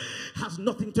credential. Has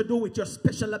nothing to do with your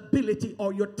special ability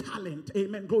or your talent.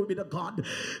 Amen. Glory be to God.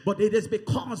 But it is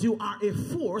because you are a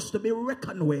force to be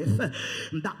reckoned with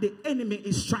that the enemy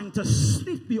is trying to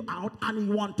sniff you out, and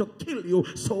he wants to kill you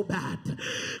so bad.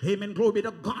 Amen. Glory be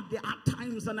to God. There are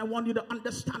times, and I want you to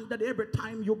understand that every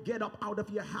time you get up out of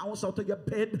your house, out of your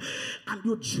bed, and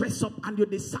you dress up and you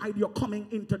decide you're coming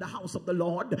into the house of the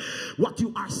Lord, what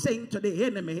you are saying to the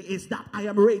enemy is that I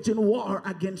am raging war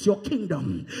against your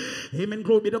kingdom. Amen.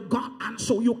 Glory be to God. And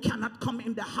so you cannot come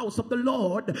in the house of the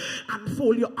Lord and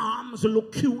fold your arms,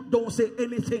 look cute, don't say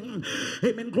anything.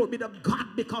 Amen. Glory be to God,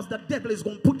 because the devil is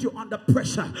going to put you under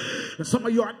pressure. And some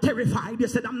of you are terrified. You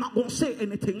said, I'm not going to say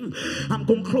anything. I'm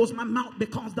going to close my mouth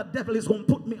because the devil is going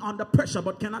to put me under pressure.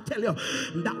 But can I tell you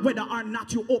that whether or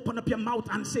not you open up your mouth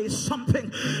and say something,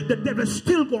 the devil is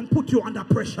still going to put you under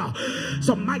pressure.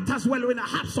 So might as well, when I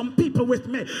have some people with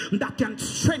me that can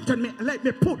strengthen me, let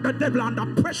me put the devil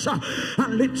under pressure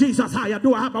and lift Jesus higher.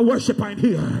 Do I have a worshiper in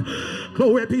here?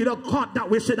 Glory be to God, that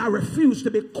we said, I refuse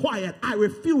to be quiet. I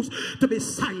refuse to be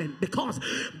silent, because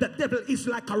the devil is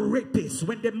like a rapist.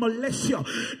 When they molest you,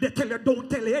 they tell you, don't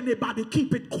tell anybody,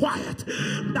 keep it quiet.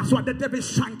 That's what the devil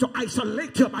is trying to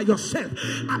isolate you by yourself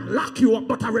and lock you up.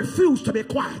 But I refuse to be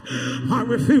quiet. I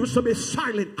refuse to be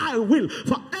silent. I will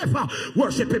forever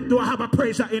worship him. Do I have a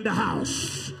praiser in the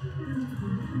house?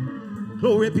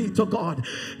 Glory be to God.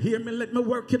 Hear me, let me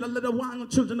work in a little while.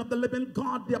 Children of the living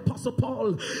God, the Apostle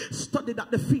Paul studied at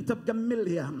the feet of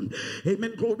Gamaliel.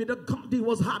 Amen. Glory to God. He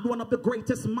had one of the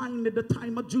greatest minds in the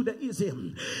time of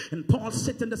Judaism. And Paul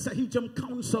sat in the Sanhedrin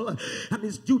council, and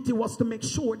his duty was to make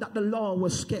sure that the law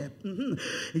was kept.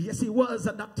 Yes, he was.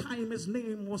 At that time, his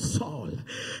name was Saul.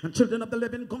 And children of the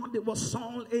living God, it was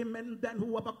Saul, amen, then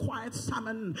who have acquired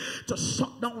Simon to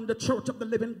shut down the church of the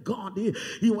living God.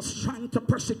 He was trying to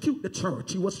persecute the church.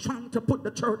 church. He was trying to put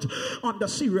the church under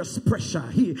serious pressure.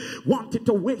 He wanted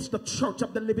to waste the church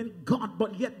of the living God,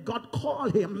 but yet God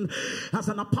called him as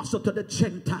an apostle to the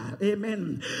Gentile.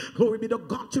 Amen. Glory be to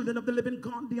God, children of the living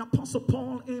God. The Apostle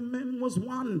Paul, amen, was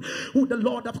one who the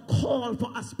Lord have called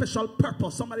for a special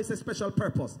purpose. Somebody say special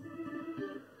purpose.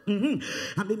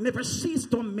 And it never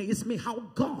ceased to amaze me how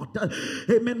God,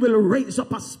 amen, will raise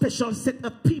up a special set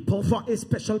of people for a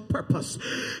special purpose.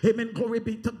 Amen. Glory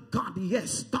be to God.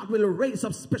 Yes, God will raise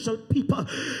up special people,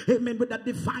 amen, with a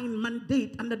divine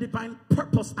mandate and a divine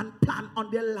purpose and plan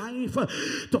on their life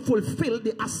to fulfill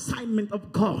the assignment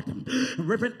of God.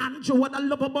 Reverend Andrew, what I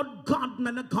love about God,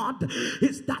 man of God,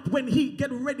 is that when he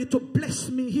get ready to bless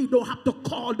me, he don't have to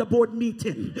call the board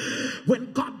meeting.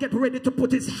 When God get ready to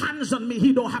put his hands on me,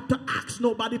 he don't have to ask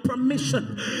nobody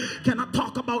permission. Can I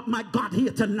talk about my God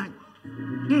here tonight?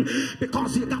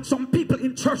 Because you got some people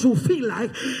in church who feel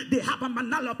like they have a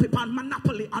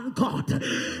monopoly on God.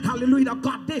 Hallelujah.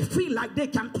 God, they feel like they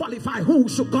can qualify who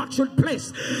God should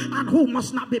place and who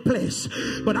must not be placed.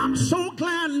 But I'm so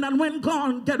glad that when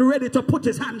God get ready to put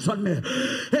his hands on me,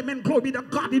 amen, glory be to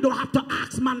God, he don't have to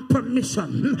ask man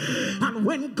permission. And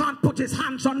when God put his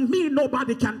hands on me,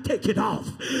 nobody can take it off.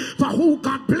 For who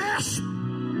God bless,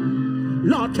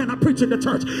 Lord, can I preach in the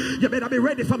church? You better be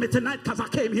ready for me tonight, because I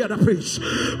came here to preach.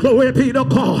 Glory be to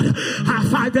God. High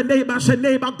five your neighbor, say,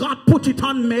 neighbor, God put it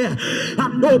on me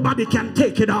and nobody can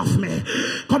take it off me.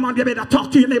 Come on, you better talk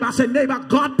to your neighbor, say, neighbor,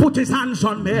 God put his hands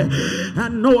on me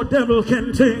and no devil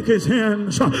can take his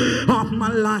hands off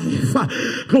my life.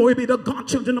 Glory be to God,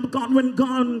 children of God. When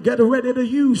God get ready to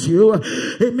use you,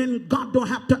 amen, God don't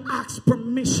have to ask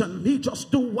permission. He just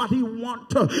do what he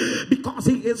want to, because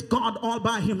he is God all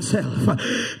by himself.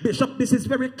 Bishop, this is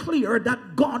very clear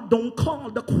that God don't call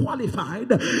the qualified,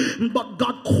 but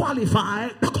God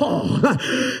qualified the call.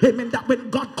 Amen. That when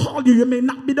God called you, you may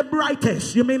not be the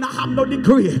brightest, you may not have no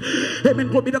degree. Amen.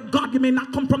 Glory to God, you may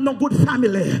not come from no good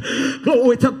family.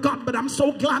 Glory to God, but I'm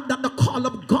so glad that the call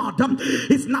of God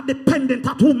is not dependent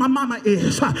on who my mama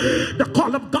is. The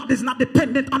call of God is not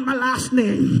dependent on my last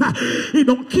name. He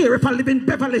don't care if I live in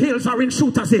Beverly Hills or in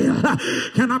Shooters Hill.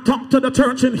 Can I talk to the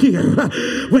church in here?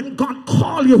 When God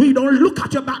call you, he don't look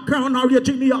at your background or your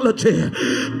genealogy.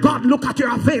 God look at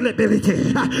your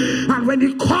availability, and when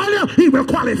he call you, he will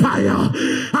qualify you.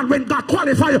 And when God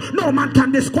qualify you, no man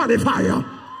can disqualify you.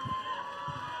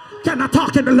 Can I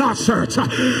talk in the Lord's church?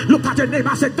 Look at your neighbor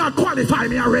and say, God qualify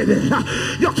me already.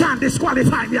 You can't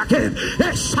disqualify me again.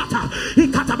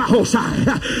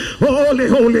 Holy,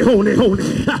 holy, holy,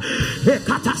 holy.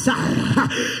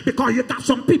 Because you got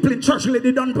some people in church,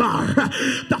 Lady Dunbar,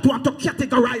 that want to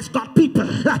categorize God people.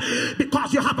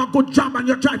 Because you have a good job and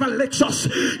you drive a Lexus,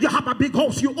 you have a big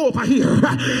house, you over here,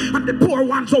 and the poor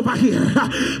ones over here.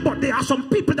 But there are some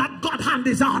people that God hand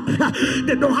is on.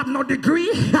 They don't have no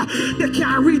degree. They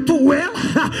can't read too well.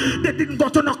 They didn't go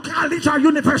to no college or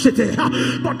university,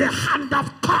 but the hand of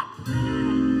God.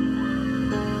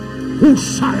 Am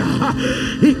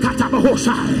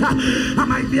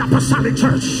I the Apostolic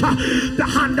Church? The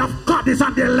hand of God is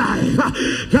on their life.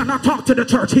 Can I talk to the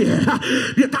church here?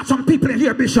 You got some people in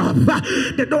here, Bishop.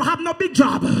 They don't have no big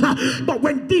job, but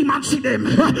when demons see them,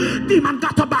 demon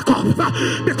got to back up,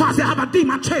 because they have a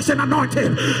demon chasing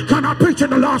anointing. Can I preach in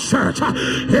the Lord's church?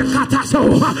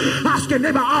 Ask your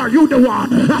neighbor, are you the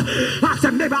one? Ask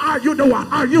your neighbor, are you the one?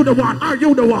 Are you the one? Are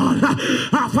you the one?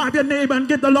 I'll find your neighbor and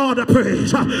give the Lord a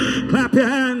praise. Clap your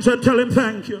hands and tell him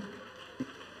thank you.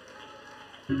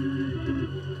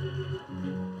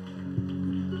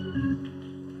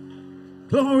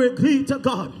 Glory be to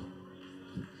God.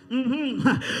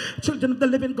 Children of the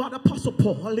living God, Apostle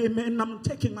Paul, amen. I'm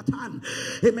taking my time,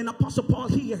 amen. Apostle Paul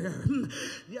here,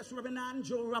 yes, Reverend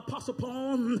Andrew, Apostle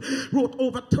Paul wrote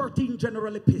over 13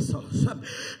 general epistles.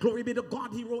 Glory be to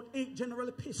God, he wrote 8 general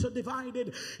epistles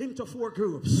divided into 4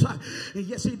 groups.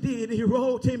 Yes, he did. He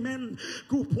wrote, amen,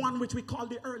 group 1, which we call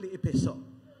the early epistle.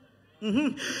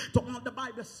 To all the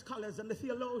Bible scholars and the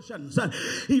theologians,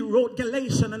 he wrote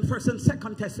Galatians and 1st and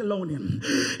 2nd Thessalonians.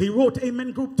 He wrote,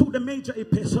 amen, group 2, the major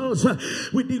epistles.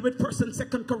 We deal with 1st and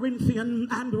 2nd Corinthians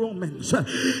and Romans.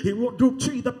 He wrote group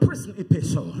 3, the prison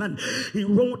epistle, and he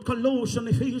wrote Colossians,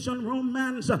 Ephesians,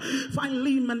 Romans,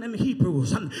 Philemon, and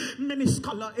Hebrews. And many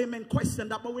scholars, amen, question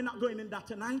that, but we're not going in that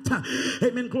tonight.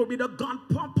 Amen, glory to God.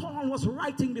 Paul was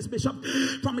writing this, Bishop,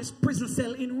 from his prison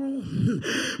cell in Rome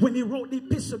when he wrote the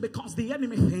epistle, because the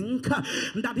enemy think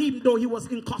that even though he was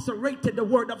incarcerated, the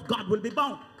word of God will be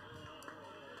bound.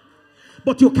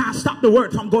 But you can't stop the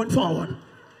word from going forward.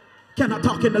 Can I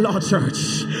talk in the Lord's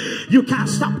church? You can't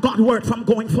stop God's word from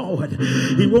going forward.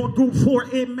 He wrote group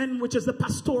 4, amen, which is the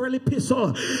pastoral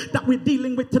epistle that we're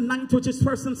dealing with tonight, which is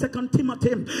 1st and 2nd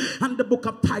Timothy and the book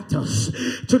of Titus.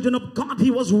 Children of God,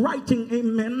 he was writing,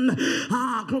 amen.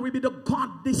 Glory be to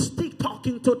God. This stick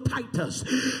talking to Titus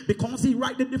because he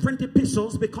write the different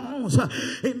epistles because,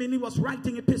 amen, he was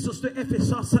writing epistles to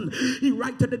Ephesus and he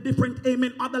write the different,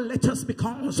 amen, other letters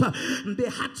because they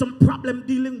had some problem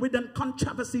dealing with and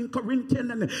controversy in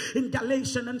Corinthian and in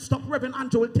Galatian and stuff. Reverend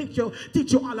Andrew will teach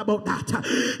you all about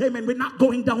that. Amen. We're not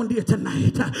going down there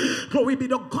tonight. Glory be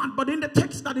to God. But in the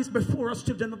text that is before us,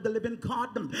 children of the living God,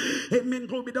 amen,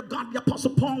 glory be to God, the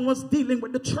Apostle Paul was dealing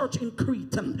with the church in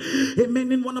Crete.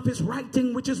 Amen. In one of his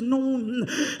writing, which is known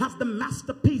as the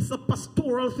masterpiece of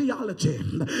pastoral theology,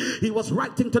 he was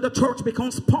writing to the church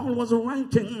because Paul was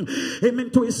writing,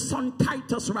 amen, to his son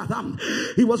Titus, rather.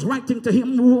 He was writing to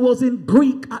him who was in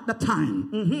Greek at the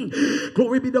time.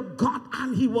 Glory be to God.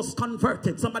 And he was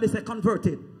converted. Somebody say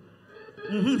converted.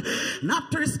 And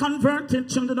after he's converted,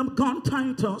 children of God,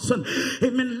 Titus, and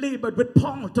amen, labored with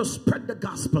Paul to spread the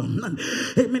gospel, and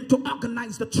amen, to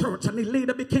organize the church. And he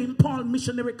later became Paul's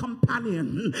missionary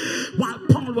companion while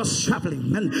Paul was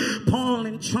traveling. And Paul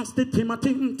entrusted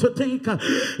Timothy to take,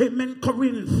 amen,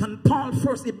 Corinth and Paul's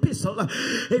first epistle,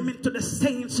 amen, to the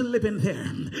saints living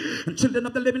there. And children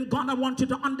of the living God, I want you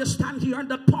to understand here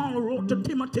that Paul wrote to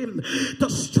Timothy to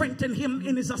strengthen him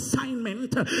in his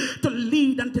assignment to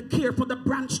lead and to care for the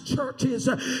branch churches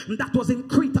that was in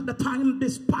Crete at the time,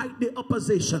 despite the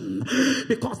opposition,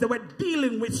 because they were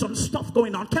dealing with some stuff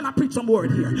going on. Can I preach some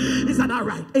word here? Is that all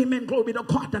right? Amen. Glory to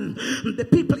God. And the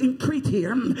people in Crete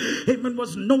here, amen,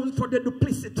 was known for their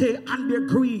duplicity and their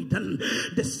greed, and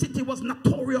the city was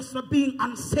notorious for being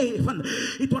unsafe, and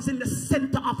it was in the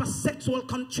center of a sexual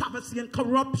controversy and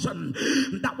corruption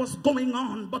that was going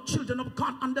on. But children of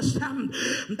God, understand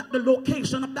that the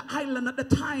location of the island at the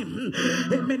time,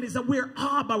 amen, is where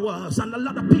harbor was, and a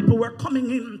lot of people were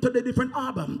coming into the different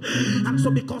harbor. And so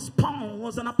because Paul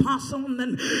was an apostle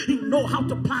and he know how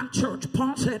to plant church,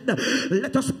 Paul said,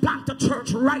 let us plant a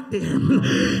church right there,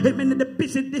 amen, in the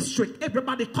busy district.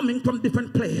 Everybody coming from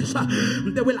different places,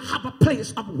 they will have a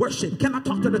place of worship. Can I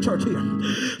talk to the church here?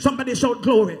 Somebody shout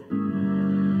glory.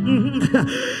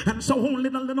 And so only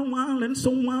a little while, and so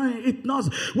why it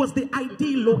was the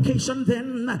ideal location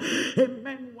then,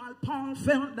 amen, while Paul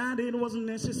felt that it was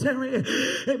necessary,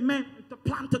 amen, to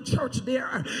plant a church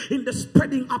there in the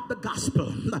spreading of the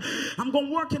gospel. I'm going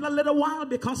to work in a little while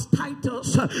because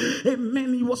Titus,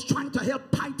 amen, he was trying to help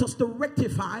Titus to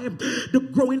rectify the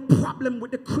growing problem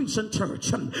with the Christian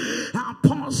church.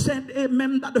 Paul said,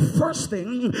 amen, that the first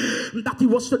thing that he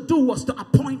was to do was to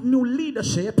appoint new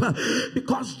leadership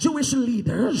because Jewish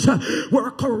leaders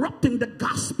were corrupting the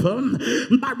gospel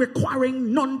by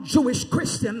requiring non-Jewish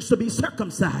Christians to be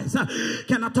circumcised.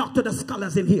 Can I talk to the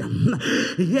scholars in here?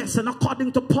 Yes, and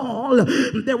according to Paul,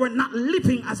 they were not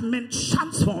living as men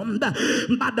transformed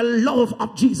by the love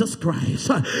of Jesus Christ.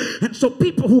 And so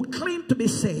people who claim to be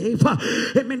saved,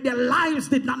 amen, their lives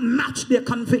did not match their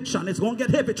conviction. It's going to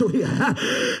get heavy through here.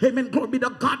 Amen, glory be to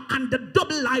God. And the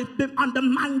double life, they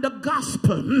undermined the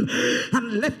gospel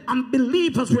and left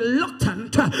unbelievers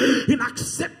reluctant in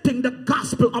accepting the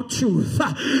gospel of truth.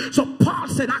 So Paul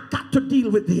said, I got to deal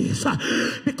with this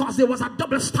because there was a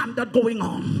double standard going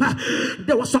on.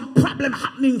 There was some problem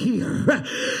happening here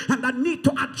and I need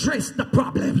to address the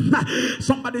problem.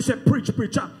 Somebody said, preach,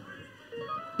 preacher.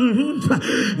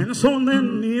 And so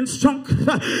then he instructed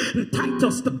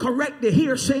Titus to correct the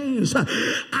hearsays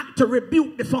and to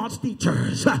rebuke the false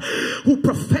teachers who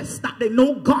profess that they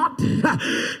know God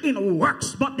in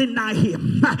works but deny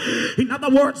him. In other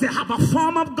words, they have a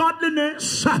form of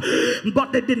godliness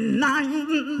but they deny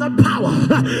the power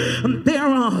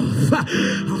thereof. I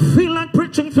feel like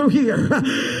preaching through here.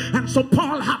 And so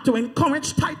Paul had to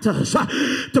encourage Titus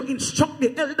to instruct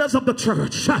the elders of the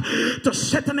church to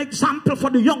set an example for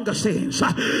the younger saints.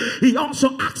 He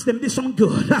also asked them this on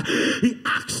good. He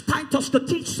asked Titus to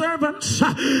teach servants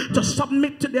to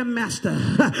submit to their master.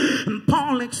 And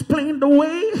Paul explained the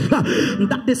way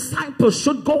that disciples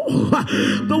should go,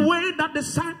 the way that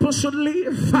disciples should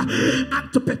live,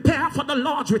 and to prepare for the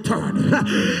Lord's return.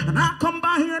 And I come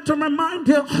by here to remind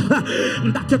you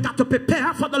that you got to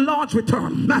prepare for the Lord's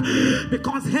return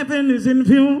because heaven is in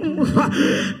view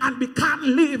and we can't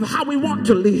live how we want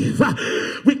to live.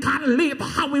 We can't live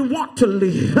how we want to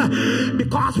live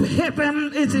because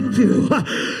heaven is in view.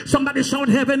 Somebody shout,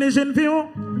 heaven is in view.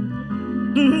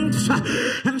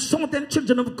 And so then,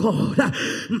 children of God,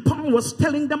 Paul was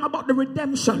telling them about the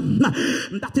redemption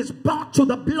that is brought through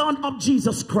the blood of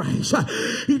Jesus Christ.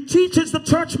 He teaches the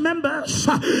church members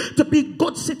to be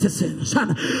good citizens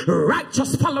and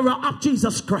righteous followers of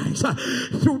Jesus Christ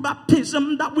through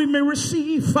baptism, that we may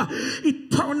receive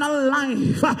eternal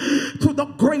life through the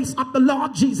grace of the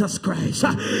Lord Jesus Christ.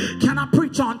 Can I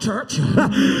preach on, church?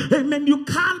 Amen. You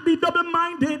can't be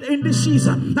double-minded in this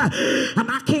season.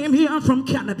 And I came here from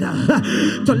Canada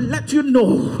to let you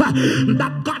know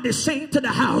that God is saying to the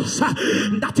house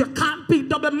that you can't be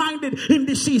double-minded in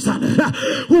this season.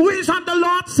 Who is on the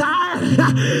Lord's side?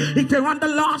 If you're on the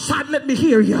Lord's side, let me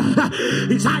hear you.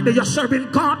 It's either you're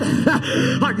serving God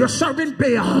or you're serving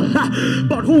Baal.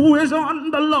 But who is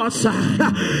on the Lord's side?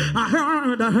 I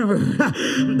heard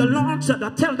the Lord said, I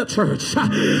tell the church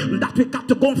that we got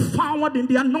to go forward in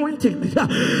the anointing,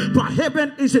 for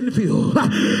heaven is in view.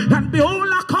 And behold,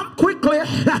 I come quickly,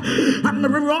 and the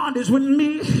reward is with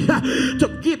me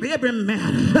to give every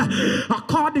man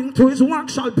according to his work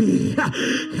shall be.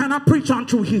 Can I preach on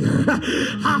through here?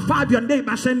 High five your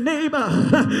neighbor. Say, neighbor,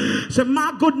 say,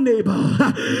 my good neighbor,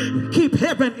 keep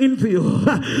heaven in view.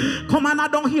 Come on, I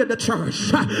don't hear the church.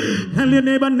 Tell your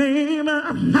neighbor,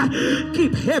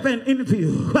 keep heaven in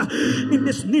view. In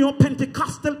this neo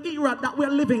Pentecostal era that we're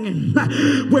living in,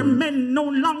 where men no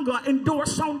longer endure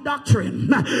sound doctrine,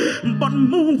 but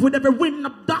move with every wind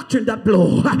of doctrine that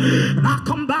blow. And I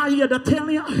come by here to tell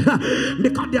you,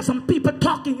 because there's some people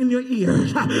talking in your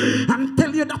ears and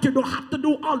tell you that you don't have to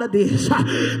do all of this.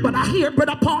 But I hear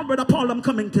Brother Paul, I'm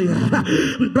coming to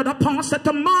you. Brother Paul said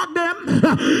to mark them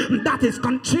that is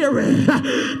contrary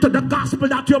to the gospel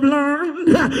that you've learned.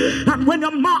 And when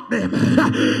you mark them,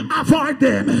 avoid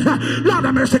them. Lord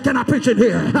of mercy, can I preach it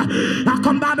here? I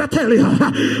come by to tell you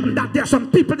that there's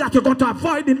some people that you're going to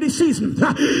avoid in this season.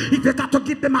 If you got to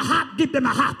give them a hat, give them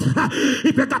a hat.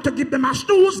 If you got to give them a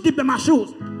shoes, give them a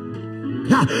shoes.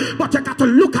 But you got to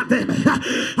look at them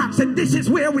and say, this is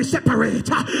where we separate.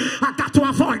 I got to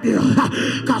avoid you,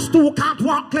 because two can't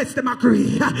walk lest them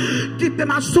agree. Give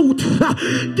them a suit,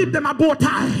 give them a bow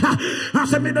tie. I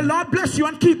say, may the Lord bless you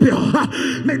and keep you.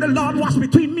 May the Lord watch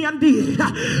between me and thee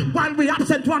while we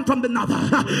absent one from another.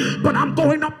 But I'm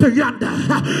going up to yonder.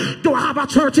 Do I have a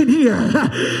church in here?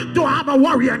 Do I have a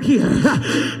warrior in here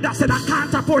that said, I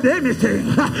can't afford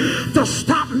anything to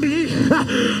stop me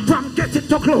from getting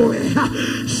to glory?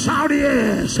 Shout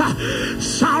yes,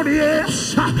 shout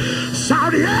yes,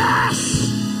 shout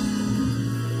yes.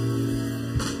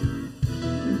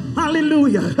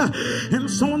 Hallelujah. And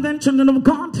so then, children of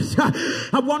God,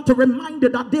 I want to remind you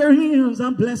that there is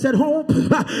a blessed hope.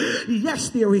 Yes,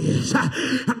 there is.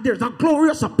 And there's a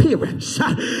glorious appearance.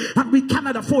 And we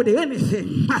cannot afford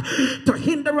anything to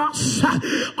hinder us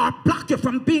or block you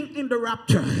from being in the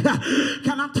rapture.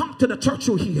 Can I talk to the church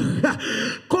who here?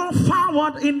 Go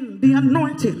forward in the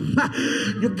anointing.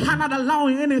 You cannot allow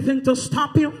anything to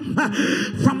stop you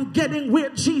from getting where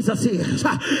Jesus is.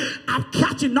 I've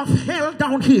catch enough hell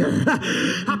down here.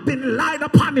 I've been lied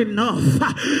upon enough.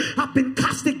 I've been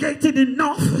castigated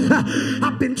enough.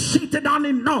 I've been cheated on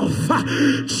enough.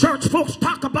 Church folks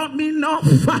talk about me enough.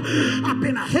 I've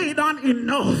been hated on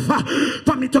enough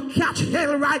for me to catch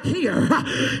hell right here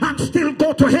and still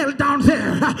go to hell down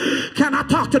there. Can I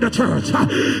talk to the church?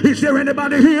 Is there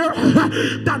anybody here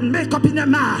that make up in your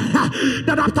mind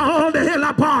that after all the hell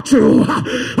I brought through,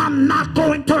 I'm not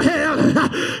going to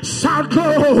hell? Shout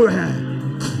glory.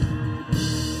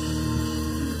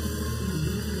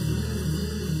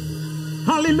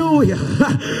 Hallelujah.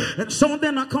 And so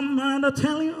then I come to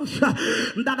tell you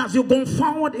that as you go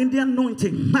forward in the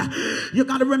anointing, you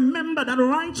got to remember that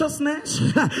righteousness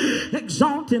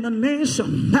exalting a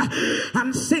nation,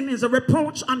 and sin is a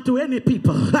reproach unto any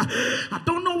people. I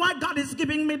don't know why God is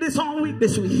giving me this all week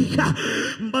this week,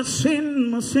 but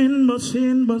sin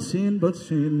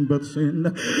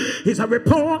is a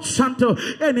reproach unto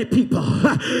any people.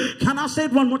 Can I say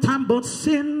it one more time? But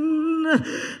sin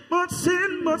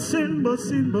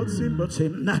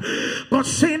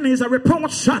is a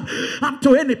reproach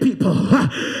unto any people.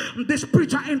 This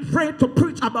preacher ain't afraid to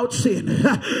preach about sin.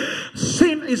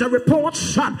 Sin is a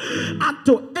reproach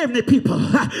unto any people.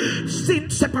 Sin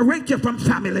separates you from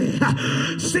family.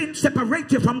 Sin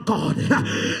separates you from God.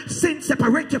 Sin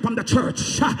separates you from the church.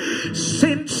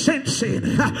 Sin.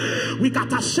 We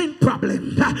got a sin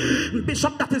problem,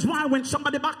 Bishop. That is why when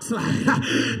somebody backslide,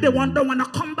 they don't want to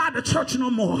come by the church no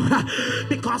more,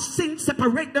 because sin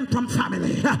separates them from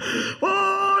family.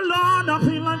 Oh Lord, I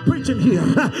feel like preaching here.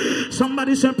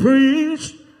 Somebody said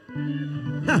preach.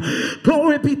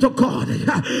 Glory be to God.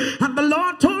 And the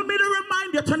Lord told me to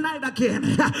remind you tonight again,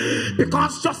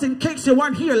 because just in case you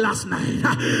weren't here last night,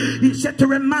 he said to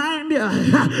remind you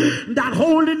that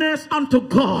holiness unto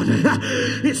God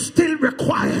is still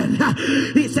required.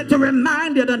 He said to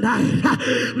remind you tonight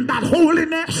that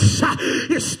holiness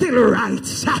is still right.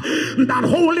 That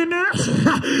holiness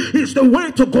is the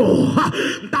way to go.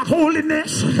 That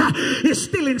holiness is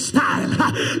still in style.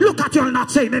 Look at you, not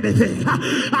saying anything.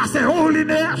 I say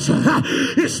holiness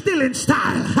is still in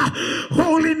style.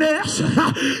 Holiness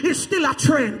is still a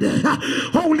trend.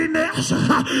 Holiness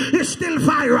is still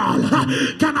viral.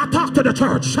 Can I talk to the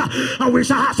church? I wish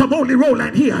I had some holy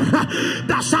rolling here.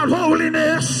 That's our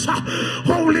holiness.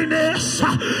 Holiness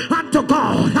unto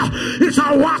God is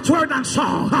our watchword and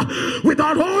song.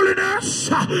 Without holiness,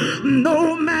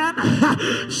 no man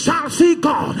shall see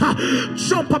God.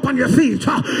 Jump up on your feet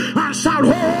and shout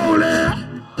holy.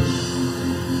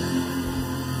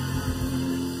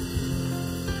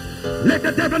 Let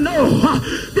the devil know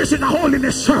this is a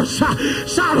holiness church.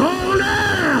 Shout holy.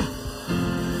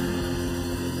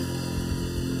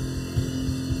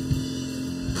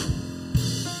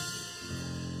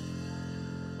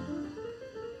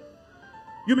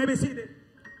 You may be seated.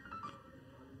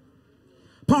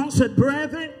 Paul said,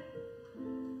 brethren,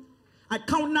 I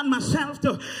count not myself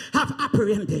to have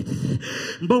apprehended,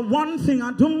 but one thing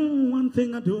I do,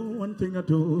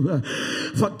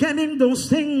 forgetting those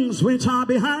things which are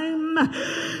behind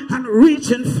and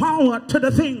reaching forward to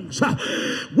the things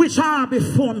which are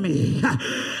before me.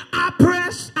 I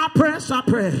press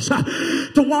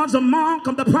towards the mark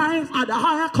of the prize of the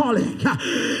higher calling,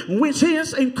 which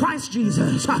is in Christ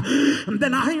Jesus. And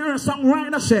then I hear a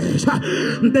songwriter says,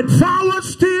 then forward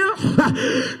still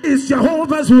is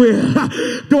Jehovah's will.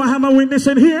 Do I have a witness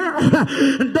in here?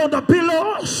 Though the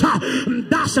billows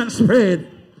dash and spread,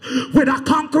 with a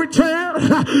concrete trail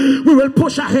we will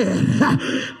push ahead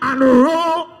and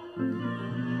roll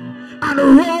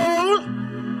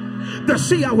the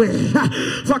sea away.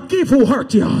 Forgive who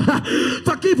hurt you.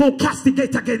 Forgive who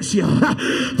castigate against you.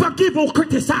 Forgive who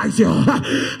criticize you.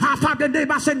 Half of the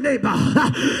neighbor say, neighbor,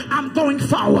 I'm going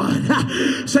forward.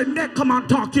 Say, come on,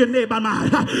 talk to your neighbor, man.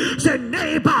 Say,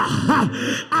 neighbor,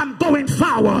 I'm going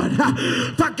forward.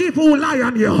 Forgive who lie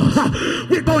on you.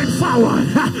 We're going forward.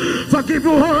 Forgive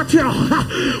who hurt you.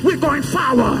 We're going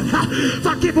forward.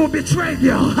 Forgive who betrayed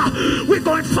you. We're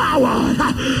going forward.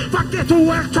 Forget who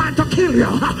were trying to kill you.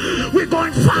 We're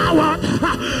going forward.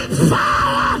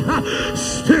 Forward.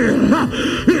 Still,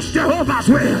 it's Jehovah's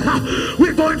will.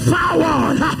 We're going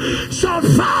forward. So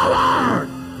forward.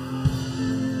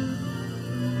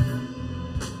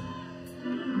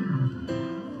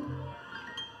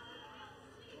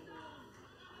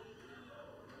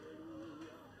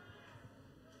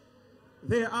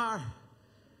 There are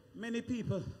many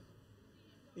people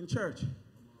in church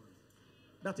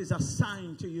that is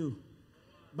assigned to you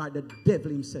by the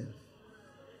devil himself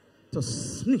to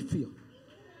sniff you.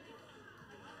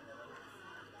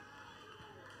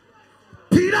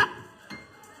 Peter,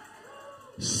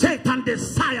 Satan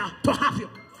desire to have you.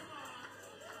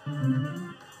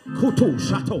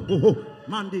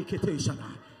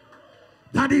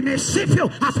 That he may sift you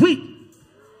as wheat.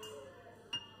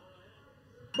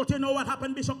 But you know what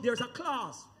happened, Bishop? There's a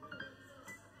clause.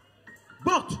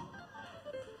 But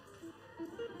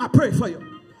I pray for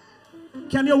you.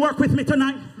 Can you work with me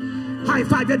tonight? High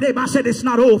five your neighbor. I said it's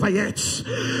not over yet.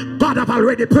 God have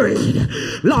already prayed.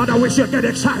 Lord, I wish you'd get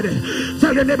excited.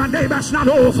 Tell your neighbor, neighbor, it's not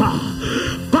over.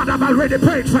 God have already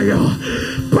prayed for you.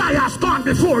 Prayer's gone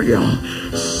before you.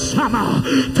 Summer,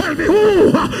 tell me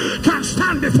who can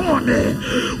stand before me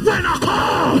when I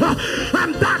call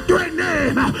and that great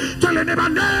name. Tell your neighbor,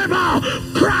 neighbor,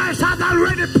 Christ has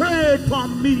already prayed for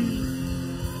me.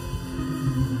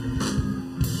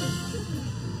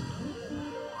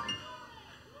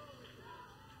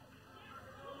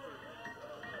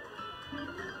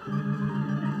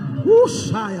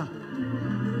 Sire,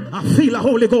 I feel the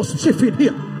Holy Ghost shifting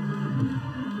here.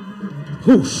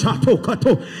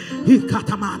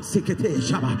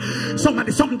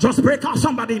 Somebody, something just break out.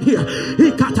 Somebody in here.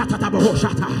 You've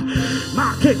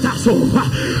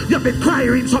been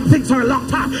crying some things for a long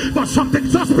time, but something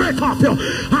just break off you.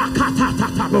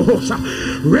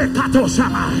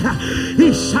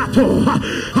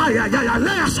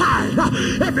 Lay aside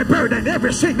every burden,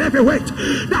 every sin, every weight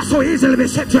that so easily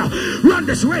beset you. Run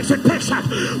this race with patience.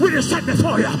 We just set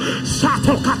before you. Stand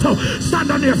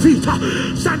on your feet.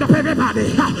 Stand up,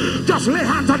 everybody. Just lay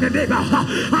hands on the neighbor.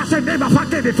 I say, neighbor,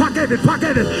 forget it, forget it,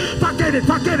 forget it, forget it,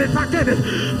 forget it, forget it,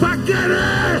 forget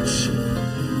it.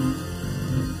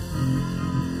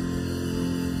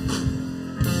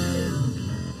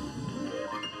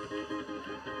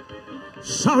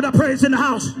 Shout a praise in the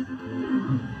house.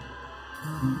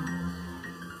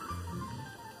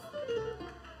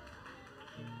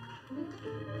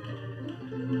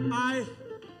 I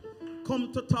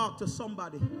come to talk to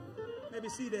somebody. Maybe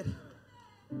see that.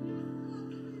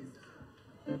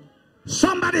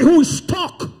 Somebody who is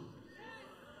stuck.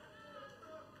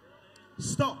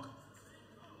 Stuck.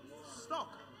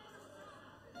 Stuck.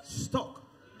 Stuck.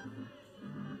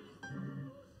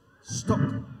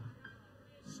 Stuck.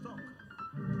 Stuck.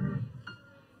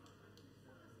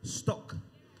 Stuck.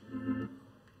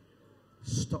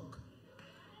 Stuck.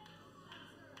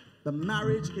 The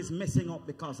marriage is messing up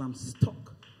because I'm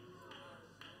stuck.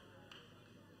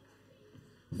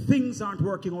 Things aren't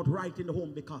working out right in the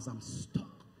home because I'm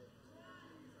stuck.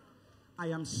 I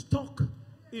am stuck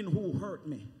in who hurt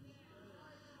me.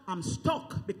 I'm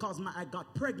stuck because I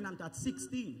got pregnant at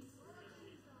 16.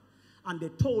 And they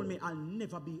told me I'll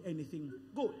never be anything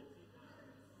good.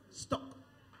 Stuck.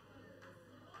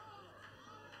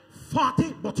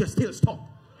 40, but you're still stuck.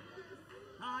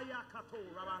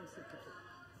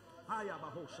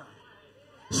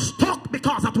 Stuck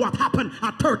because of what happened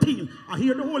at 13. I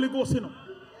hear the Holy Ghost, you know.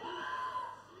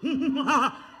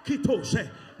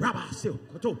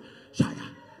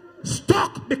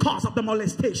 Stuck because of the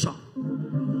molestation.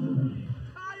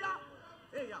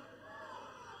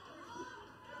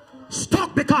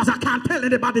 Stuck because I can't tell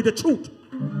anybody the truth.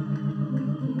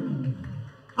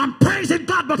 I'm praising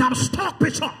God, but I'm stuck,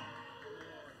 Bishop.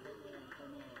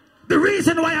 The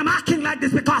reason why I'm acting like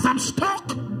this because I'm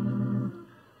stuck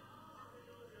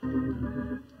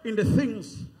in the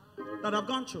things that I've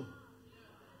gone through.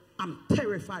 I'm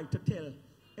terrified to tell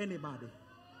anybody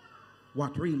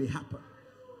what really happened.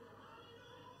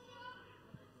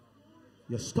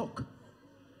 You're stuck.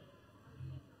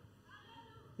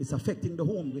 It's affecting the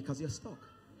home because you're stuck.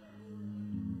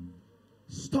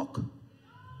 Stuck.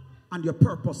 And your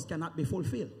purpose cannot be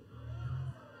fulfilled.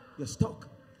 You're stuck.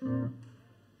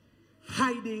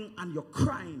 Hiding and you're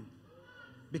crying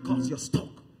because you're stuck.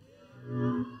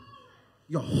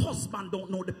 Your husband don't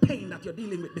know the pain that you're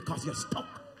dealing with because you're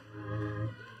stuck.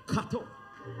 Kato.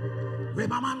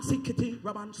 Rebaman sikiti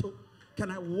rabanso. Can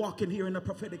I walk in here in the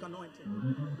prophetic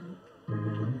anointing?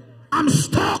 I'm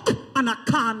stuck and I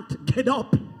can't get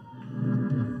up.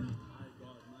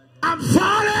 I'm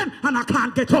falling and I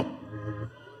can't get up.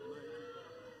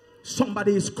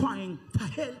 Somebody is crying for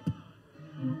help.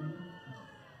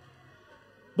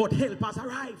 But help has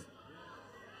arrived.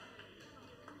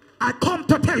 I come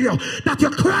to tell you that you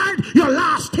cried your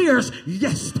last tears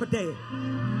yesterday.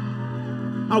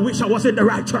 I wish I was in the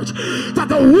right church. For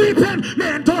the weeping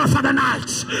may endure for the night.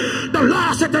 The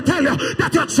Lord said to tell you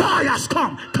that your joy has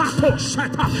come.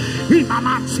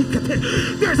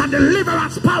 There's a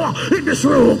deliverance power in this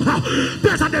room.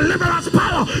 There's a deliverance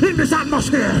power in this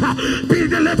atmosphere. Be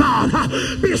delivered.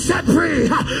 Be set free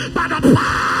by the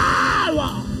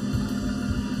power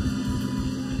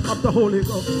of the Holy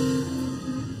Ghost.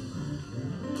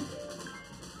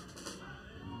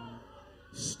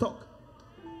 Stuck.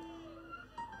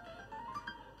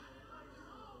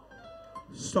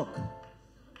 Stuck.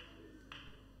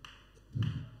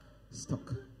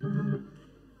 Stuck.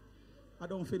 I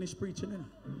don't finish preaching now.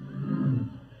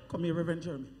 Come here, Reverend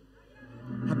Jeremy.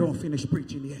 I don't finish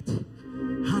preaching yet.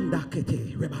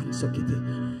 Handakete, rebansokete,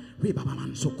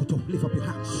 ribabamansokoto. Lift up your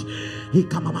hands.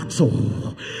 Hikamamanso,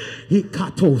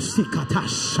 hikato sikata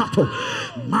shato,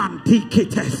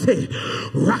 mantikete,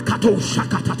 rakato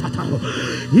shakatatato,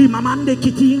 imamande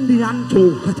kiti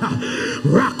indianto,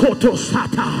 rakoto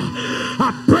sata.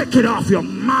 I break it off your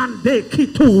mande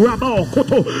kitu rabo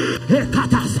koto,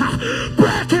 hekatasa.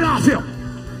 Break it off your.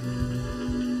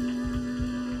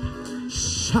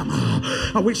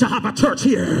 I wish I have a church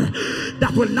here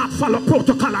that will not follow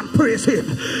protocol and praise him.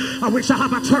 I wish I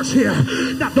have a church here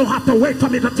that don't have to wait for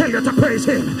me to tell you to praise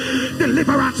him.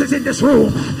 Deliverance is in this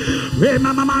room.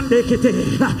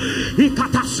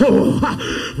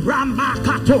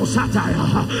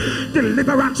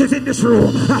 Deliverance is in this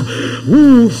room.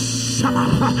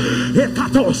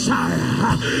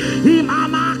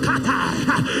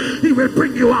 He will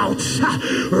bring you out.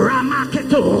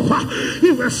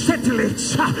 He will settle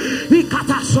it. He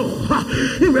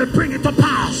will bring it to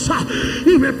pass.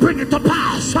 He will bring it to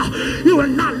pass. He will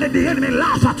not let the enemy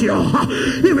laugh at you.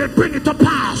 He will bring it to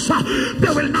pass. They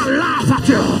will not laugh at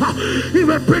you. He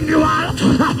will bring you out.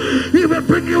 He will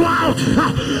bring you out.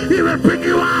 He will bring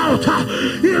you out.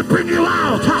 He will bring you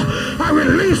out. I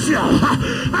release you.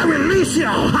 I release you.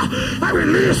 I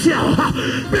release you.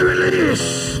 Be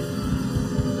released.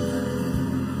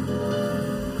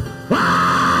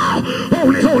 Wow!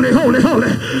 Holy, holy, holy,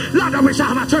 holy. Lord, I wish I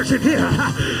have a church in here.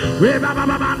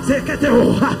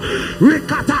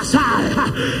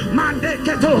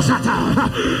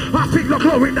 I feel the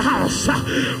glory in the house.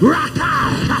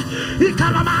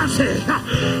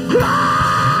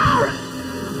 Glory.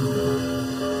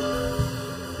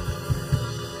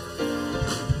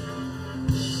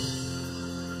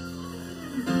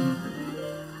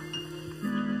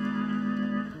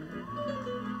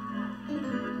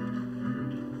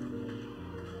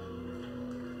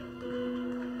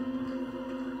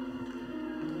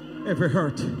 Every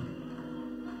hurt,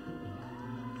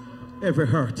 every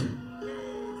hurt,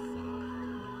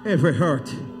 every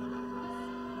hurt,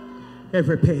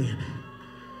 every pain.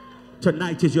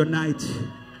 Tonight is your night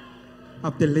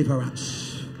of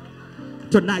deliverance.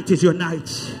 Tonight is your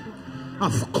night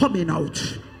of coming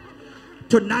out.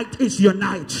 Tonight is your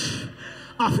night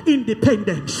of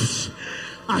independence.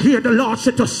 I hear the Lord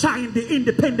say to sign the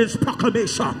independence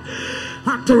proclamation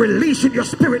and to release in your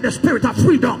spirit the spirit of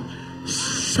freedom.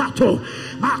 Shato,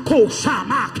 Mako,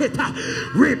 Shamaketa,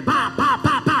 Riba,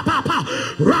 Baba, Baba,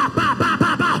 Rabba,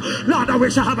 Baba. Lord, I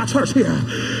wish I have a church here.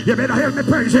 You better help me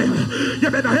praise Him. You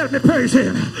better help me praise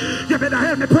Him. You better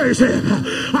help me praise Him.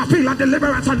 I feel a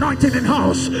deliverance anointing in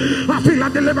house. I feel a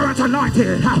deliverance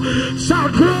anointing.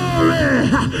 Shout glory!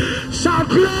 Shout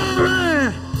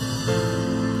glory!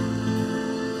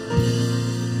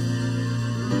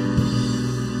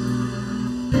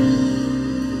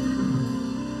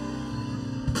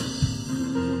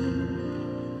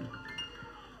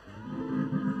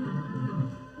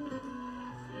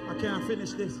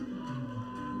 Finish this.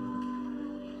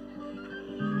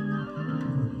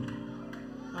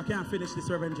 I can't finish this,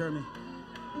 Reverend Jeremy.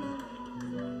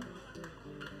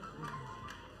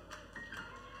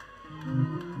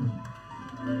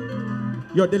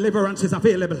 Your deliverance is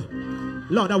available.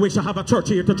 Lord, I wish I have a church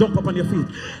here to jump up on your feet.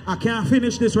 I can't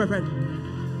finish this, Reverend.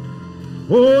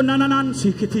 Oh,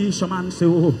 nananansi kiti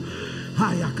shamansi.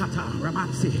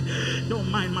 Don't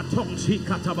mind my tongue.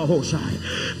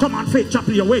 Come on, Faith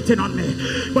Chapel, you're waiting on me.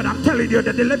 But I'm telling you,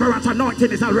 the deliverance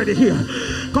anointing is already here.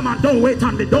 Come on, don't wait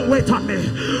on me. Don't wait on me.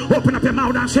 Open up your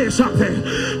mouth and say something.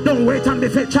 Don't wait on me,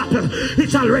 Faith Chapel.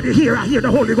 It's already here. I hear the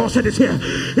Holy Ghost said it's here.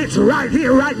 It's right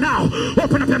here, right now.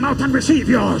 Open up your mouth and receive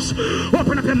yours.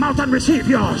 Open up your mouth and receive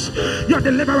yours. Your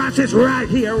deliverance is right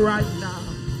here, right now.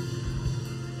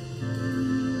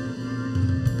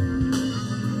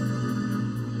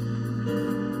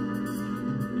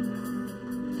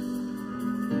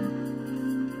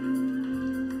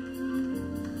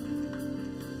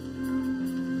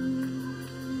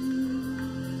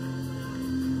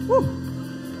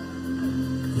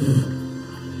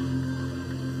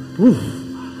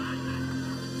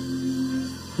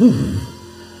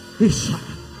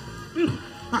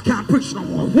 I can't preach no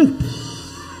more.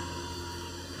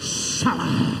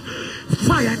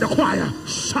 Fire in the choir.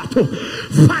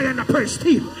 Fire in the praise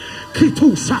team.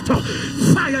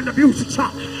 Fire in the music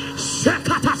shop.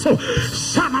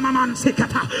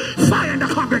 Fire in the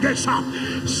congregation.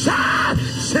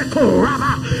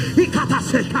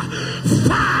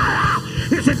 Fire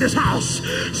is in this house.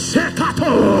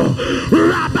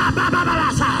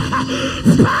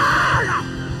 Fire.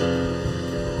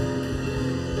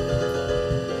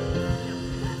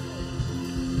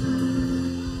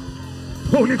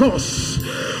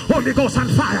 Holy Ghost and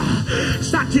fire.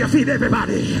 Stand to your feet,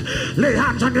 everybody. Lay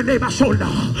hands on your neighbor's shoulder.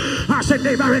 I said,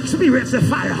 neighbor, experience the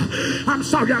fire. I'm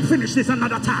sorry I finished this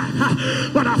another time,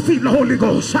 but I feel the Holy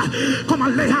Ghost. Come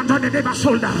on, lay hands on your neighbor's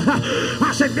shoulder.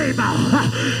 I said, neighbor,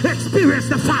 experience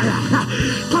the fire.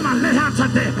 Come on, lay hands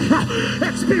on them.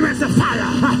 Experience the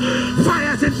fire.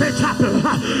 Fire's in Faith Chapel.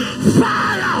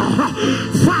 Fire!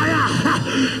 Fire!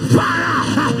 Fire!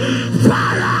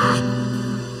 Fire!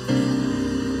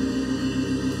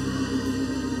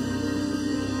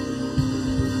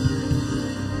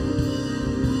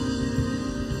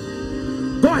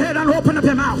 Go ahead and open up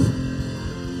your mouth.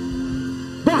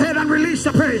 Go ahead and release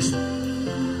the praise.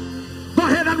 Go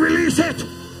ahead and release it.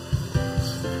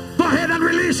 Go ahead and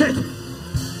release it.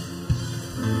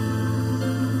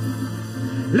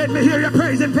 Let me hear your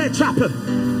praise in Faith Chapel.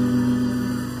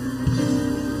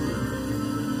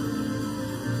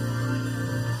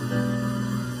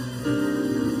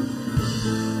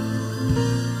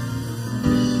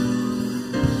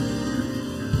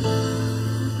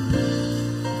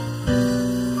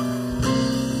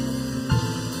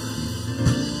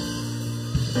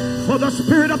 For the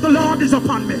Spirit of the Lord is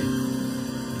upon me.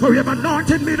 For you have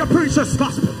anointed me to preach this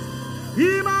gospel.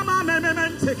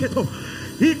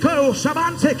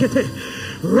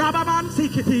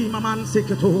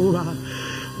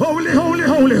 Holy, holy,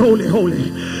 holy, holy,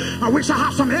 holy. I wish I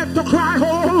had some head to cry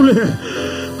holy.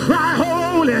 Cry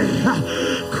holy.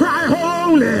 Cry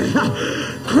holy.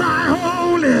 Cry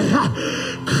holy.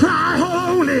 Cry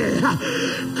holy.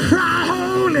 Cry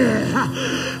holy.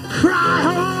 Cry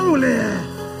holy.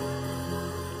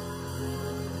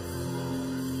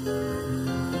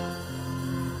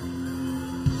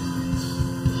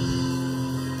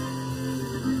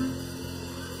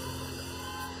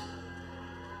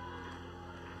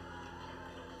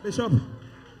 Bishop,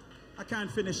 I can't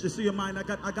finish this. Do you mind? I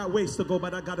got ways to go,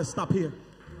 but I got to stop here.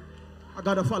 I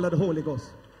got to follow the Holy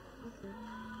Ghost.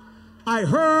 I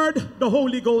heard the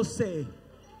Holy Ghost say,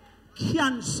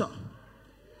 cancer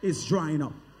is drying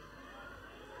up.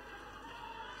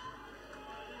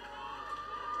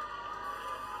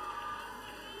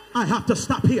 I have to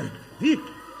stop here.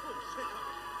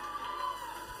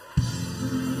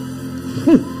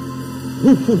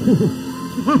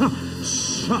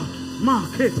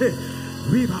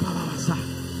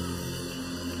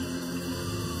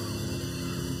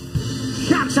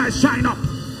 Cancer is drying up.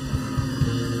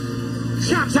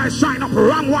 Cancer is drying up.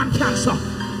 Wrong one, cancer.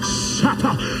 Shut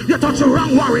up. You touch the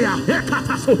wrong warrior.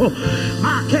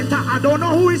 I don't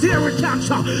know who is here with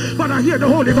cancer, but I hear the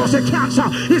Holy Ghost say cancer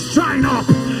is drying up.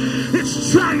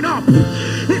 It's drying up.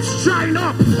 It's drying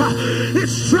up.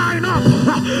 It's drying up.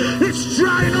 It's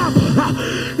drying up.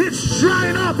 It's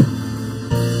drying up.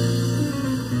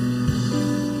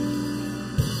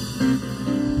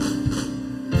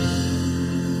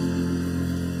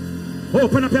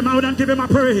 Open up your mouth and give him a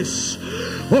praise.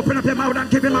 Open up your mouth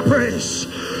and give him a praise.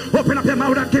 Open up your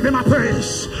mouth and give him a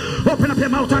praise. Open up your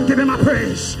mouth and give him a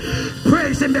praise.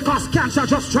 Praise him because cancer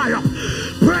just dry up.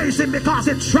 Praise him because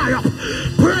it's dry up.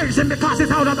 Praise him because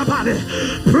it's out of the body.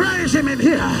 Praise him in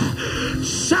here.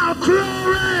 Shout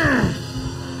glory.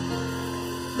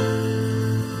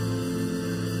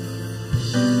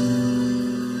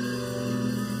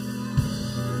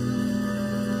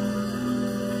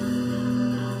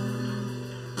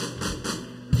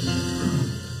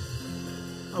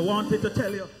 I wanted to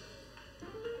tell you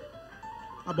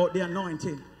about the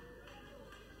anointing,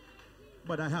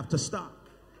 but I have to stop.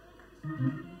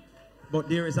 But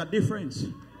there is a difference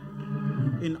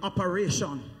in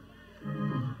operation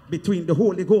between the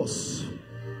Holy Ghost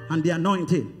and the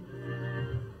anointing.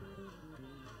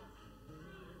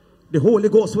 The Holy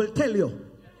Ghost will tell you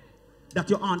that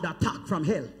you're under attack from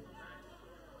hell,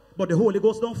 but the Holy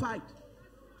Ghost don't fight.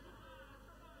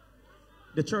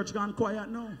 The church gone quiet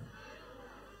now.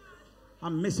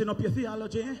 I'm messing up your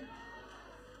theology, eh?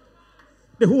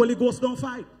 The Holy Ghost don't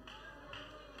fight.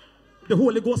 The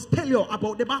Holy Ghost tell you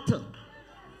about the battle.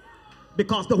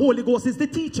 Because the Holy Ghost is the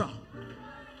teacher.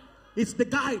 It's the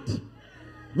guide.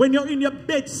 When you're in your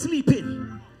bed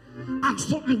sleeping and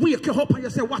something wake you up and you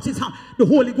say, what is happening? The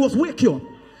Holy Ghost wake you up.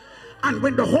 And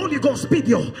when the Holy Ghost speak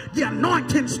you, the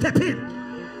anointing step in.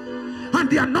 And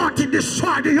the anointing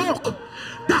destroy the yoke.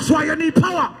 That's why you need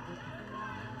power.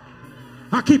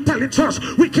 I keep telling church,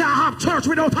 we can't have church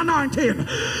without anointing.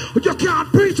 You can't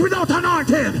preach without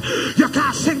anointing. You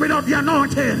can't sing without the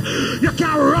anointing. You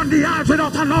can't run the aisles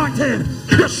without anointing.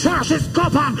 The church is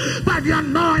governed by the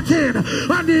anointing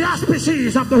and the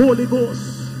auspices of the Holy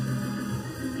Ghost.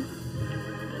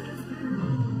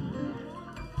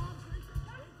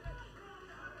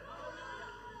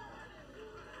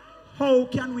 How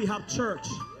can we have church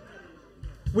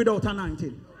without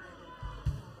anointing?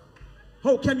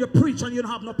 How can you preach and you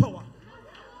don't have no power?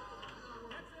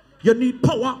 You need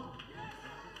power.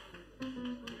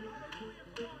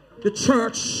 The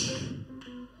church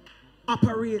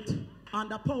operates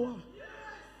under power.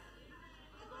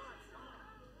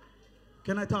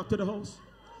 Can I talk to the host?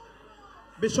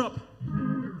 Bishop,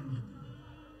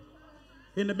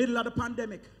 in the middle of the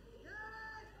pandemic,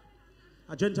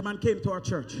 a gentleman came to our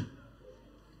church.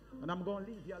 And I'm going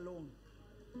to leave you alone.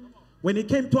 When he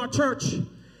came to our church,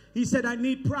 he said, I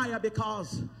need prayer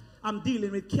because I'm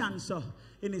dealing with cancer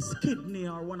in his kidney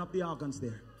or one of the organs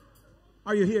there.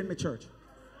 Are you hearing me, church?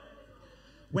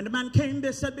 When the man came,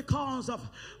 they said because of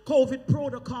COVID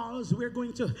protocols, we're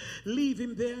going to leave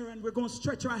him there and we're going to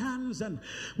stretch our hands and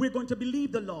we're going to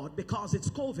believe the Lord because it's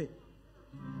COVID.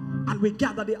 And we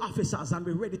gather the officers and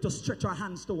we're ready to stretch our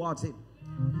hands towards him.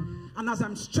 And as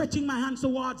I'm stretching my hands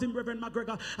towards him, Reverend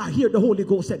McGregor, I hear the Holy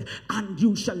Ghost said, and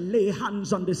you shall lay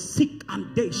hands on the sick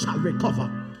and they shall recover.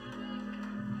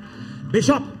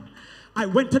 Bishop, I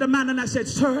went to the man and I said,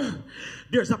 sir,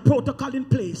 there's a protocol in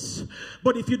place,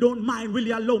 but if you don't mind, will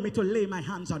you allow me to lay my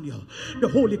hands on you? The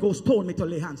Holy Ghost told me to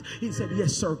lay hands. He said,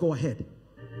 yes, sir, go ahead.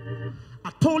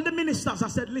 I told the ministers, I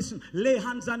said, listen, lay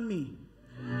hands on me.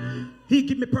 He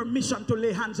gave me permission to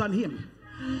lay hands on him.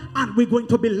 And we're going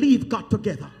to believe God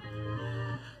together.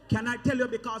 Can I tell you,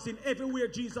 because in everywhere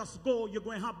Jesus go, you're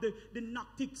going to have the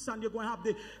noctics, and you're going to have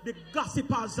the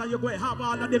gossipers, and you're going to have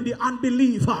all of them, the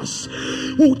unbelievers,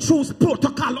 who choose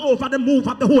protocol over the move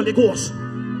of the Holy Ghost.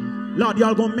 Lord,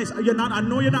 y'all gonna miss. I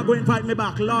know you're not going to invite me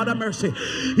back. Lord of mercy.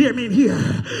 Hear me in here.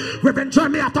 Reverend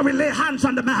Jeremy, after we lay hands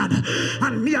on the man,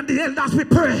 and me and the elders, we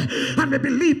pray, and we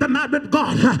believe the man with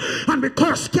God, and we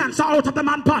curse cancer out of the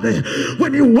man's body.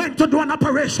 When he went to do an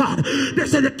operation, they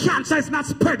said the cancer is not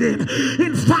spreading.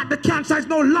 In fact, the cancer is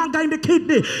no longer in the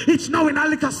kidney. It's now in a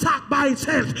little sack by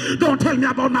itself. Don't tell me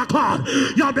about my God.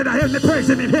 Y'all better help me praise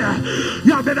him in here.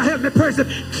 Y'all better help me praise him.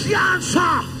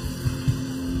 Cancer.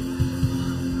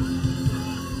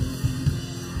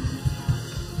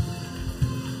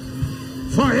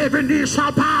 For every knee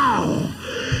shall bow,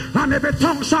 and every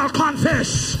tongue shall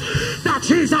confess that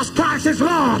Jesus Christ is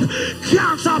Lord.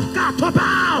 Cancer have got to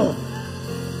bow.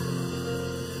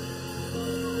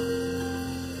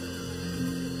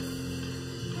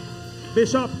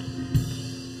 Bishop,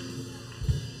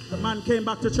 the man came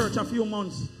back to church a few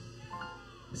months,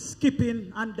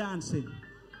 skipping and dancing.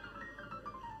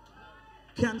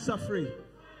 Cancer free.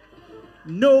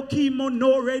 No chemo,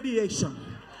 no radiation.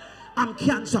 I'm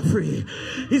cancer free.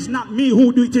 It's not me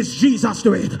who do it, it's Jesus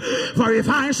do it. For if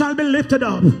I shall be lifted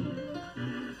up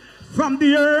from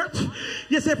the earth,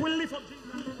 yes, if we lift up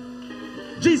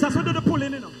Jesus will do the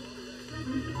pulling, you know.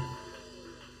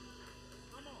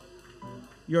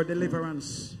 Your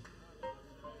deliverance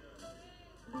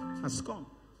has come.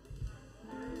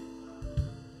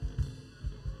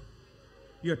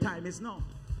 Your time is now.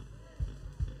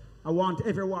 I want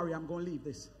every warrior, I'm going to leave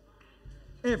this.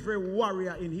 Every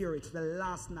warrior in here, it's the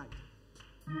last night.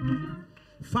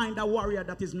 Find a warrior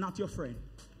that is not your friend.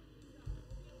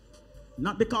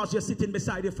 Not because you're sitting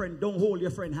beside your friend, don't hold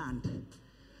your friend's hand.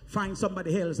 Find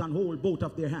somebody else and hold both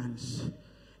of their hands.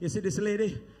 You see this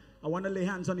lady? I want to lay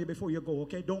hands on you before you go,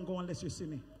 okay? Don't go unless you see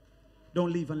me.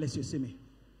 Don't leave unless you see me.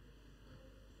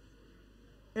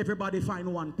 Everybody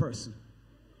find one person.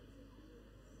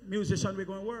 Musician, we're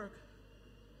going to work.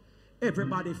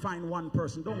 Everybody find one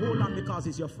person. Don't hold on because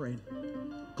he's your friend.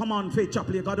 Come on, Faith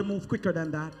Chapel, you got to move quicker than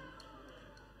that.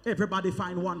 Everybody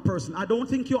find one person. I don't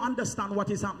think you understand what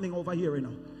is happening over here, you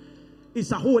know. It's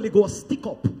a Holy Ghost stick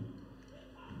up.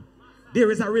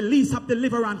 There is a release of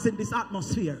deliverance in this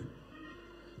atmosphere.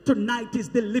 Tonight is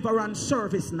deliverance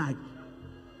service night.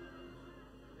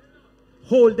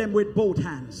 Hold them with both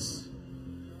hands.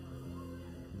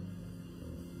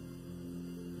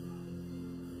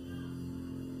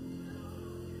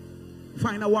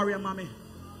 Find a warrior, mommy.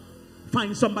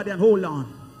 Find somebody and hold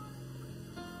on.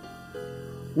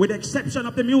 With the exception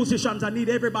of the musicians, I need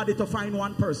everybody to find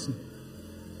one person.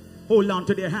 Hold on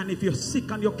to their hand. If you're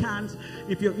sick and you can't,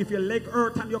 if your leg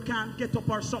hurt and you can't get up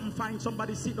or something, find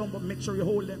somebody, sit down, but make sure you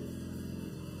hold them.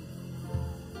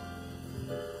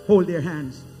 Hold their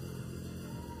hands.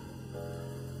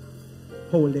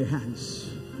 Hold their hands.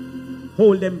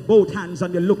 Hold them both hands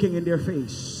and you're looking in their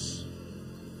face.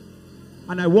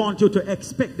 And I want you to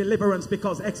expect deliverance,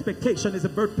 because expectation is the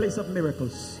birthplace of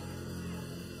miracles.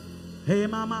 Hey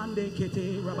mama de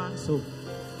kete rabanso.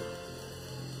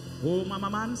 Oh mama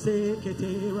man se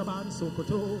kete rabanso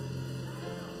koto.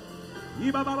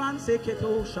 Ibaba man se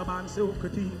keto shabanso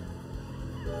koti.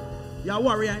 You are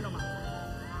warrior, I know man.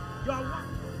 You are warrior.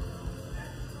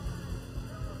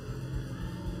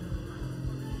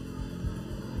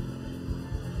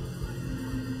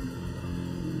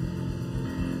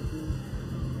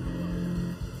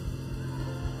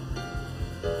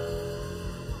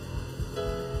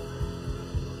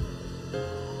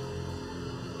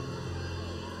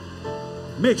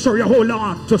 Make sure you hold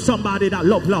on to somebody that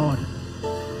loves Lord.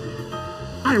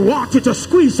 I want you to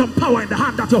squeeze some power in the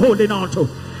hand that you're holding on to.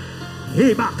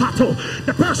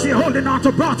 The person you're holding on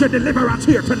to brought you deliverance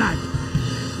here tonight.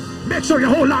 Make sure you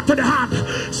hold on to the hand.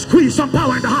 Squeeze some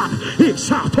power in the hand.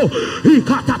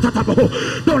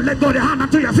 Don't let go of the hand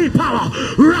until you feel power.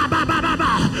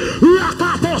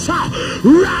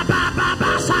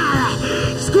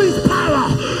 Squeeze power.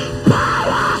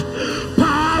 Power.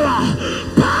 Power.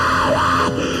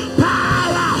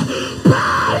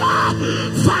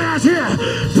 Fire's here!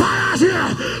 Fire's here!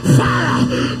 Fire!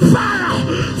 Fire!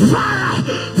 Fire!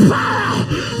 Fire!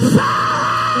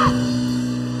 Fire!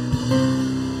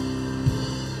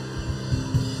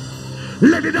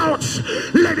 Let it out!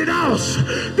 Let it out!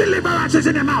 Deliverance is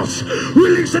in the mouth.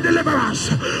 Release the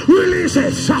deliverance. Release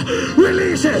it!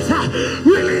 Release it!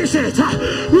 Release it!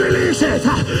 Release it!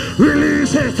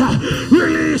 Release it!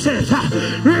 Release it!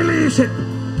 Release it!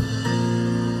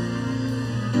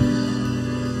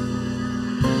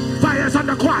 Fire's on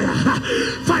the choir.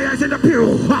 Fire's in the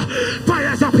pew.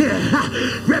 Fire's up here.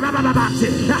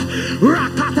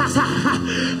 Rakatasa.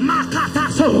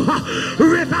 Makataso.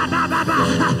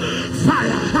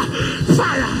 Fire.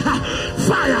 Fire.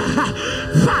 Fire.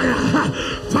 Fire.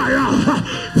 Fire.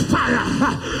 Fire.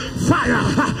 Fire.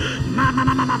 Mama.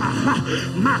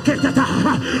 Maketata.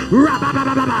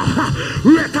 Rabababa.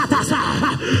 Rekatasa.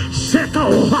 Seto.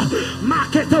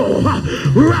 Maketo.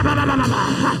 Rabababa.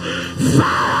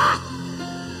 Fire.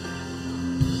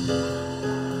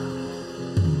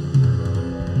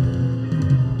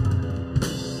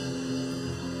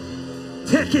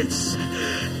 Take it.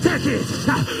 Take it.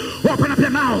 Open up your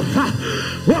mouth.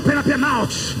 Open up your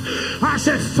mouth. I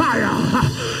said fire.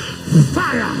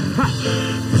 Fire.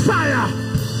 Fire.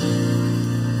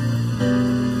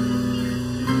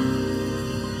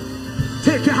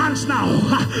 Take your hands now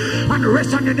and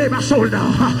rest on your neighbor's shoulder.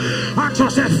 And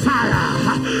just say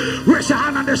fire. Rest your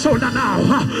hand on the shoulder now.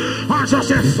 And just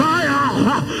say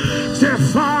fire. Say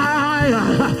fire.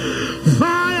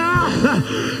 Fire.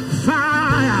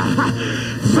 Fire.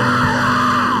 Fire.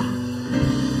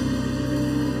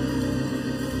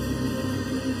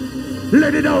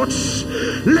 Let it out.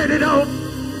 Let it out.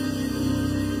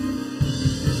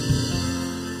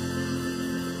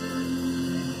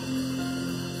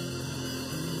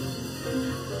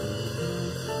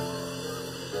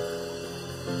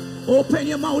 Open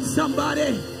your mouth,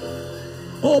 somebody.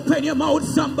 Open your mouth,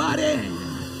 somebody.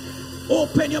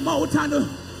 Open your mouth and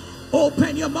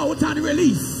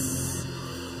release.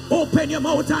 Open your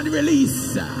mouth and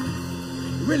release.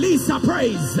 Release a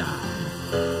praise.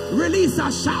 Release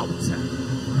a shout.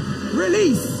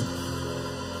 Release.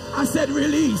 I said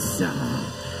release.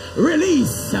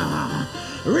 Release.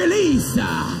 Release.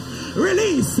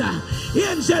 Release.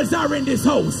 Angels are in this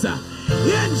house.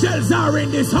 Angels are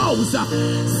in this house.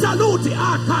 Salute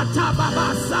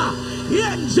Akatababasa.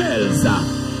 Angels.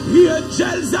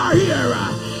 Angels are here.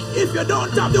 If you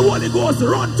don't have the Holy Ghost,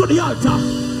 run to the altar.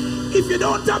 If you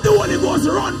don't have the Holy Ghost,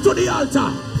 run to the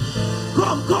altar.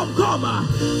 Come, come, come.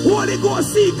 Holy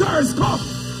Ghost seekers, come.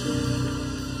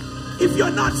 If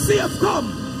you're not saved,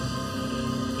 come.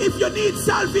 If you need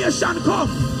salvation, come.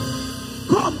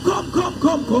 Come, come, come,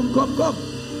 come, come, come, come.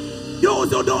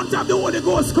 Those who don't have the Holy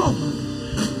Ghost, come.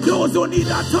 Those who need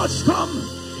that touch, come.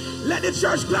 Let the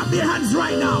church clap their hands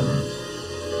right now.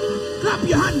 Clap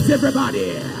your hands,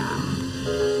 everybody.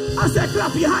 I said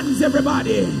clap your hands,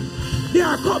 everybody. They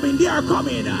are coming, they are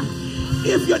coming.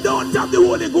 If you don't have the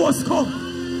Holy Ghost,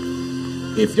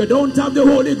 come. If you don't have the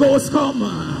Holy Ghost, come.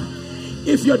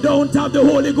 If you don't have the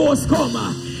Holy Ghost, come.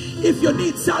 If you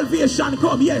need salvation,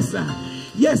 come. Yes.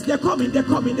 Yes, they're coming, they're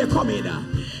coming, they're coming.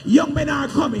 Young men are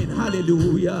coming.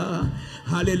 Hallelujah.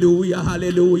 Hallelujah,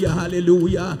 hallelujah,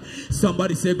 hallelujah.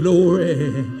 Somebody say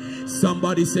glory.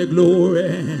 Somebody say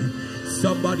glory.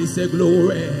 Somebody say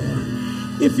glory.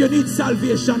 If you need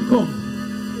salvation, come.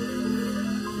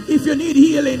 If you need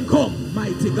healing, come.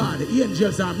 Mighty God, the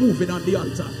angels are moving on the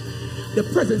altar. The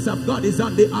presence of God is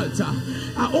on the altar.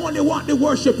 I only want the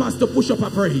worshipers to push up a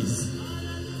praise.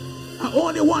 I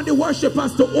only want the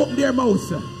worshipers to open their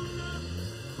mouths.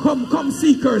 Come, come,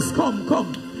 seekers, come,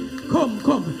 come, come,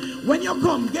 come. When you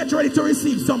come, get ready to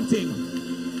receive something.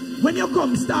 When you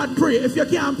come, start pray. If you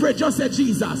can't pray, just say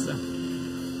Jesus.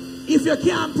 If you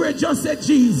can't pray, just say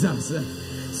Jesus.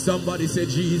 Somebody say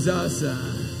Jesus.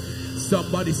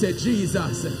 Somebody say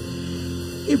Jesus.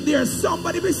 If there's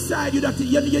somebody beside you that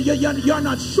you're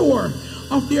not sure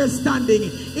of their standing,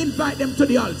 invite them to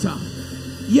the altar.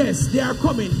 Yes, they are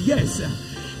coming. Yes.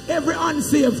 Every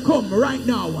unsaved, come right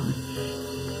now.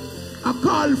 I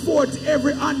call forth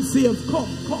every unsaved, come,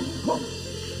 come, come.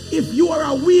 If you are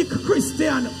a weak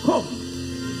Christian, come.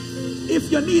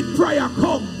 If you need prayer,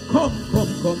 come, come,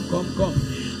 come, come, come, come.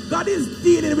 God is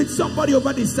dealing with somebody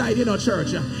over this side in our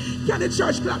church. Can the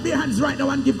church clap their hands right now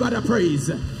and give God a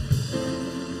praise?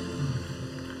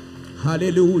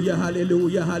 Hallelujah,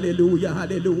 hallelujah, hallelujah,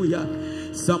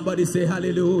 hallelujah. Somebody say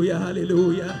hallelujah,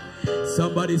 hallelujah.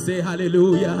 Somebody say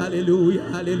hallelujah, hallelujah,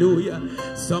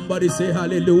 hallelujah. Somebody say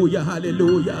hallelujah,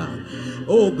 hallelujah.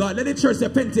 Oh God, let the church say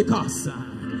Pentecost.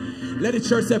 Let the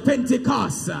church say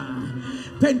Pentecost.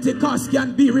 Pentecost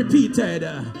can be repeated.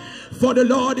 For the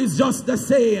Lord is just the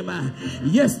same.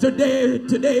 Yesterday,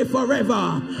 today,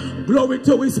 forever. Glory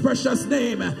to his precious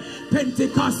name.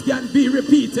 Pentecost can be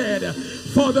repeated.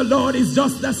 For the Lord is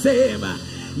just the same.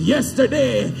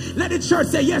 Yesterday. Let the church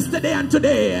say yesterday and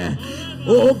today.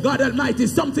 Oh God Almighty,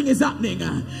 something is happening.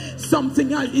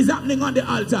 Something is happening on the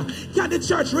altar. Can the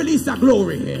church release a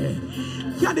glory?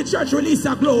 Can the church release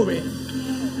a glory?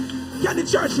 Can the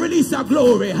church release a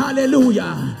glory?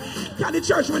 Hallelujah. Can the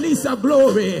church release a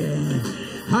glory?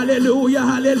 Hallelujah,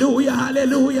 hallelujah,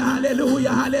 hallelujah,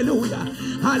 hallelujah, hallelujah,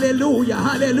 hallelujah,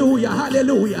 hallelujah,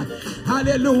 hallelujah,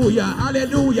 hallelujah,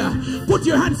 hallelujah. Put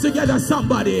your hands together,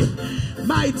 somebody.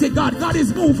 Mighty God, God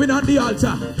is moving on the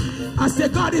altar. I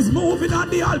said, God is moving on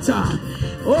the altar.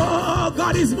 Oh,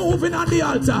 God is moving on the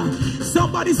altar.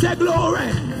 Somebody say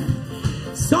glory.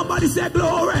 Somebody say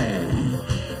glory.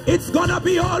 It's gonna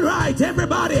be all right,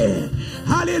 everybody.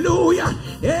 Hallelujah.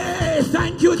 Hey,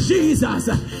 thank you, Jesus.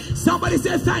 Somebody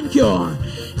say thank you.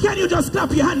 Can you just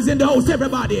clap your hands in the house,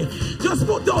 everybody? Just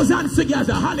put those hands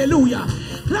together. Hallelujah.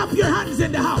 Clap your hands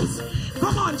in the house.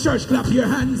 Come on, church, clap your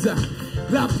hands.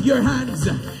 Clap your hands.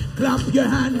 Clap your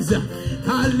hands.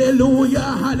 Hallelujah,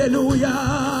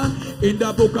 hallelujah. In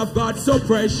the book of God so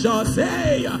precious,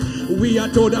 hey, we are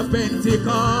told of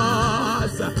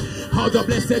Pentecost, how the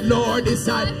blessed Lord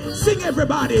decided. Sing,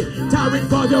 everybody. Tarrying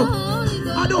for the,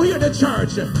 I don't hear the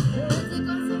church.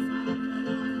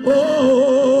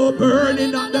 Oh,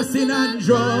 burning up the sin and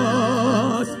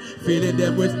dross, filling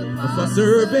them with for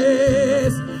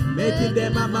service, making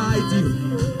them a mighty.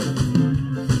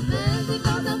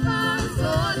 Because the fire is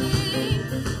falling,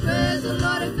 praise the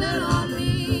Lord, it fell on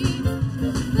me.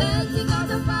 Because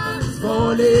the fire is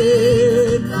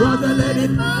falling, brother, let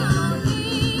it fall on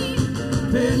me.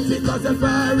 Because the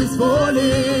fire is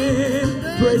falling,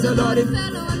 praise the Lord, it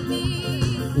fell on me.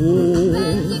 Oh,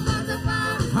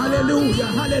 hallelujah,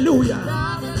 hallelujah.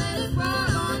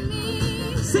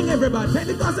 Sing, everybody.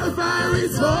 Pentecostal fire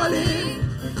is falling.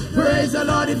 Praise the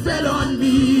Lord, it fell on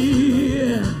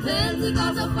me.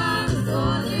 Pentecostal fire is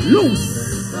falling. Loose.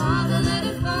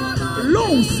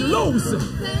 Loose, loose.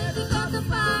 Pentecostal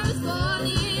fire is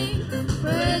falling.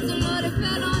 Praise the Lord, it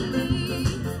fell on me.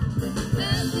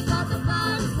 Pentecostal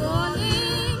fire is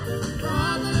falling.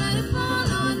 Father, let it fall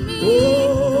on me.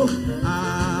 Oh,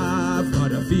 I've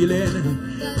got a feeling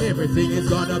everything is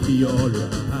gonna be alright.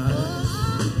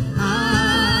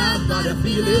 I've got a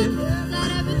feeling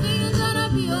that everything is gonna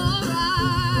be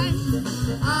alright.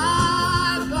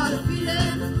 I've got a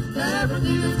feeling that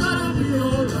everything is gonna be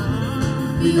alright.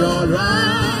 Be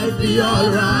alright, be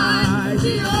alright,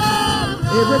 be alright.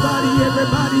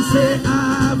 Everybody say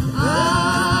I've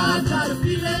got a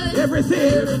feeling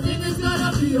everything is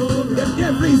gonna be alright. The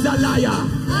devil is a liar.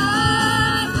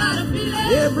 I've got a feeling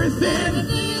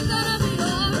everything is gonna be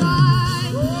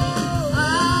alright.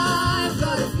 I've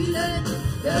got a feeling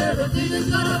everything is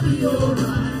gonna be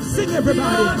alright. Sing,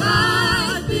 everybody.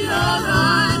 Be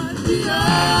alright, be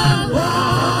alright. Oh,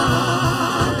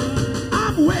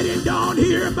 I'm waiting down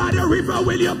here by the river.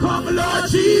 Will you come, Lord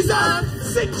Jesus?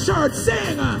 Sing, church,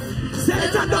 sing.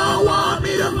 Satan don't want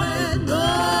me to win.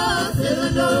 No,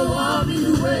 Satan don't want me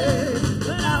to win.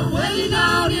 But I'm waiting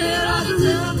down here at the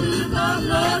river. Will you come,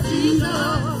 Lord Jesus?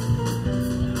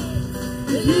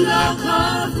 If you don't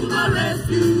come to my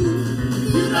rescue,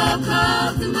 if you don't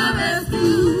come to my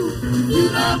rescue, if you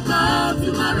don't come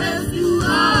to my rescue,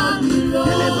 I'll be lost.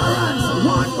 Deliverance,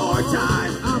 one more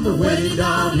time. I'm waiting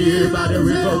down here by the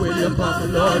river. Will you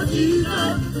come, Lord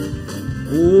Jesus?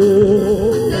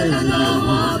 Oh, Satan don't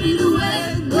want me to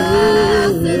win. Oh,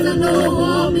 Satan don't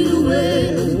want me to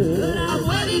win. But I'm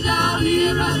waiting down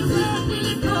here at the river. Will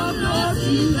you come, Lord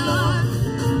Jesus?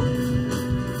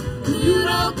 If you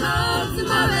don't come to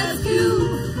my rescue,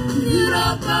 if you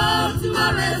don't come to my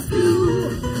rescue,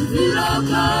 if you don't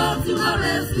come to my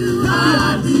rescue,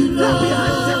 I'll be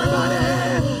lost.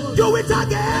 Everybody, do it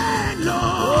again,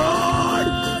 Lord.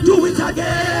 Do it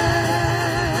again.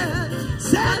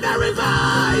 Send a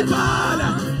revival.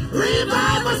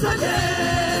 Revive us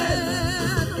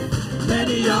again.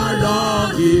 Many are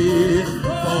longing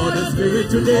for the Spirit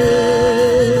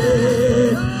today.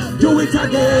 Do it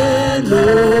again,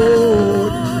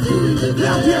 Lord.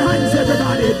 Clap your hands,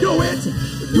 everybody. Do it.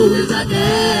 Do it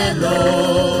again,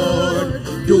 Lord.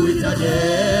 Do it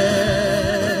again.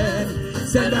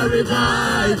 Send a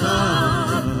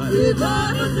revival.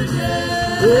 Revive us again.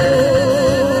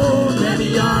 Oh, many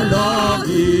are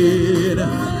longing.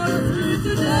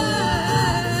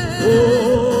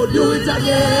 Oh, do it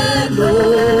again,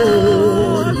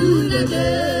 Lord. Do it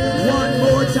again. One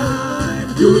more time.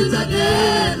 Do it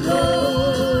again,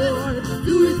 Lord.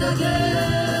 Do it again.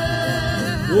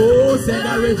 Oh, send a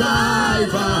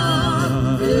revival.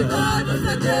 Revive us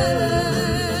again.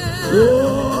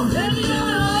 Oh, Many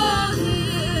are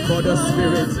longing for the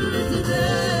Spirit.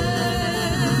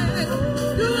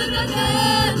 Do it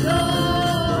again,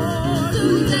 Lord. Do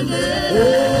it again.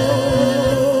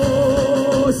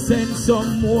 Oh, send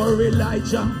some more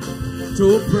Elijah to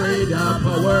pray the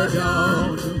power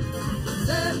down.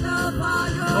 Send the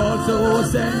fire. Also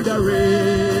send the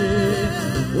rain.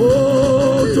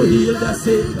 Oh, to heal the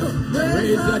sick,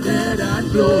 raise the dead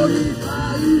and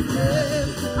glorify His name.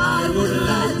 I would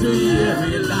like to hear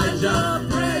Elijah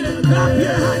pray. Clap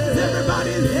your hands,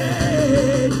 everybody.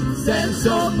 Hey, send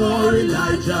some more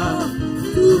Elijah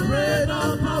to bring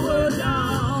our power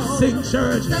down. Sing,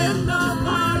 church. Send the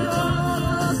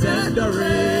fire, send the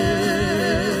rain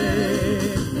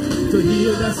to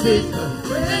heal the sick,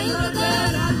 raise the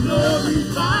dead and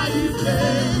glorify His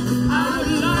name. I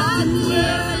would like to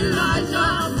hear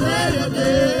Elijah pray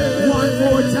again. One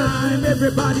more time,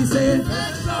 everybody say,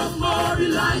 send some more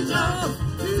Elijah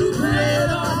to bring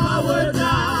our power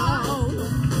down.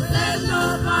 Send the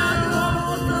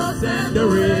fire, send the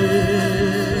rain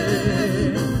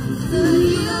to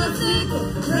heal the sick,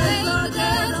 raise the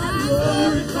dead and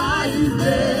glorify His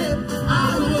name. I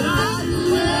would like to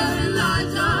hear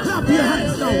Elijah. Clap your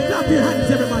hands now. Clap your hands,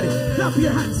 everybody. Clap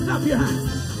your hands. Clap your hands.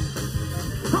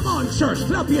 Come on, church.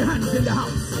 Clap your hands in the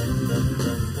house.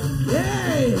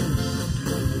 Yay.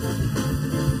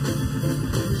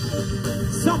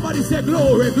 Somebody say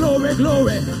glory, glory,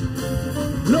 glory.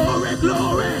 Glory,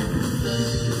 glory.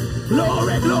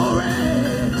 Glory, glory.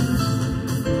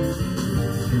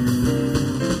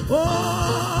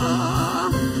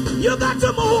 Oh, you got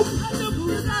to move.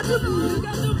 You got to move. You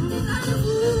got to move. You got to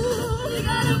move. You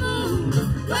got to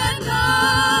move. When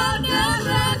God gets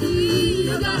ready,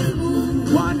 you got to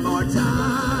move. One more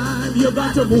time. You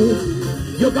got to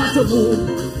move. You got to move.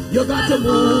 You got to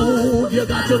move. You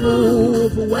got to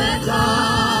move. When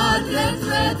God gets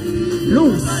ready.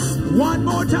 Loose. One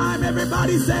more time,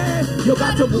 everybody say, you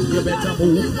got to move, you better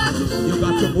move. You got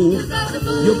to move.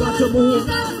 You got to move.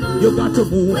 You got to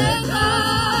move.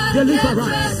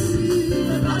 Deliverance.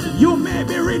 You may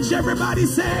be rich, everybody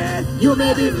say, you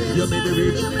may be rich, you may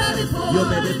be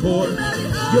poor,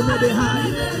 you may be high,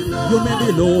 you may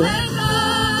be low.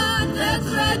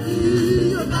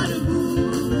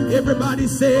 Everybody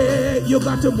say, you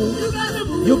got to move.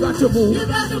 You got to move. You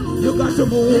got to move. You got to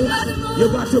move. You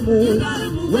got to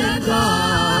move. When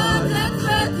God gets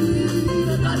ready.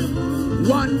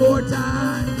 One more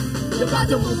time. You got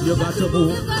to move. You got to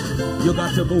move. You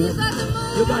got to move.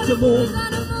 You got to move.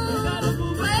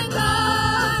 When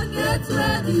God gets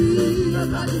ready.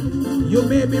 You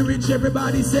may be rich,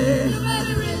 everybody say.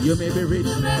 You may be rich.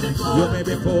 You may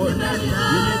be poor. You may be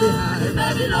high. You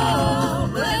may be low.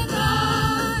 When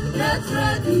God gets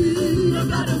ready. You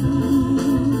got to move.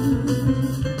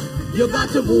 You got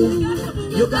to move.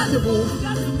 You got to move.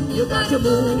 You got to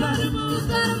move.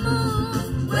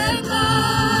 When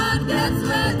God gets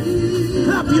ready.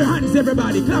 Clap your hands,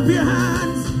 everybody. Clap your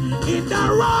hands. In the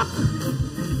rock.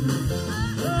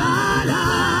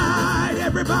 Hide,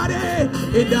 everybody.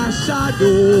 In the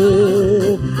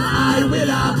shadow. I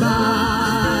will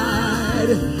abide.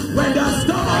 When the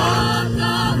storms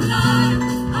of life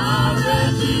are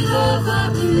raging over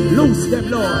me. Loose them,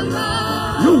 Lord.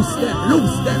 Loose them,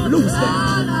 loose them, loose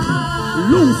them.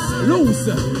 Loose, loose.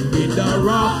 In the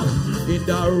rock, in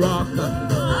the rock.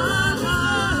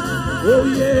 Oh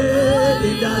yeah,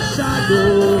 in the shadow.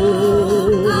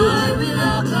 I will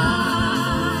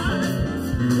abide.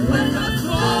 When the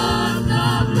storms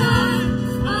of life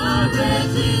are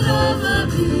raging over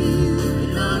me. In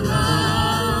the rock,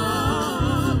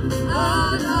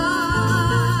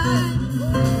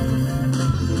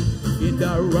 in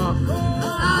the rock.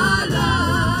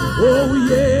 Oh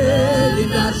yeah, in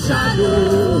the shadow,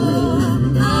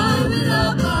 I will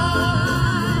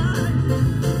abide.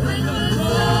 When the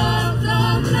storms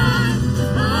of life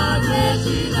are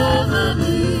raging over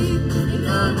me, in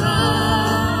the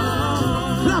rock.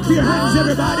 Clap your hands,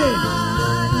 everybody.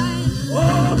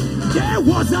 Oh, there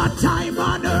was a time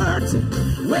on earth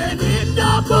when in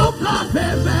the book of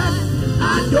heaven,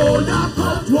 and all the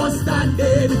court was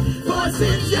standing for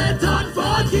sins yet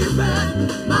unforgiven.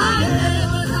 My name.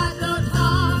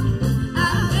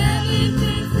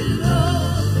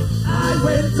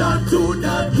 Went unto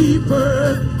the keeper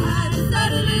and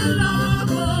suddenly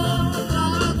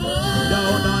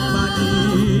down on my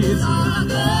knees. I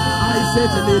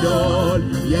settled it all.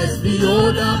 Yes, the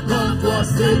old account was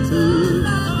settled.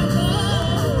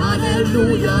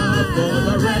 Hallelujah, for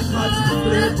the records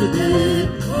clear today,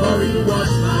 for he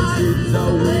washed my sins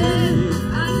away.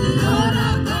 And the old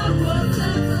account was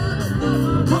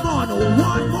settled. Come on,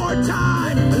 one more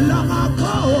time, long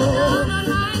ago.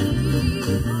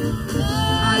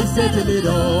 I settled it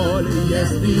all. Yes,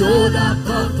 the old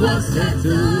account was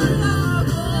settled.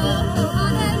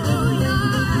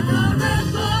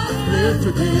 Clear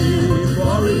today,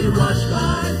 for he washed my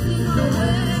sins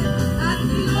away. And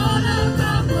the old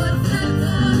account was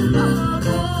settled.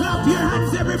 Clap your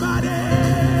hands, everybody.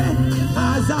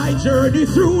 As I journey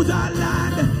through the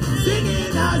land,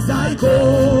 singing as I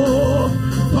go,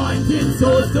 pointing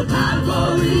souls to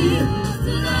Calvary.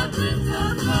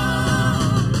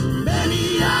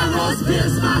 Many arrows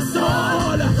pierce my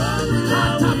soul.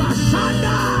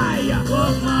 Katabashandai,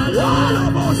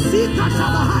 Walobosika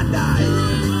Tabahandai.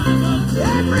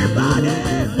 Everybody,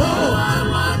 oh,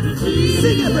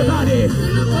 sing everybody,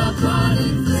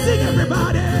 sing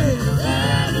everybody.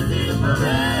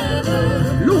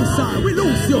 Lose her, we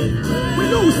lose you, we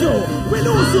lose you, we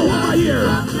lose you over here,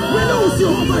 we lose you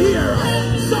over here.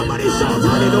 Somebody shout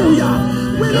hallelujah.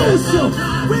 We lose you,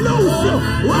 we lose you.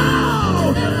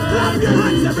 Wow! Clap your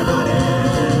hands, everybody.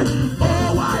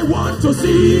 Oh, I want to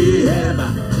see him. I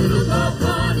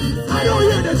don't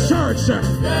hear the church.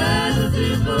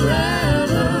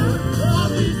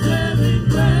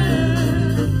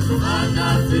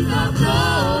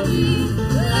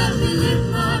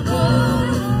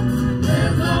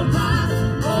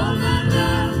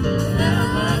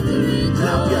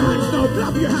 Clap your hands now,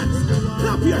 clap your hands,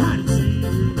 clap your hands.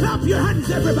 Clap your hands,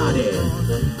 everybody.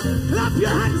 Clap your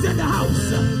hands in the house.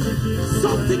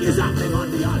 Something is happening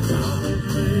on the altar.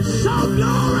 Shout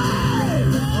glory.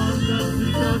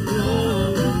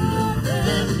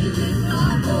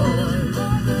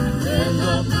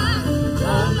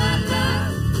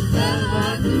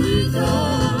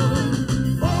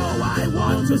 Oh, I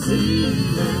want to see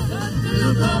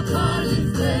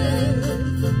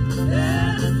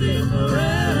anything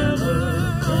forever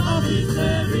of his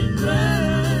saving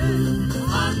grace.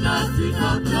 I'm nothing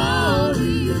of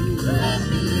glory. Let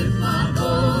me lift my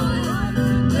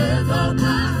voice. There's no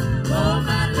time for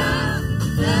my life.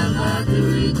 Never to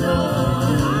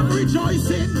rejoice. I'm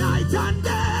rejoicing night and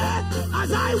day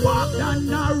as I walk the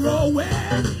narrow way.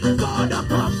 For the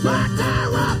comforter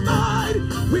abide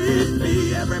with me,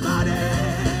 everybody.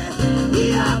 He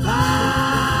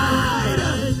abides.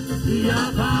 He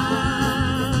abides.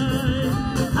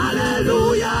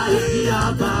 Hallelujah, he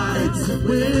abides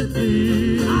with me.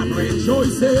 I'm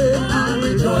rejoicing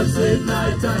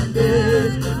night and day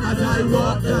as I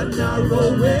walk the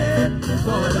narrow way.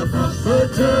 For the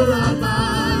comforter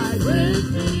abides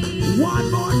with me. One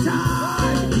more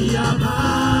time, he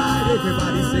abides.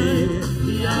 Everybody say,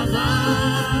 he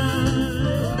abides.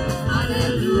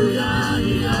 Hallelujah,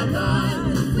 he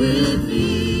abides with me.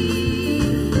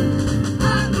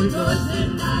 I'm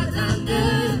rejoicing night and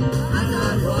day as I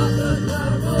walk the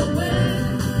narrow way.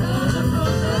 For the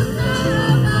comforter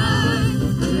abides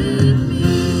with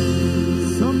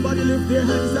me. Somebody lift their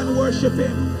hands and worship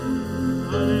him.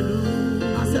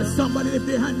 Hallelujah. I said somebody lift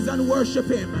their hands and worship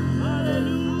him.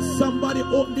 Hallelujah. Somebody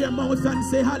open their mouths and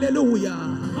say hallelujah.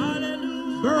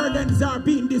 Hallelujah. Burdens are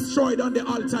being destroyed on the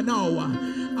altar now.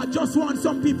 I just want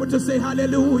some people to say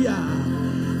hallelujah.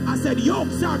 I said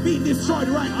yokes are being destroyed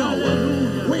right now.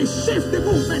 Hallelujah. We shift the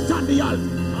movement on the altar.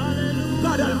 Hallelujah.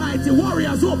 God Almighty,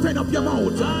 warriors, open up your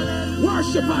mouth. Hallelujah.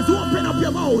 Worshippers, open up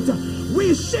your mouth.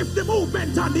 We shift the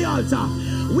movement on the altar.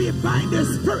 We bind the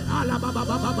spirit.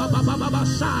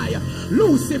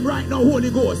 Loose him right now, Holy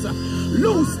Ghost.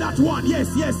 Loose that one.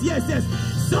 Yes, yes, yes, yes.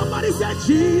 Somebody said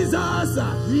Jesus.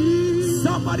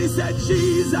 Somebody said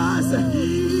Jesus.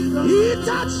 He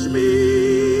touched me.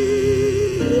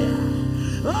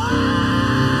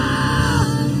 Ah,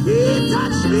 he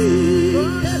touched me.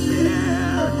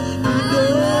 Here and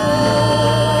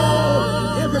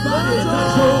oh, everybody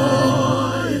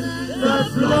joy that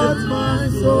floods my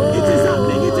soul. It is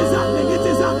happening. It is happening. It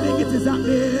is happening. It is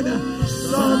happening.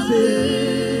 Something.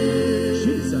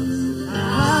 Jesus.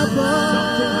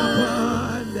 Something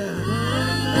happened.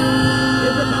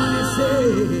 Everybody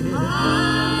say.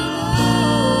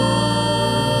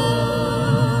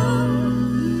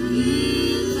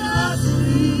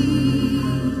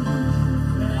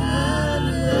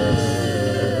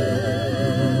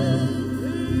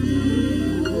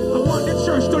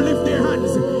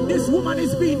 This woman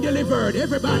is being delivered.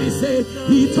 Everybody say,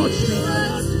 he touched me.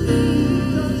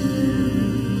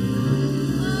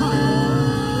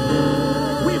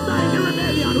 We bind the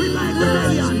rebellion. We bind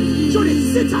rebellion.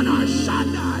 Judith, sit on our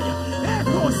Shaddai.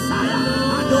 Echo, Saya.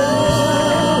 And oh,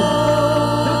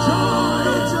 the joy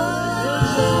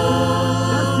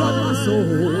that flood my soul.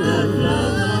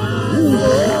 Ooh,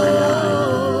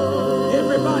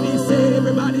 everybody say,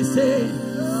 everybody say.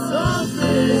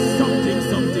 Something, something,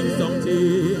 something,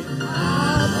 something.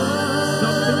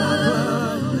 Something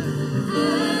happened.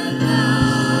 And now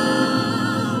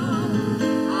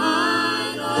I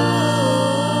know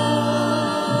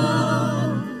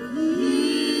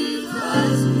he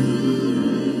touched me.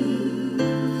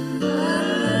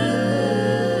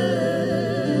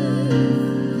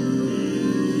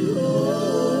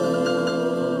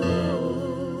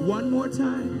 One more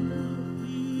time.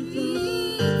 He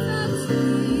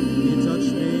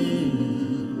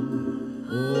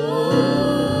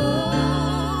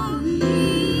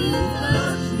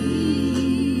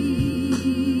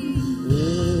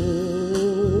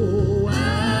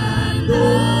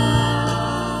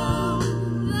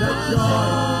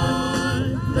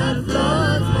joy that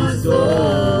floods my soul.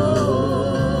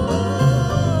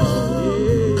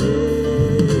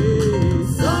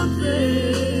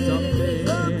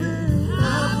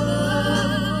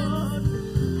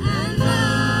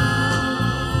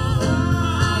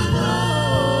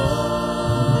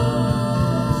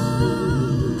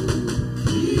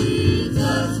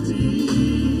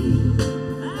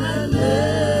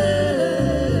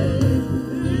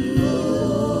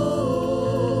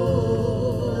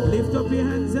 Lift up your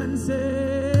hands and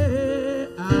say,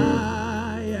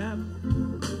 I am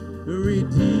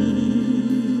redeemed.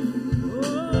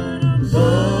 I am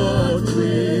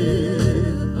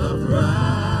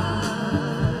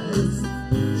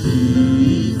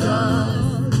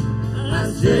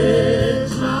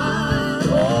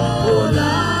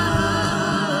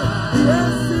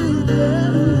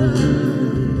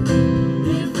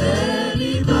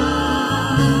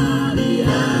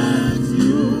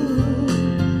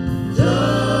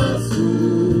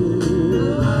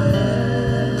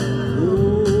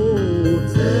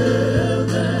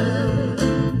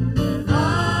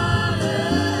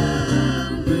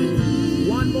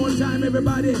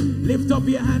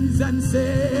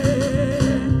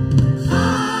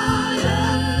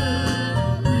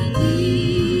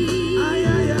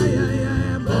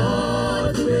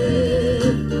bought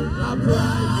with a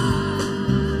price. Jesus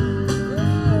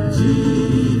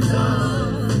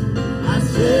has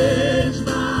changed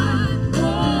my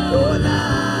whole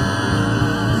life.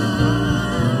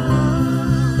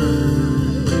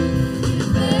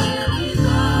 There is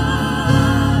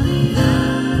nobody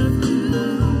else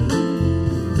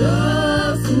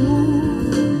just who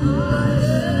I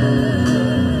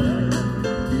am.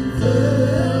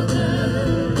 Tell them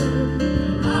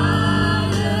I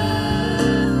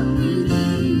am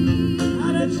redeemed.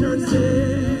 And the church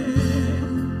said,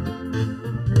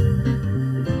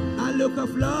 a look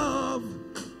of love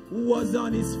was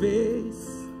on his face.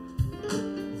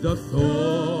 The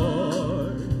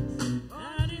thorns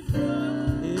on his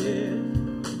blood. Yeah.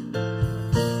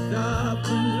 The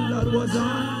blood was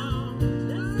on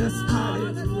the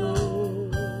scarlet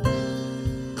robe.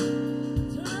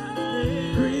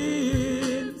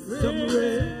 Green, some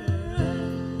red.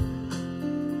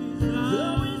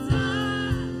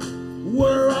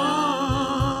 Were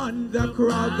on the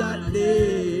crowd that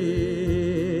day.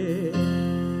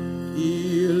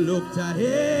 He looked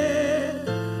ahead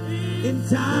in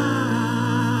time.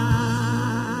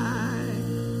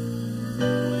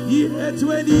 Yet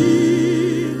when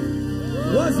he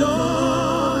was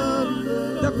on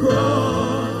the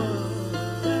cross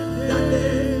that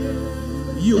day,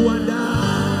 you and I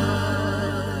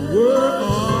were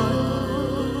on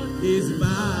his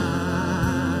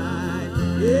mind.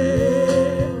 Yeah.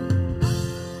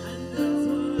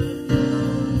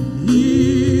 He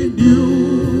knew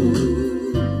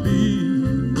me.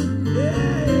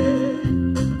 Yeah.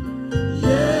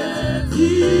 Yet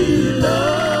he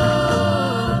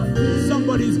loved me.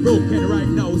 Somebody's broken right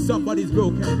now. Somebody's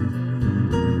broken.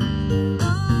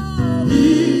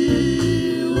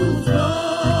 He whose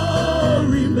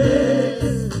glory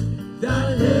makes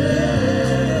that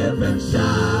heaven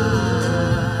shine.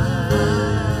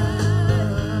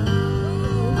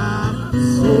 I'm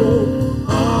so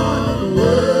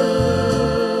unworthy.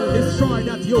 Destroy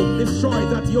that yoke. Destroy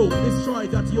that yoke. Destroy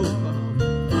that yoke.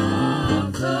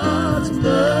 Of such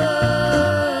mercy.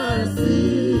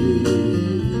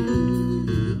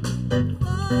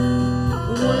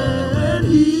 When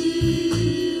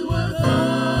he was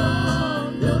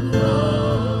on the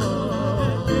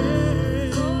cross,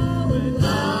 when I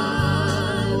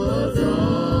was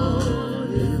on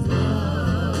his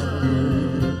mind,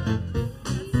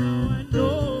 that's how I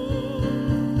know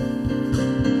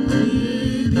he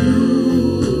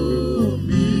knew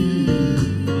me.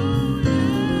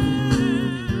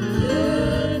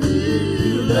 And he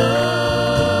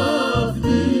loved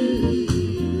me.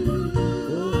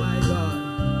 Oh my God.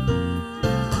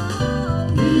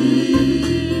 He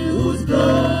whose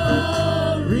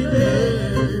glory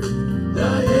made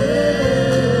the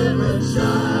heaven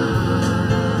shine.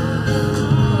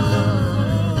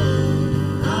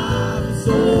 I'm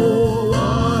so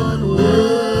unworthy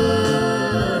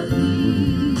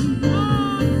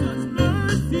of such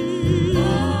mercy,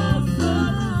 of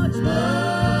such mercy.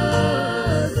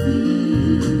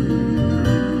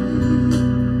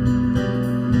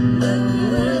 And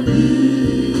when he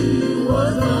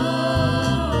was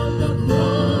on the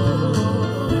cross,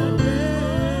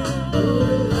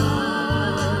 I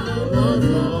was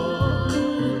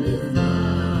on his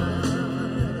mind.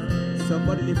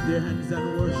 Somebody lift their hands and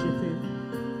worship him.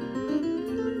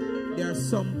 There are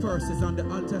some persons on the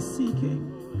altar seeking.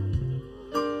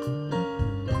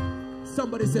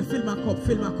 Somebody say, fill my cup,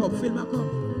 fill my cup, fill my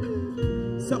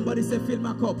cup. Somebody say, fill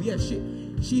my cup. Yes,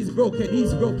 she's broken,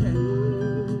 he's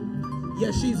broken.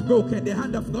 Yes, she's broken. The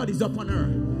hand of God is upon her.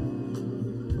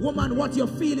 Woman, what you're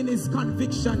feeling is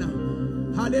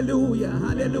conviction. Hallelujah,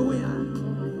 hallelujah.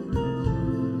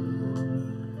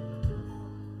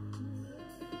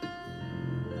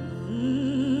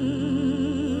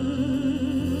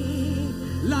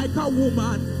 Like a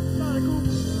woman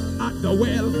at the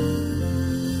well,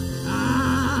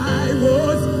 I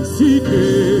was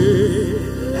seeking,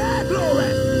 hey,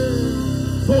 glory,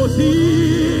 for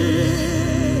things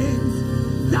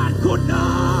that could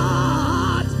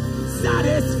not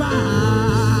satisfy,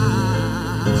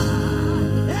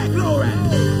 hey, glory.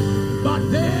 But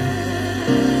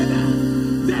then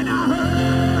I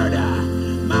heard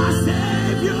my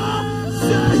Savior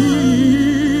saying,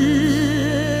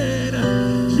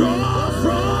 draw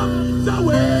from the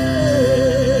well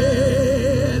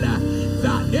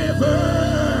that never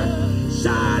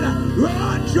shall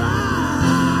run dry.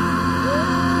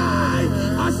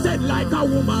 I said, like a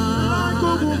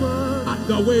woman at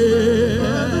the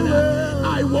well,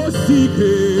 I was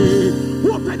seeking.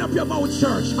 Open up your mouth,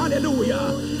 church,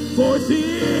 hallelujah, for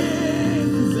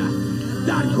things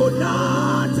that could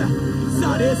not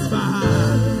satisfy.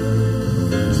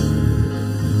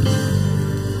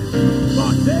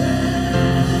 But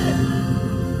then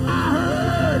I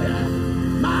heard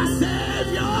my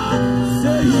Savior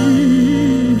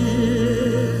saying,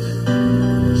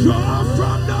 draw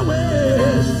from the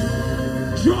well,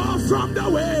 draw from the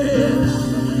well,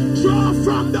 draw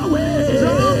from the well,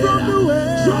 draw from the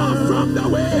well, draw from the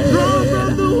well, draw from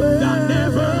the well that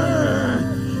never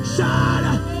shall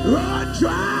run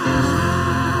dry.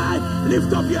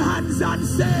 Lift up your hands and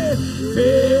say,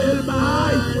 fill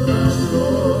my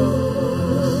soul.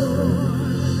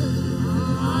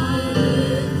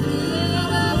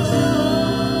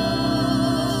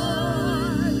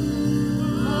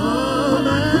 Come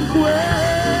and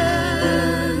quench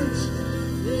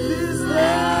this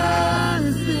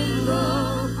thirsting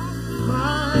of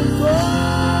my soul.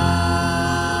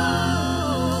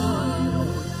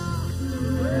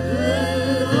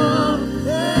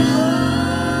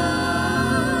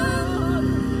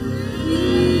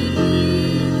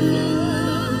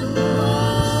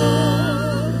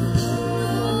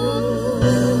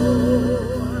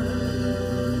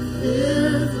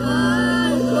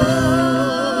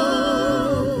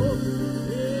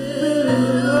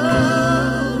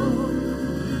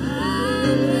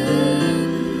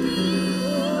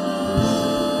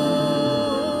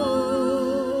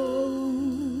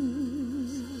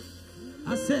 I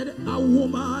said, a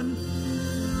woman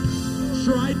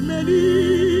tried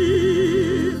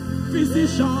many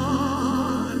physicians,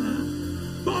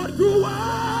 but grew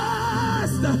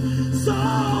worse. So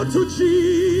to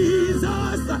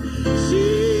Jesus she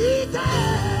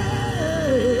came,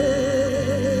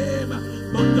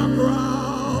 but the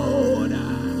crowd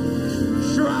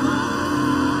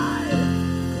tried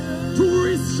to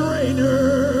restrain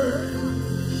her.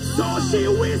 So she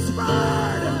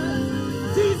whispered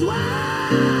these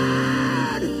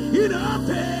words in her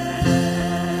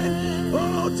pain.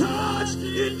 Oh, touch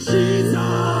in Jesus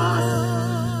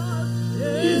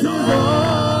is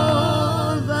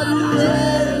all that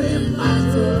really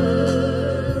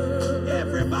matters.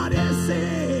 Everybody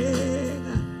sing.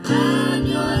 And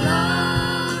your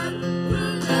life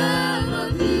will never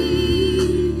be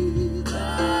the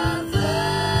same.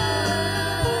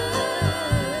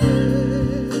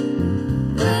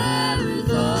 There is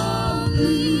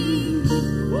only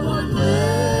one way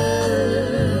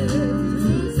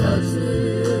to touch it.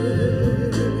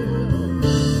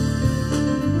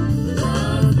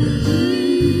 Just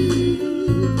believe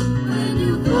when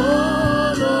you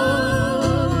call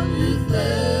on His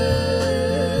name.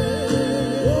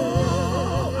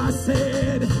 Oh, I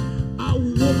said, a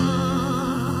woman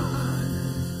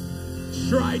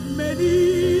tried many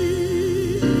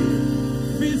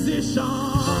physicians,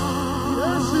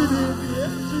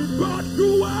 but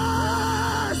grew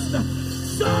worse.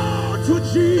 So to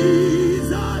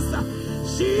Jesus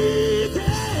she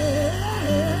came,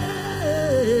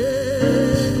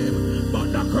 but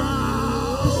the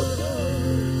crowd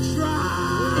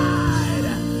tried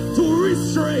to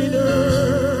restrain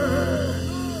her.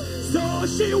 So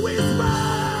she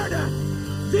whispered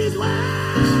these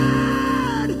words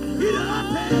in her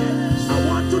pain. I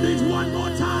want to do it one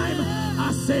more time.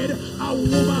 I said, a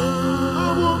woman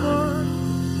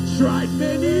tried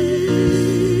many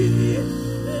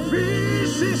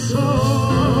physicians,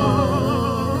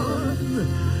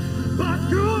 but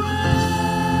grew worse.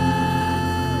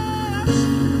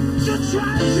 To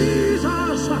try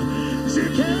Jesus, she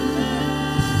came,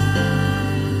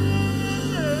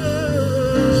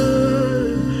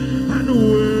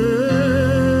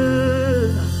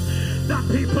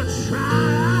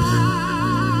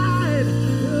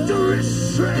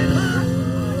 straight her.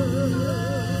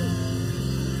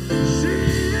 She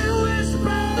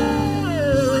whispered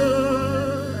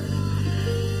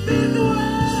these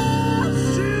words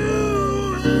to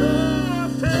her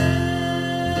face.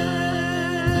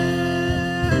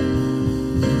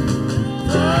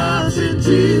 Touching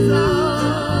Jesus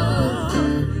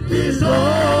is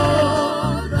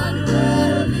all that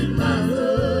really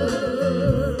matters.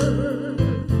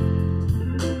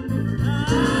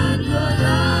 And your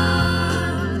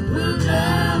life will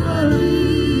never be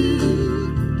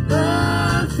the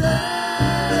same.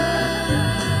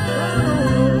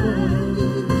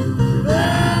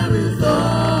 There is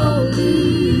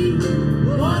only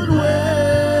one way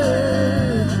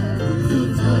to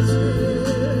touch it.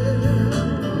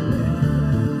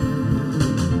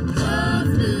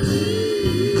 Just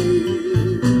believe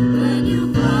when you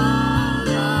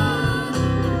follow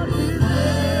His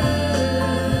way.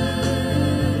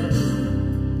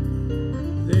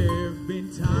 There've been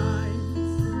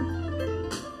times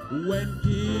when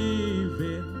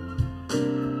giving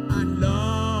and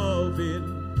loving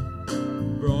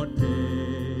brought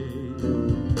pain,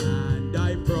 and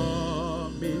I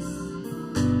promise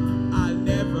I'll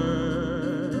never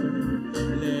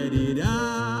let it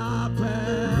happen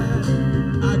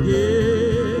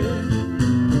again.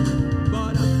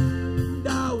 But I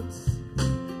doubt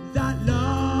that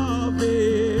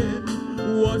loving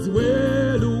was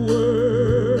well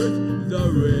worth the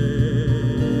rest.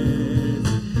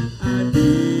 And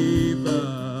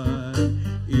even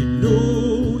in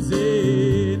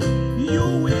losing, you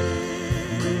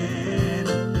win.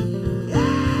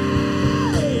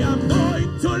 Hey, I'm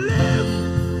going to live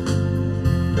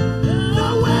the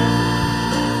way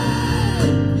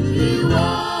He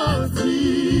wants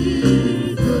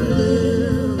me to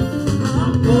live.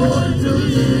 I'm going to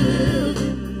live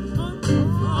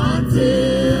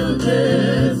until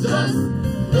there's just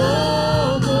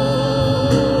no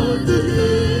more to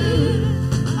give.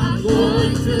 I'm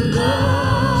going to love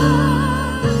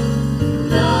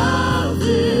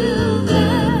till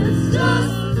there's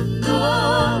just no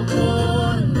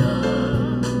more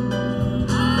love.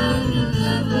 I can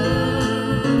never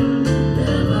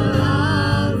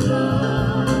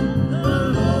outrun the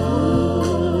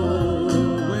Lord.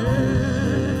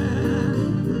 When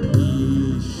He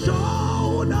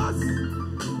showed us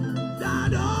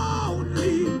that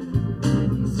only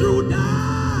through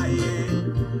dying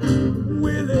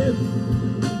we live,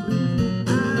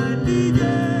 and He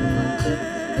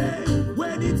gave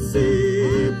when it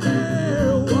seemed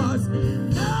there was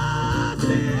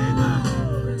nothing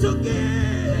to give.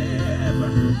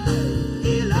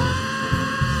 He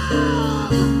loved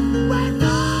when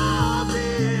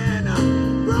nothing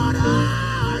brought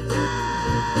heartache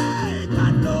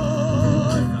and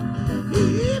loss. He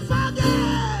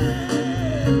forgave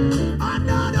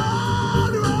another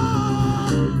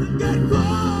road get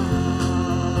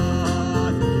crossed.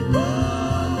 Oh,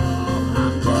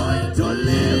 I'm going to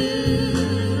live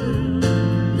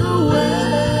the way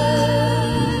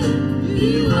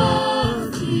He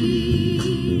wants me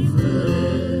to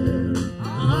live.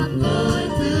 I'm going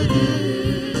to live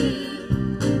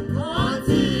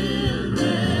until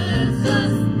there's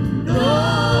just no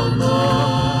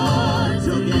more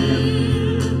to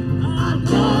give. I'm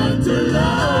going to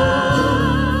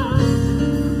love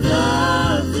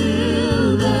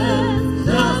till there's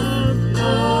just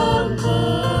no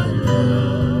more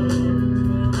love.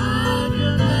 I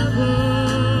will never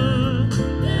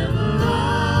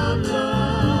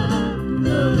outrun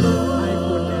the Lord.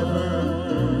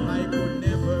 I could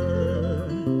never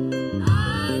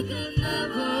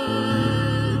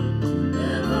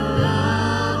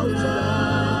outrun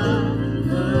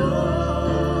the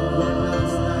Lord. One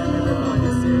last time, everybody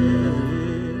say,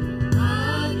 I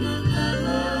can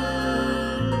never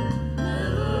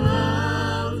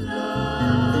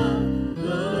outrun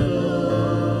the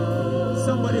Lord.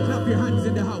 Somebody clap your hands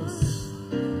in the house.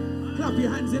 Clap your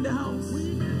hands in the house.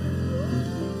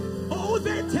 Oh,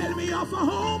 they tell me of a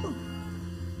home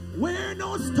where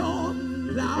no storm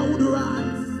cloud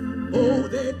rise. Oh,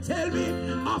 they tell me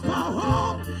of a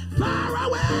home far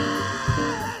away.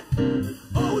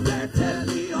 Oh, they tell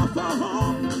me of a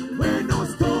home where no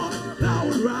storm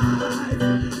cloud rise.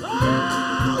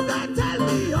 Oh, they tell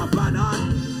me of an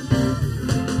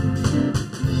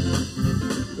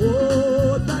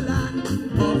oh, the land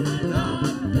of love.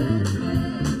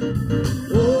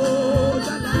 Oh,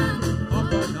 the land of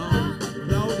a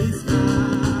cloudy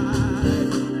sky.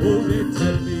 Oh, they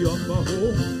tell me of a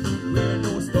home where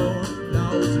no storm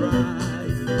clouds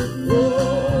rise.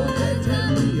 Oh, they tell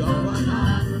me of a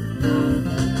land.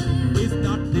 Is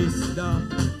not this the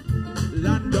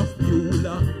land of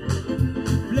Beulah?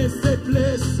 Blessed,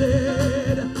 blessed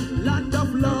land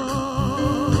of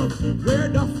love, where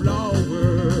the flower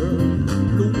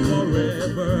bloom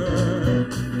forever,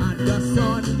 and the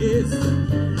sun is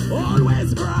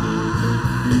always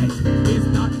bright. Is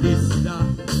not this the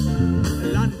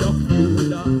land of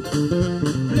Judah?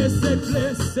 Blessed,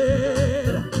 blessed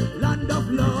land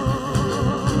of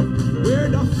love, where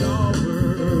the flower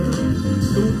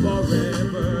bloom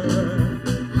forever,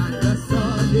 and the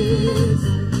sun is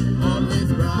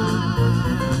always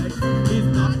bright. Is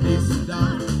not this the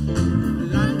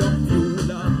land of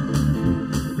Judah?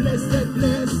 Blessed,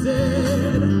 blessed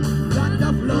land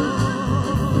of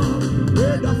love,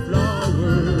 where the flower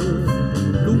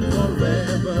bloom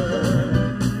forever,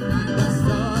 and the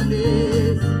sun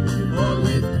is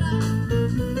always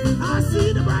bright. I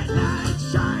see the bright light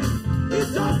shine.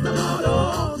 It's just about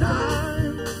all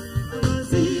time. I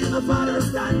see my Father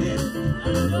standing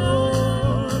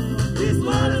alone. This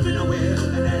world is in a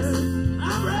wilderness.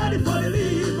 I'm ready for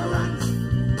deliverance.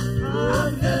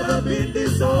 I've never been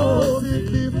this old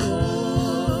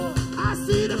before. I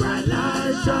see the bright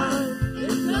light shine.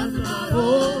 It's just about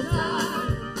all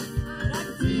time. I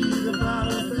see the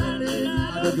Father standing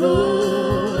at the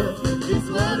door. This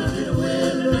world is in a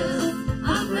wilderness.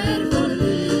 I'm ready for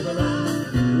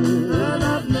deliverance. And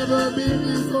I've never been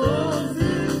this old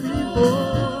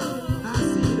before. I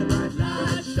see the bright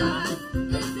light shine.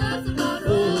 It's just about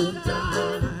all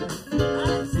time.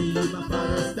 I see my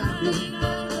Father standing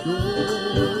at the door.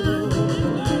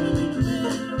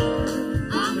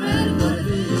 I'm ready for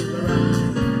deliverance.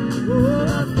 Oh,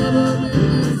 I've never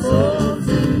been so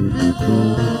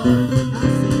before. I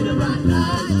see the bright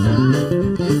light shine.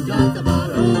 It's just about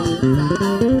all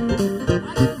time.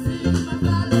 I see my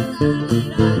Father standing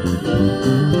at the door.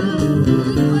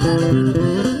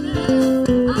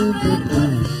 I'm ready for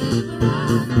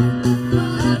deliverance.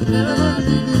 I've never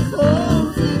been so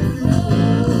before.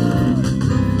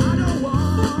 I don't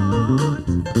want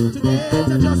to get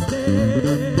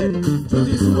adjusted to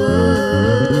this world,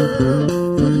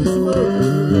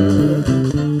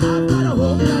 I've got a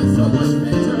hope that's so much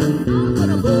better. I'm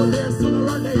gonna go there sooner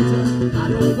or later. I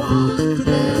don't want to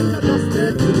get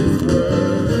adjusted to this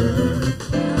world.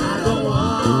 I don't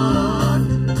want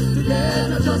to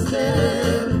get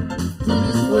adjusted to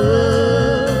this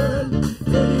world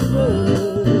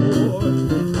anymore.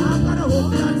 I've got a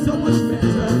hope that's so much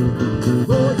better.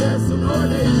 Go there sooner or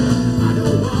later. I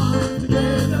don't want to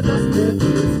get adjusted to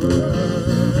this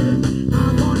world.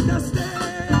 I'm on the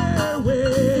stairway.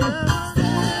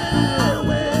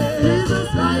 Jesus,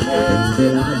 my name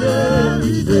still I know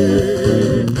each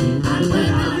day. And when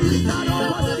I really thought I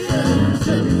was scared,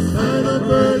 step inside of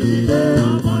early day.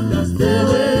 I'm on the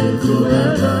stairway to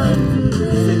heaven.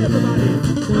 Sing everybody.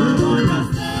 I'm on the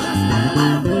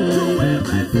stairway to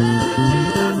heaven.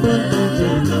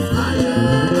 Jesus, I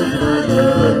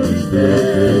know each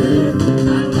day.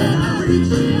 And when I reach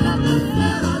the heaven,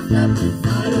 I'll step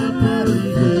inside of early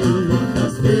day. I'm on the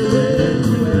stairway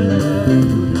to heaven.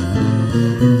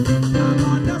 I'm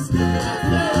on the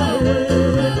stairway.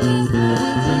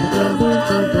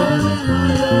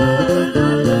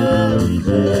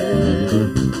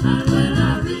 And when I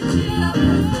reach the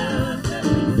heaven, I'll step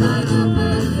inside of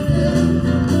early day.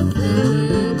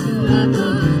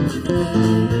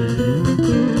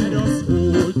 Let us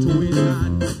hold to his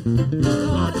hands.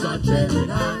 God's unchanging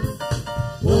hand.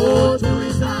 Hold to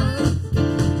his hands.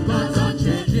 God's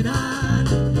unchanging hand.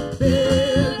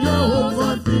 Build your hopes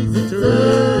on things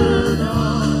eternal.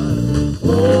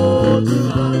 Hold to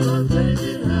God's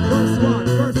unchanging hand.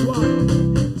 Verse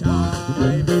 1.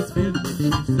 Time is filled with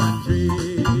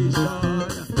concentration.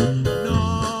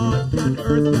 None can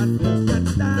earth, can move, can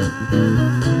stand.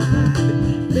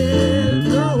 Build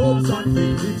your hopes on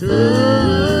things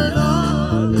eternal.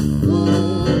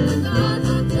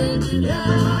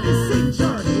 Everybody sing,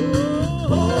 church.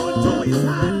 Hold to his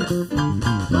hand.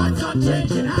 God's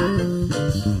unchanging hand.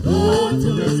 Hold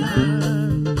to his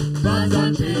hand. God's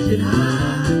unchanging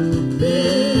hand.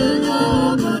 Build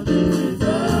your things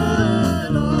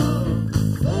eternal.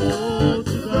 Hold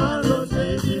to God's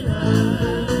unchanging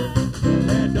hand.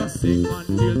 Let us sing on